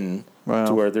in Wow.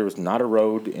 to where there was not a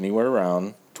road anywhere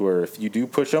around. to where if you do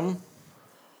push them,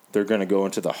 they're going to go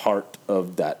into the heart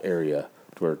of that area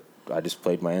to where I just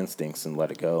played my instincts and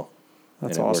let it go.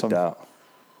 That's and it awesome. worked out.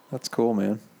 That's cool,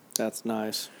 man. That's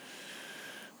nice.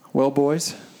 Well,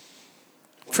 boys.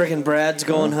 Freaking Brad's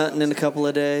going hunting in a couple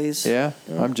of days. Yeah,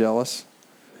 I'm jealous.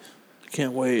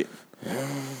 Can't wait.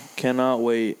 Cannot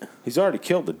wait. He's already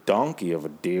killed a donkey of a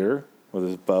deer with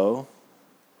his bow.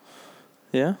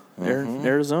 Yeah,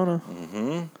 Arizona.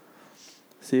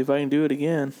 See if I can do it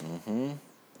again.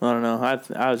 I don't know.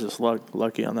 I was just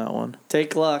lucky on that one.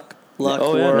 Take luck. Luck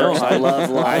Oh, yeah, works. no, I love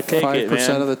luck. I take it, 5%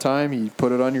 man. of the time, you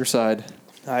put it on your side.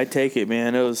 I take it,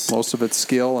 man. It was Most of it's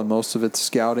skill and most of it's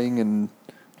scouting,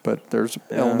 but there's an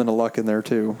element of luck in there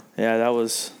too. yeah. That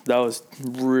was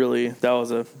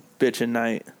a bitchin'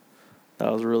 night.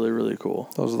 That was really, really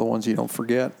cool. Those are the ones you don't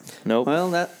forget. Nope.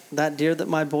 Well, that deer that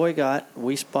my boy got,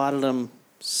 we spotted him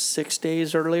 6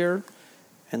 days earlier,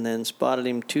 and then spotted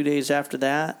him 2 days after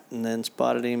that, and then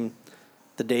spotted him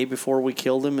the day before we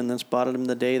killed him, and then spotted him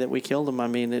the day that we killed him. I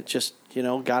mean, it just,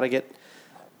 got to get...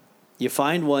 You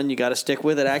find one, you got to stick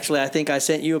with it. Actually, I think I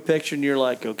sent you a picture, and you're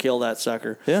like, go kill that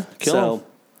sucker. Yeah, kill him.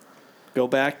 Go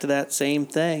back to that same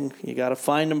thing. You got to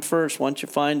find them first. Once you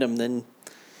find them, then...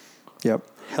 Yep.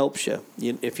 Helps you.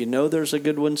 If you know there's a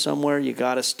good one somewhere, you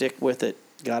got to stick with it.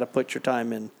 Got to put your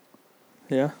time in.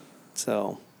 Yeah.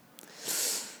 So,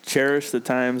 Cherish the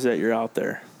times that you're out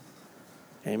there.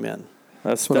 amen.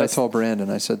 That's what I told Brandon.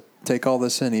 I said, take all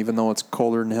this in, even though it's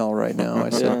colder than hell right now. I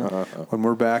said, when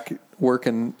we're back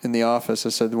working in the office, I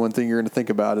said, the one thing you're going to think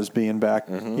about is being back,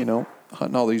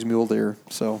 hunting all these mule deer.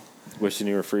 So, wishing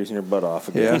you were freezing your butt off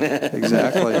again. Yeah,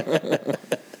 exactly.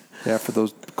 Yeah, for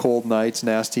those cold nights,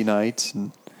 nasty nights.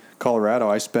 In Colorado,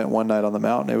 I spent one night on the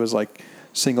mountain. It was like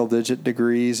single-digit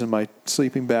degrees, and my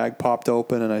sleeping bag popped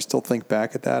open, and I still think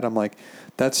back at that. I'm like,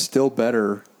 that's still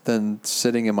better than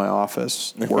sitting in my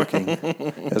office working.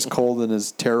 As cold and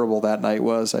as terrible that night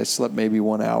was, I slept maybe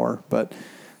 1 hour, but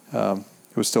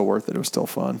it was still worth it. It was still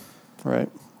fun, right?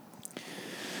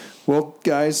 Well,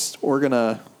 guys, we're going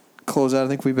to close out. I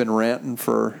think we've been ranting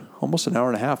for almost an hour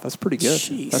and a half. That's pretty good.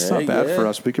 Jeez. That's not bad for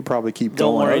us. We could probably keep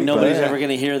Don't going. worry, but- nobody's ever going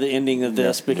to hear the ending of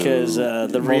this because the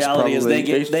Most reality is they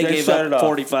probably- they gave shut it up off.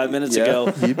 45 minutes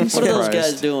ago. You'd be What are those surprised.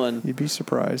 guys doing? You'd be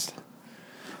surprised.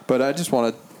 But I just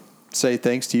want to say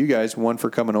thanks to you guys, one, for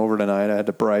coming over tonight. I had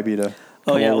to bribe you to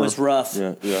Oh, come yeah, it over was rough. Yeah.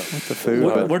 with the food.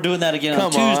 We're, but we're doing that again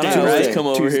on Come on, Tuesday, I always right? come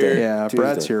over Tuesday. here. yeah, Tuesday.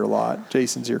 Brad's here a lot.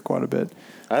 Jason's here quite a bit.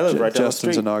 I live right down the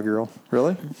Justin's street. inaugural.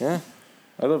 Really? Yeah.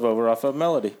 I live over off of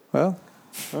Melody. Well,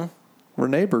 we're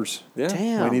neighbors. Yeah.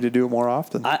 Damn. We need to do it more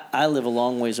often. I live a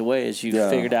long ways away, as you Yeah.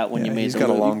 figured out when Yeah, you made he's the got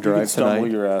a move. long You can drive stumble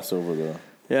tonight. your ass over there.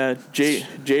 Yeah,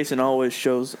 Jason always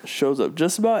shows up.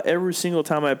 Just about every single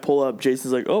time I pull up,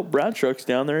 Jason's like, "Oh, Brad truck's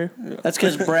down there." That's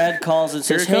because Brad calls and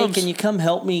says, Here it "Hey, comes. can you come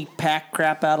help me pack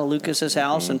crap out of Lucas's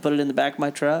house and put it in the back of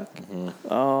my truck?"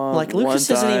 I'm like, Lucas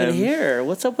one isn't even time- here.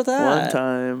 What's up with that? One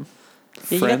time,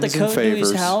 Yeah, you got the Friends and code to his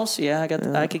favors. house? Yeah,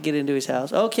 I could get into his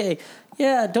house. Okay.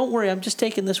 Yeah, don't worry. I'm just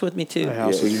taking this with me too. The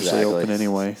house Yeah, is usually exactly. open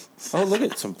anyway. Oh, look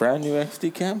at some brand new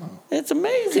XD camo. It's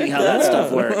amazing how that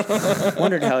stuff works.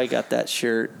 Wondered how he got that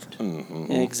shirt.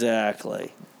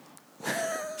 Exactly.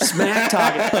 Smack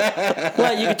talking.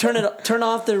 Well, you can turn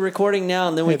off the recording now,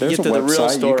 and then we Hey, can there's get a to the real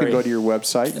website. You story. can go to your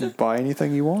website and buy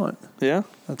anything you want. yeah.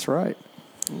 That's right.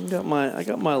 I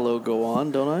got my logo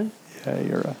on, don't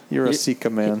Yeah, you're a Sika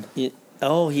man. I?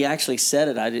 Oh, he actually said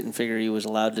it. I didn't figure he was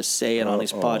allowed to say it on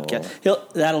his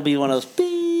podcast. That'll be one of those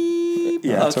beep.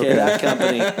 Yeah, it's okay, okay. that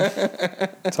company.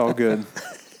 It's all good.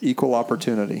 Equal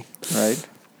opportunity, right?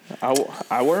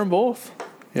 I wear them both.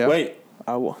 Yeah. Wait,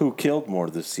 who killed more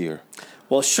this year?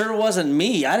 Well, sure wasn't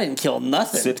me. I didn't kill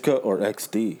nothing. Sitka or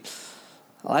XD?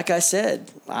 Like I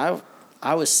said, I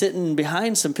was sitting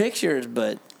behind some pictures,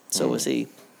 but so was he.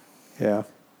 Yeah.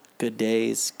 Good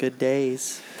days. Good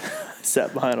days.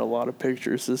 Sat behind a lot of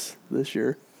pictures this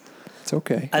year. It's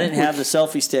okay. I didn't have the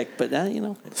selfie stick, but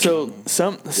So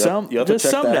some you have to just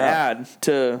check something to that add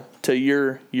to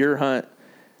your hunt.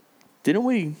 Didn't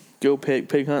we go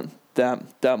pig hunt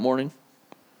that morning?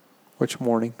 Which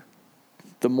morning?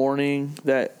 The morning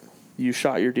that you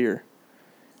shot your deer.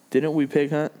 Didn't we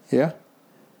pig hunt? Yeah.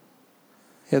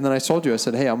 And then I told you, I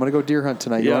said, hey, I'm going to go deer hunt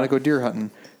tonight. You Yeah. want to go deer hunting?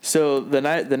 So the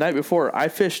night before, I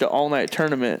fished an all-night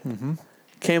tournament. Mm-hmm.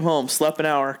 Came home, slept an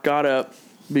hour, got up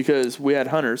because we had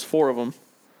hunters, 4 of them.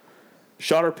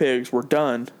 Shot our pigs, we're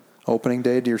done. Opening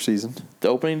day deer season. The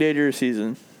opening day of deer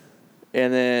season.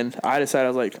 And then I decided, I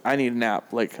was like, I need a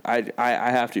nap. Like, I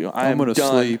have to. I'm going to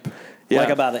sleep. Yeah. like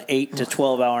about an 8 to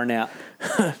 12 hour nap.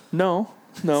 No,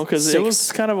 because it 6.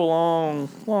 was kind of a long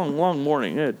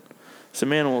morning. It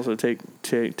some animals to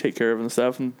take care of and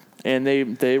stuff, and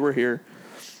they were here.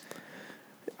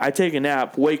 I take a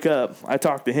nap, wake up, I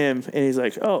talk to him, and he's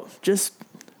like, "Oh, just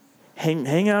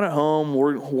hang out at home.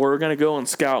 We're gonna go and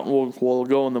scout, and we'll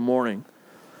go in the morning."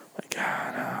 Like,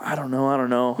 God, I don't know. I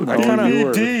kind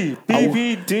of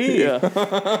BBD. Yeah.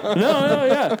 No,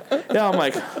 yeah. I'm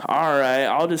like, all right.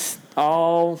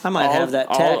 I might have that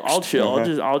text. I'll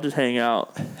chill. I'll just hang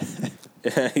out.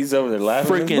 He's over there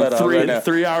laughing. Freaking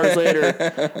 3 hours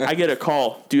later, I get a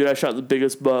call. Dude, I shot the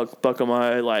biggest buck of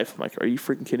my life. I'm like, are you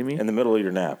freaking kidding me? In the middle of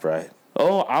your nap, right?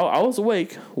 Oh, I was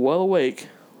awake. Well awake.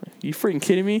 You freaking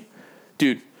kidding me?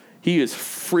 Dude, he was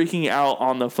freaking out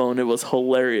on the phone. It was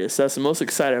hilarious. That's the most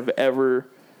excited I've ever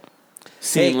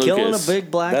seen Lucas. Killing a big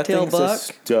blacktail buck? A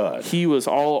stud. He was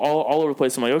all over the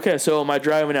place. I'm like, okay, so am I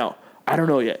driving out? I don't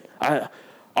know yet.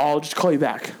 I'll just call you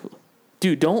back.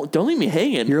 Dude, don't leave me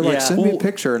hanging. You're like, send me a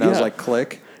picture, and I was like,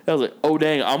 click. I was like, oh,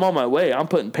 dang, I'm on my way. I'm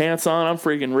putting pants on. I'm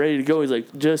freaking ready to go. He's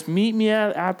like, just meet me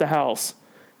at the house.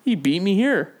 He beat me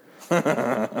here.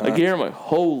 I get here, I'm like,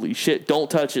 holy shit,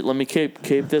 don't touch it. Let me cape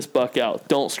this buck out.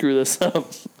 Don't screw this up.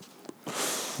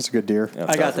 That's a good deer.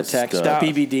 I got the text.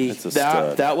 BBD.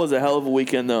 That was a hell of a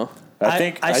weekend, though. I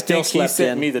think he sent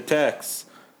in. me the text.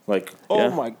 Like,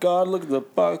 oh my God, look at the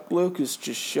buck Lucas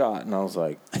just shot. And I was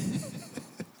like,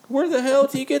 where the hell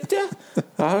did you get that?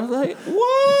 I was like,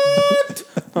 what?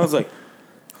 I was like,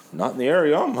 not in the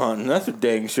area I'm hunting. That's for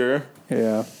dang sure.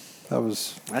 Yeah, that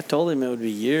was. I told him it would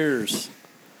be years.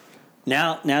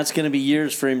 Now it's going to be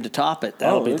years for him to top it.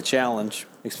 That'll be the challenge.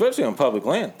 Especially on public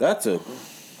land.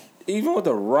 Even with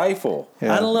a rifle.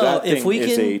 Yeah. I don't know that if we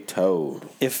is can. A toad.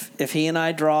 If he and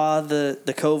I draw the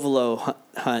Covelo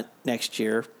hunt next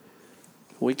year,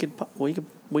 we could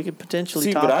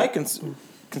potentially top but I it. can consider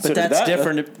but that's that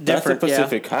different. That's a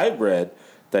Pacific hybrid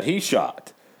that he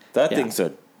shot. That thing's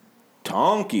a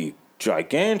donkey,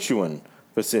 gigantuan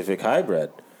Pacific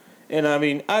hybrid. And I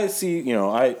mean, I see,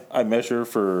 I measure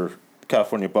for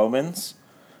California Bowmans,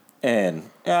 and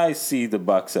I see the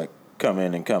bucks that come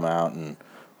in and come out and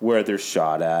where they're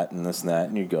shot at and this and that,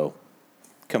 and you go,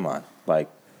 come on, like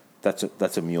that's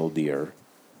a mule deer.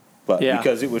 But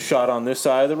because it was shot on this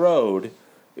side of the road,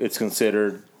 it's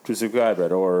considered Pacific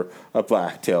hybrid or a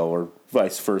blacktail or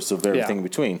vice versa of everything in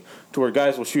between. To where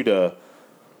guys will shoot a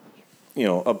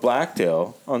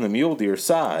blacktail on the mule deer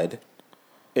side,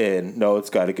 and no, it's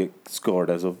got to get scored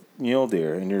as a mule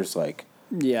deer, and you're just like,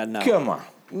 no, come on,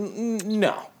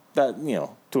 no, that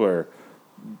to where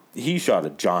he shot a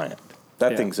giant.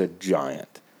 That thing's a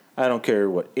giant. I don't care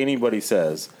what anybody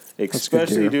says,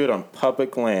 especially do it on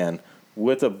public land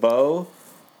with a bow.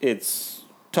 It's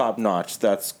top notch.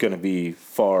 That's going to be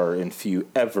far and few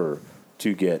ever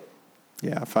to get.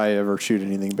 Yeah, if I ever shoot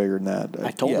anything bigger than that,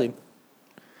 I told him.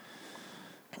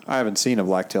 I haven't seen a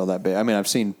blacktail that big. I mean, I've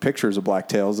seen pictures of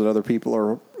blacktails that other people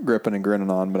are gripping and grinning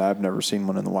on, but I've never seen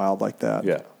one in the wild like that.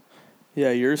 Yeah.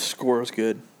 Yeah, your score is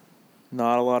good.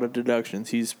 Not a lot of deductions.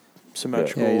 He's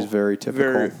symmetrical. Yeah, he's very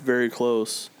typical. Very, very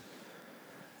close.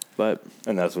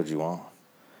 And that's what you want.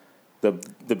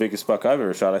 The biggest buck I've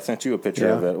ever shot, I sent you a picture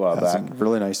of it a while back. A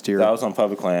really nice deer. That was on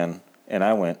public land, and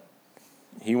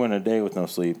he went a day with no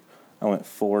sleep. I went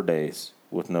 4 days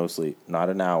with no sleep, not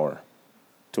an hour.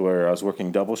 To where I was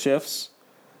working double shifts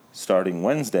starting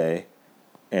Wednesday,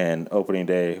 and opening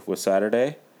day was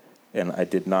Saturday, and I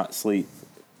did not sleep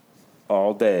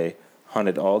all day,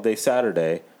 hunted all day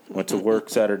Saturday, went to work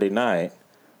Saturday night,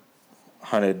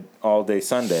 hunted all day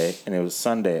Sunday, and it was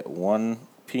Sunday at 1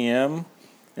 p.m.,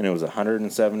 and it was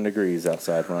 107 degrees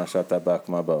outside when I shot that buck with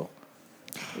my bow.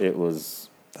 It was...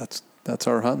 That's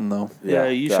our hunting, though. Yeah,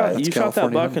 you shot that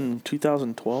California buck in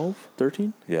 2012,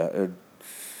 13? Yeah,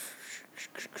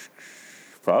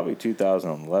 probably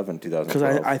 2011, 2012.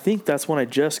 Because I think that's when I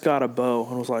just got a bow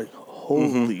and was like,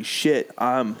 holy shit,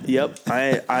 I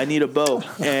need a bow.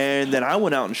 And then I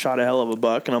went out and shot a hell of a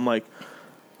buck, and I'm like,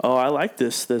 oh, I like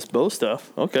this bow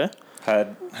stuff. Okay.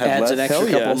 Had adds less, an extra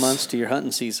couple months to your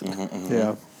hunting season.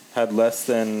 Yeah. Had less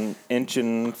than inch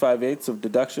and 5/8 of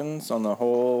deductions on the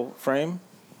whole frame.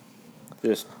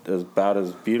 Just about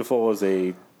as beautiful as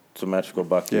a symmetrical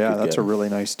buck. Yeah, that's a really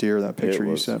nice deer. That picture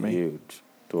you sent me. Huge.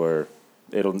 To where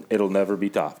it'll never be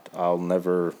topped. I'll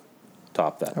never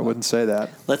top that. I wouldn't say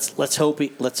that. Let's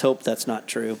hope that's not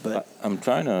true. But I'm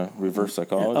trying to reverse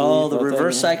psychology. Oh, the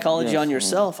reverse psychology on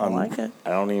yourself. I like it. I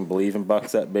don't even believe in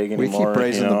bucks that big We anymore. keep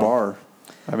raising the bar.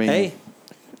 I mean,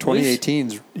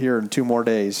 2018's here in 2 more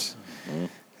days.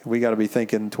 We got to be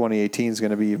thinking 2018 is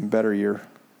going to be an even better year.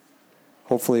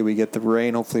 Hopefully we get the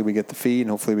rain, hopefully we get the feed, and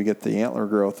hopefully we get the antler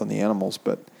growth on the animals.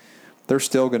 But there's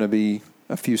still going to be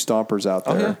a few stompers out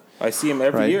there. I see them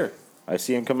every year. I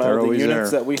see them come out They're of the always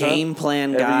units there. that we Game hunt plan,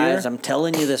 every guys. year. I'm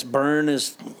telling you, this burn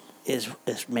is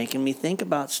making me think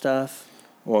about stuff.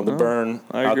 Well, the burn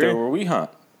I out there agree. where we hunt,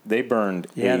 they burned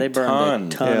Yeah, they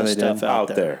burned a ton Yeah, of they stuff did. out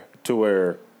out there to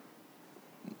where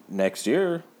next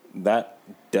year that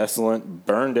desolate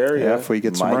burned area Yeah, if we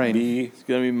get some might rain. be It's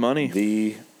gonna be money.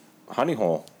 the honey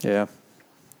hole. Yeah.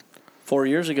 4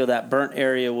 years ago, that burnt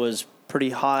area was pretty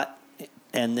hot,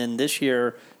 and then this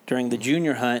year during the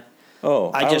junior hunt,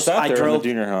 Oh, I was out there in the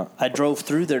junior hunt. I drove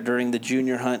through there during the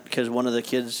junior hunt because one of the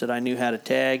kids that I knew had a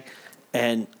tag,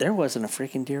 and there wasn't a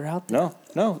freaking deer out there.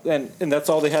 No, and that's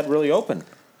all they had really open.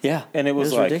 Yeah, And it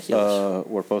was like, ridiculous.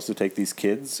 we're supposed to take these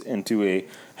kids into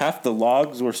half the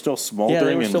logs were still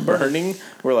smoldering were and still burning. burning.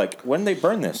 We're like, when did they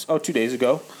burn this? Oh, 2 days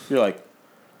ago. You're like,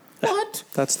 what?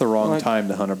 That's the wrong time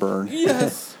to hunt a burn.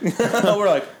 Yes. We're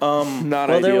like, Not Well,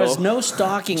 ideal. there was no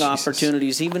stalking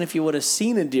opportunities, even if you would have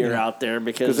seen a deer out there,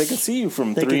 because because they can see you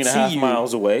from they could 3.5 see you.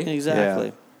 miles away. Exactly.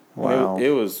 Yeah. Wow. It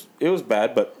was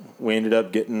bad, but we ended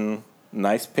up getting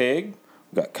nice pig.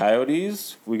 We got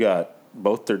coyotes. We got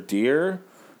both their deer.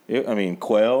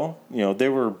 Quail. They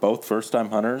were both first time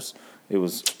hunters. It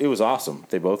was awesome.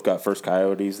 They both got first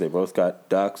coyotes. They both got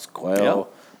ducks, quail.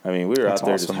 Yep. We were That's out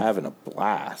there awesome. just having a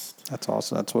blast. That's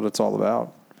awesome. That's what it's all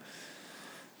about.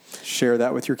 Share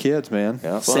that with your kids, man.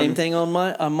 Yeah, Same thing on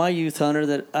my youth hunter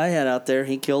that I had out there.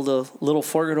 He killed a little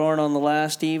forked-horn on the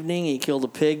last evening. He killed a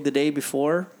pig the day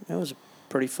before. It was a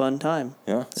pretty fun time.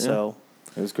 Yeah, So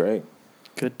it was great.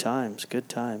 good times, good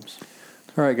times.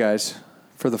 All right, guys.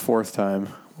 For the fourth time,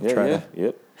 we'll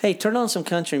Yep. Hey, turn on some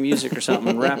country music or something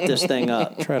and wrap this thing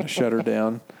up. try to shut her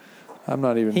down. I'm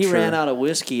not even He sure. ran out of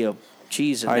whiskey an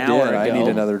I hour did. ago. I need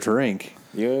another drink.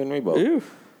 You and me both. Ew.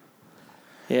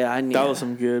 Yeah, I need That was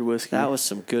some good whiskey. That was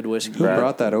some good whiskey. Who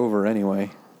brought that over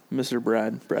anyway? Mr.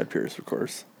 Brad Pierce, of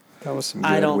course. That was some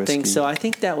good I don't whiskey. think so. I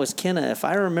think that was Kenna. If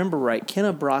I remember right,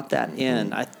 Kenna brought that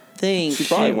in. I think She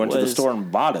probably went to the was- store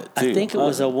and bought it too. I think it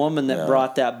was a woman that Yeah.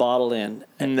 brought that bottle in.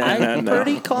 No, I'm no.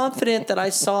 pretty confident that I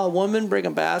saw a woman bring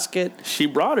a basket. She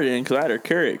brought it in because I had her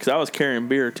carry it because I was carrying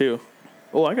beer too.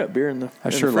 Oh, I got beer in the I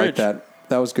in sure the like fridge. that.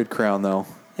 That was good crown, though.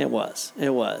 It was.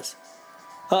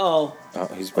 Uh-oh. Oh,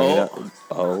 he's bringing Oh. up.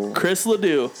 Oh, Chris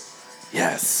Ledoux.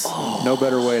 Yes. No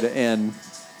better way to end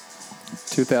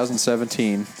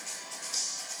 2017.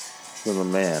 the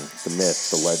man, the myth,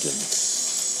 the legend.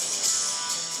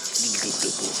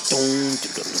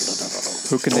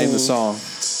 Who can name the song?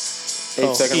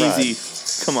 8-second ride.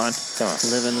 Easy. Come on. Come on.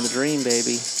 Living the dream,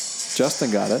 baby.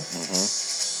 Justin got it.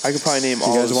 I could probably name You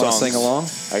all guys the want to songs. sing along?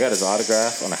 I got his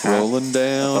autograph on a hat. Rolling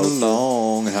down a Poster.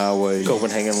 long highway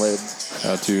Copenhagen lid.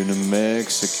 out to New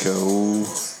Mexico.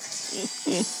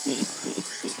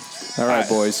 All right,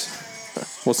 boys.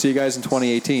 We'll see you guys in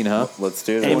 2018, huh? Let's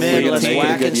do this. Amen. gonna Let's make it a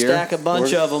whack good and year? stack a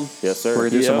bunch of them. Yes, sir. We're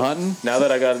going to do some Yep. hunting? Now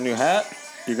that I got a new hat,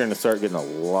 you're going to start getting a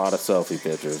lot of selfie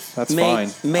pictures. That's May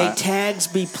fine. tags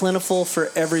be plentiful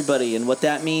for everybody. And what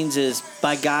that means is,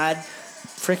 by God,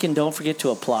 frickin' don't forget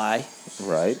to apply.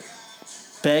 Right?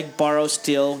 Beg, borrow,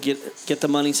 steal, get the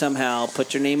money somehow.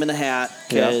 Put your name in the hat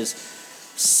Yeah. because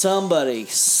somebody,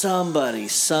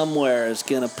 somewhere is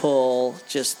gonna pull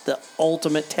just the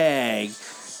ultimate tag.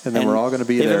 And then we're all going to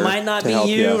be if there it might not to be help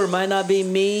you you. or might not be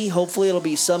me, hopefully it'll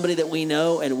be somebody that we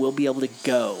know and we'll be able to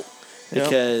go Yep.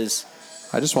 because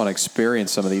I just want to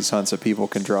experience some of these hunts that people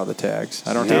can draw the tags.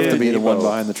 I don't Yeah, have to be the one Nebo.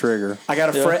 behind the trigger. I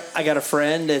got a Yeah. friend. I got a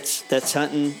friend that's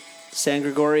hunting San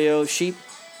Gregorio sheep.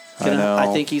 I know.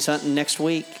 I think he's hunting next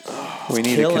week. We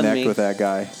need to killing connect me. with that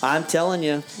guy. I'm telling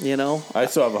you, I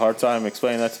still have a hard time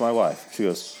explaining that to my wife. She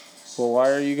goes, well, why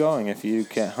are you going if you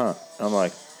can't hunt? I'm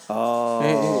like,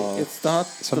 hey, it's not.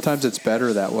 Sometimes it's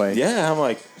better that way. Yeah, I'm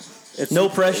like, it's no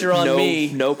pressure on no,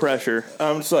 me. No pressure.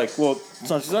 I'm just like, well, it's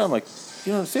not just that. I'm like,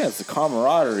 you don't understand. It's the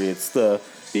camaraderie. It's the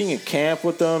being in camp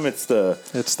with them. It's the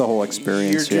It's the whole you're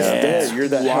experience. just Yeah. there. You're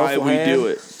that Why helpful we hand. do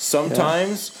it.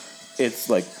 Sometimes it's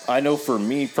like I know for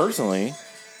me personally,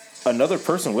 another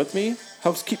person with me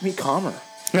helps keep me calmer.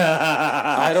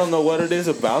 I don't know what it is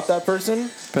about that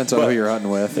person. Depends on who you're hunting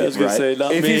with. I was gonna Right? say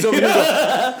not If me. he's over here,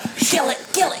 Kill it.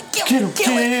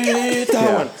 get that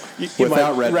Yeah. one. You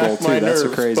Without might Red rack Bull, too. my That's a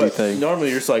nerves, crazy but thing. Normally,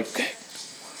 you're just like, okay,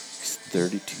 he's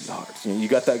 32 yards. You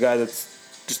got that guy that's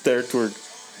just there toward.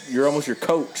 You're almost your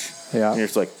coach. Yeah. And you're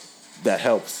just like, that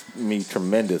helps me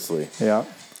tremendously. Yeah.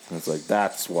 And it's like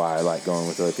that's why I like going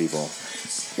with other people.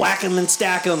 Whack 'em and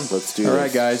stack 'em. Let's do All this.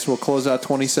 right, guys. We'll close out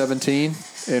 2017,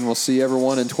 and we'll see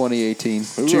everyone in 2018.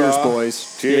 Cheers, Hoorah.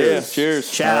 boys. Cheers. Yeah, cheers.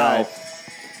 Ciao. All right.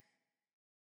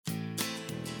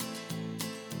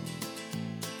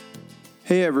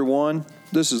 Hey, everyone.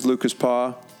 This is Lucas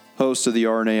Paw, host of the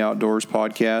RNA Outdoors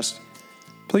podcast.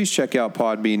 Please check out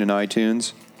Podbean and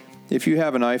iTunes. If you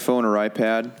have an iPhone or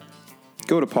iPad,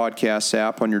 go to Podcasts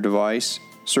app on your device,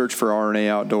 search for RNA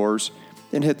Outdoors,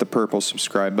 and hit the purple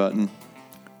subscribe button.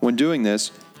 When doing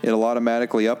this, it'll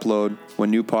automatically upload when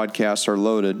new podcasts are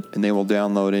loaded, and they will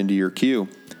download into your queue.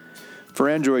 For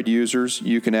Android users,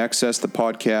 you can access the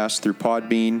podcast through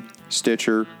Podbean,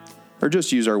 Stitcher, or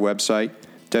just use our website,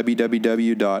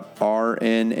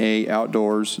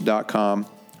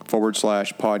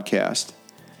 www.rnaoutdoors.com/podcast.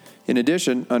 In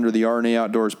addition, under the RNA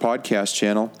Outdoors podcast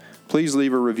channel, please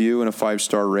leave a review and a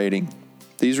 5-star rating.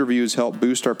 These reviews help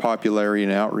boost our popularity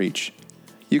and outreach.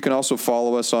 You can also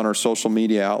follow us on our social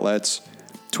media outlets,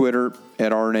 Twitter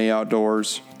at RNA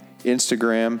Outdoors,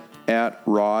 Instagram at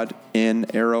Rod N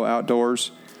Arrow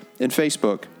Outdoors, and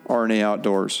Facebook, RNA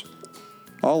Outdoors.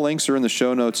 All links are in the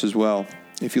show notes as well.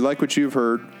 If you like what you've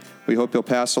heard, we hope you'll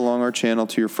pass along our channel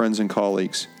to your friends and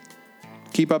colleagues.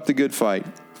 Keep up the good fight.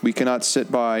 We cannot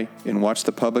sit by and watch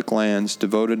the public lands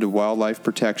devoted to wildlife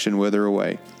protection wither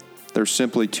away. There's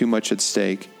simply too much at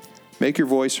stake. Make your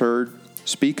voice heard,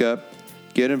 speak up,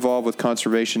 get involved with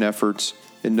conservation efforts,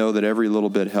 and know that every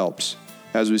little bit helps.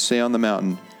 As we say on the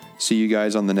mountain, see you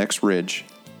guys on the next ridge.